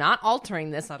 because I'm not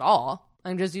altering this at all.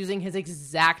 I'm just using his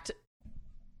exact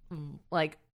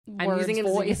I'm using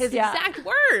his exact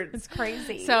words. It's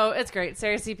crazy. So it's great.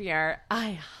 Sarah CPR.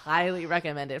 I highly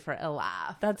recommend it for a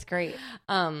laugh. That's great.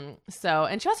 And she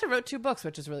also wrote 2 books,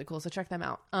 which is really cool. So check them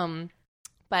out.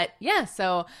 But yeah,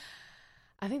 so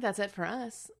I think that's it for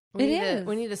us. We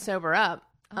need to sober up.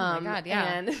 Oh my God,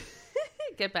 yeah. And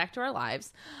get back to our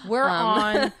lives. We're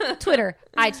on Twitter,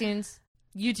 iTunes,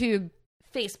 YouTube,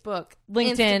 Facebook,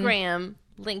 LinkedIn, Instagram,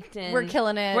 LinkedIn. We're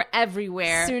killing it. We're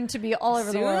everywhere. Soon to be all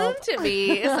over the world. Soon to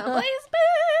be someplace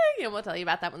big. And we'll tell you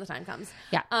about that when the time comes.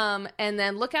 Yeah. And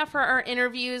then look out for our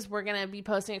interviews. We're going to be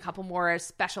posting a couple more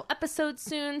special episodes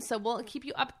soon. So we'll keep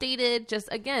you updated. Just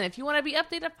again, if you want to be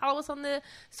updated, follow us on the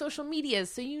social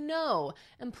medias so you know.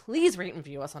 And please rate and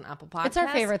review us on Apple Podcasts. It's our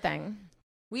favorite thing.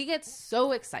 We get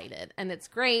so excited, and it's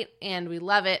great, and we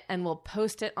love it, and we'll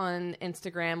post it on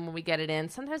Instagram when we get it in.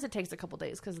 Sometimes it takes a couple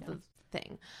days because of the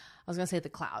thing. I was going to say the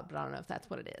cloud, but I don't know if that's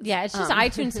what it is. Yeah, it's just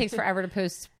iTunes takes forever to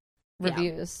post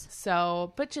reviews. Yeah.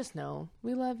 So, but just know,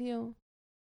 we love you.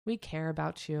 We care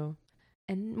about you.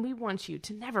 And we want you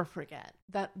to never forget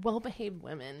that well-behaved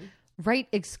women write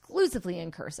exclusively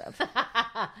in cursive.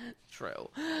 True.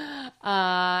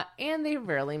 And they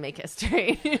rarely make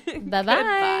history.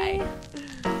 Bye-bye. Goodbye.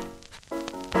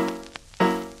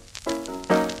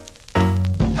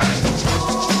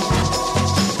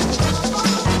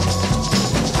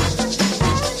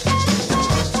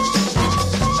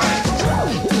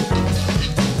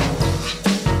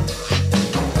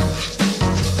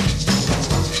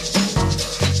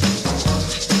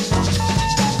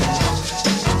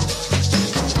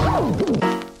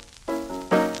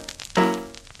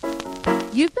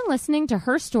 You've been listening to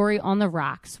Her Story on the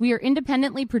Rocks. We are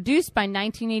independently produced by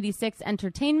 1986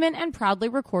 Entertainment and proudly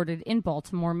recorded in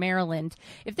Baltimore, Maryland.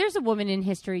 If there's a woman in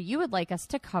history you would like us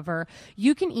to cover,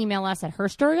 you can email us at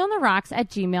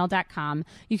herstoryontheRocks@gmail.com.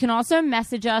 You can also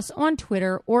message us on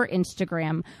Twitter or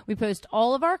Instagram. We post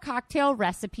all of our cocktail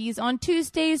recipes on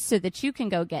Tuesdays so that you can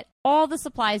go get all the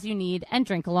supplies you need and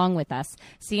drink along with us.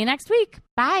 See you next week.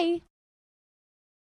 Bye.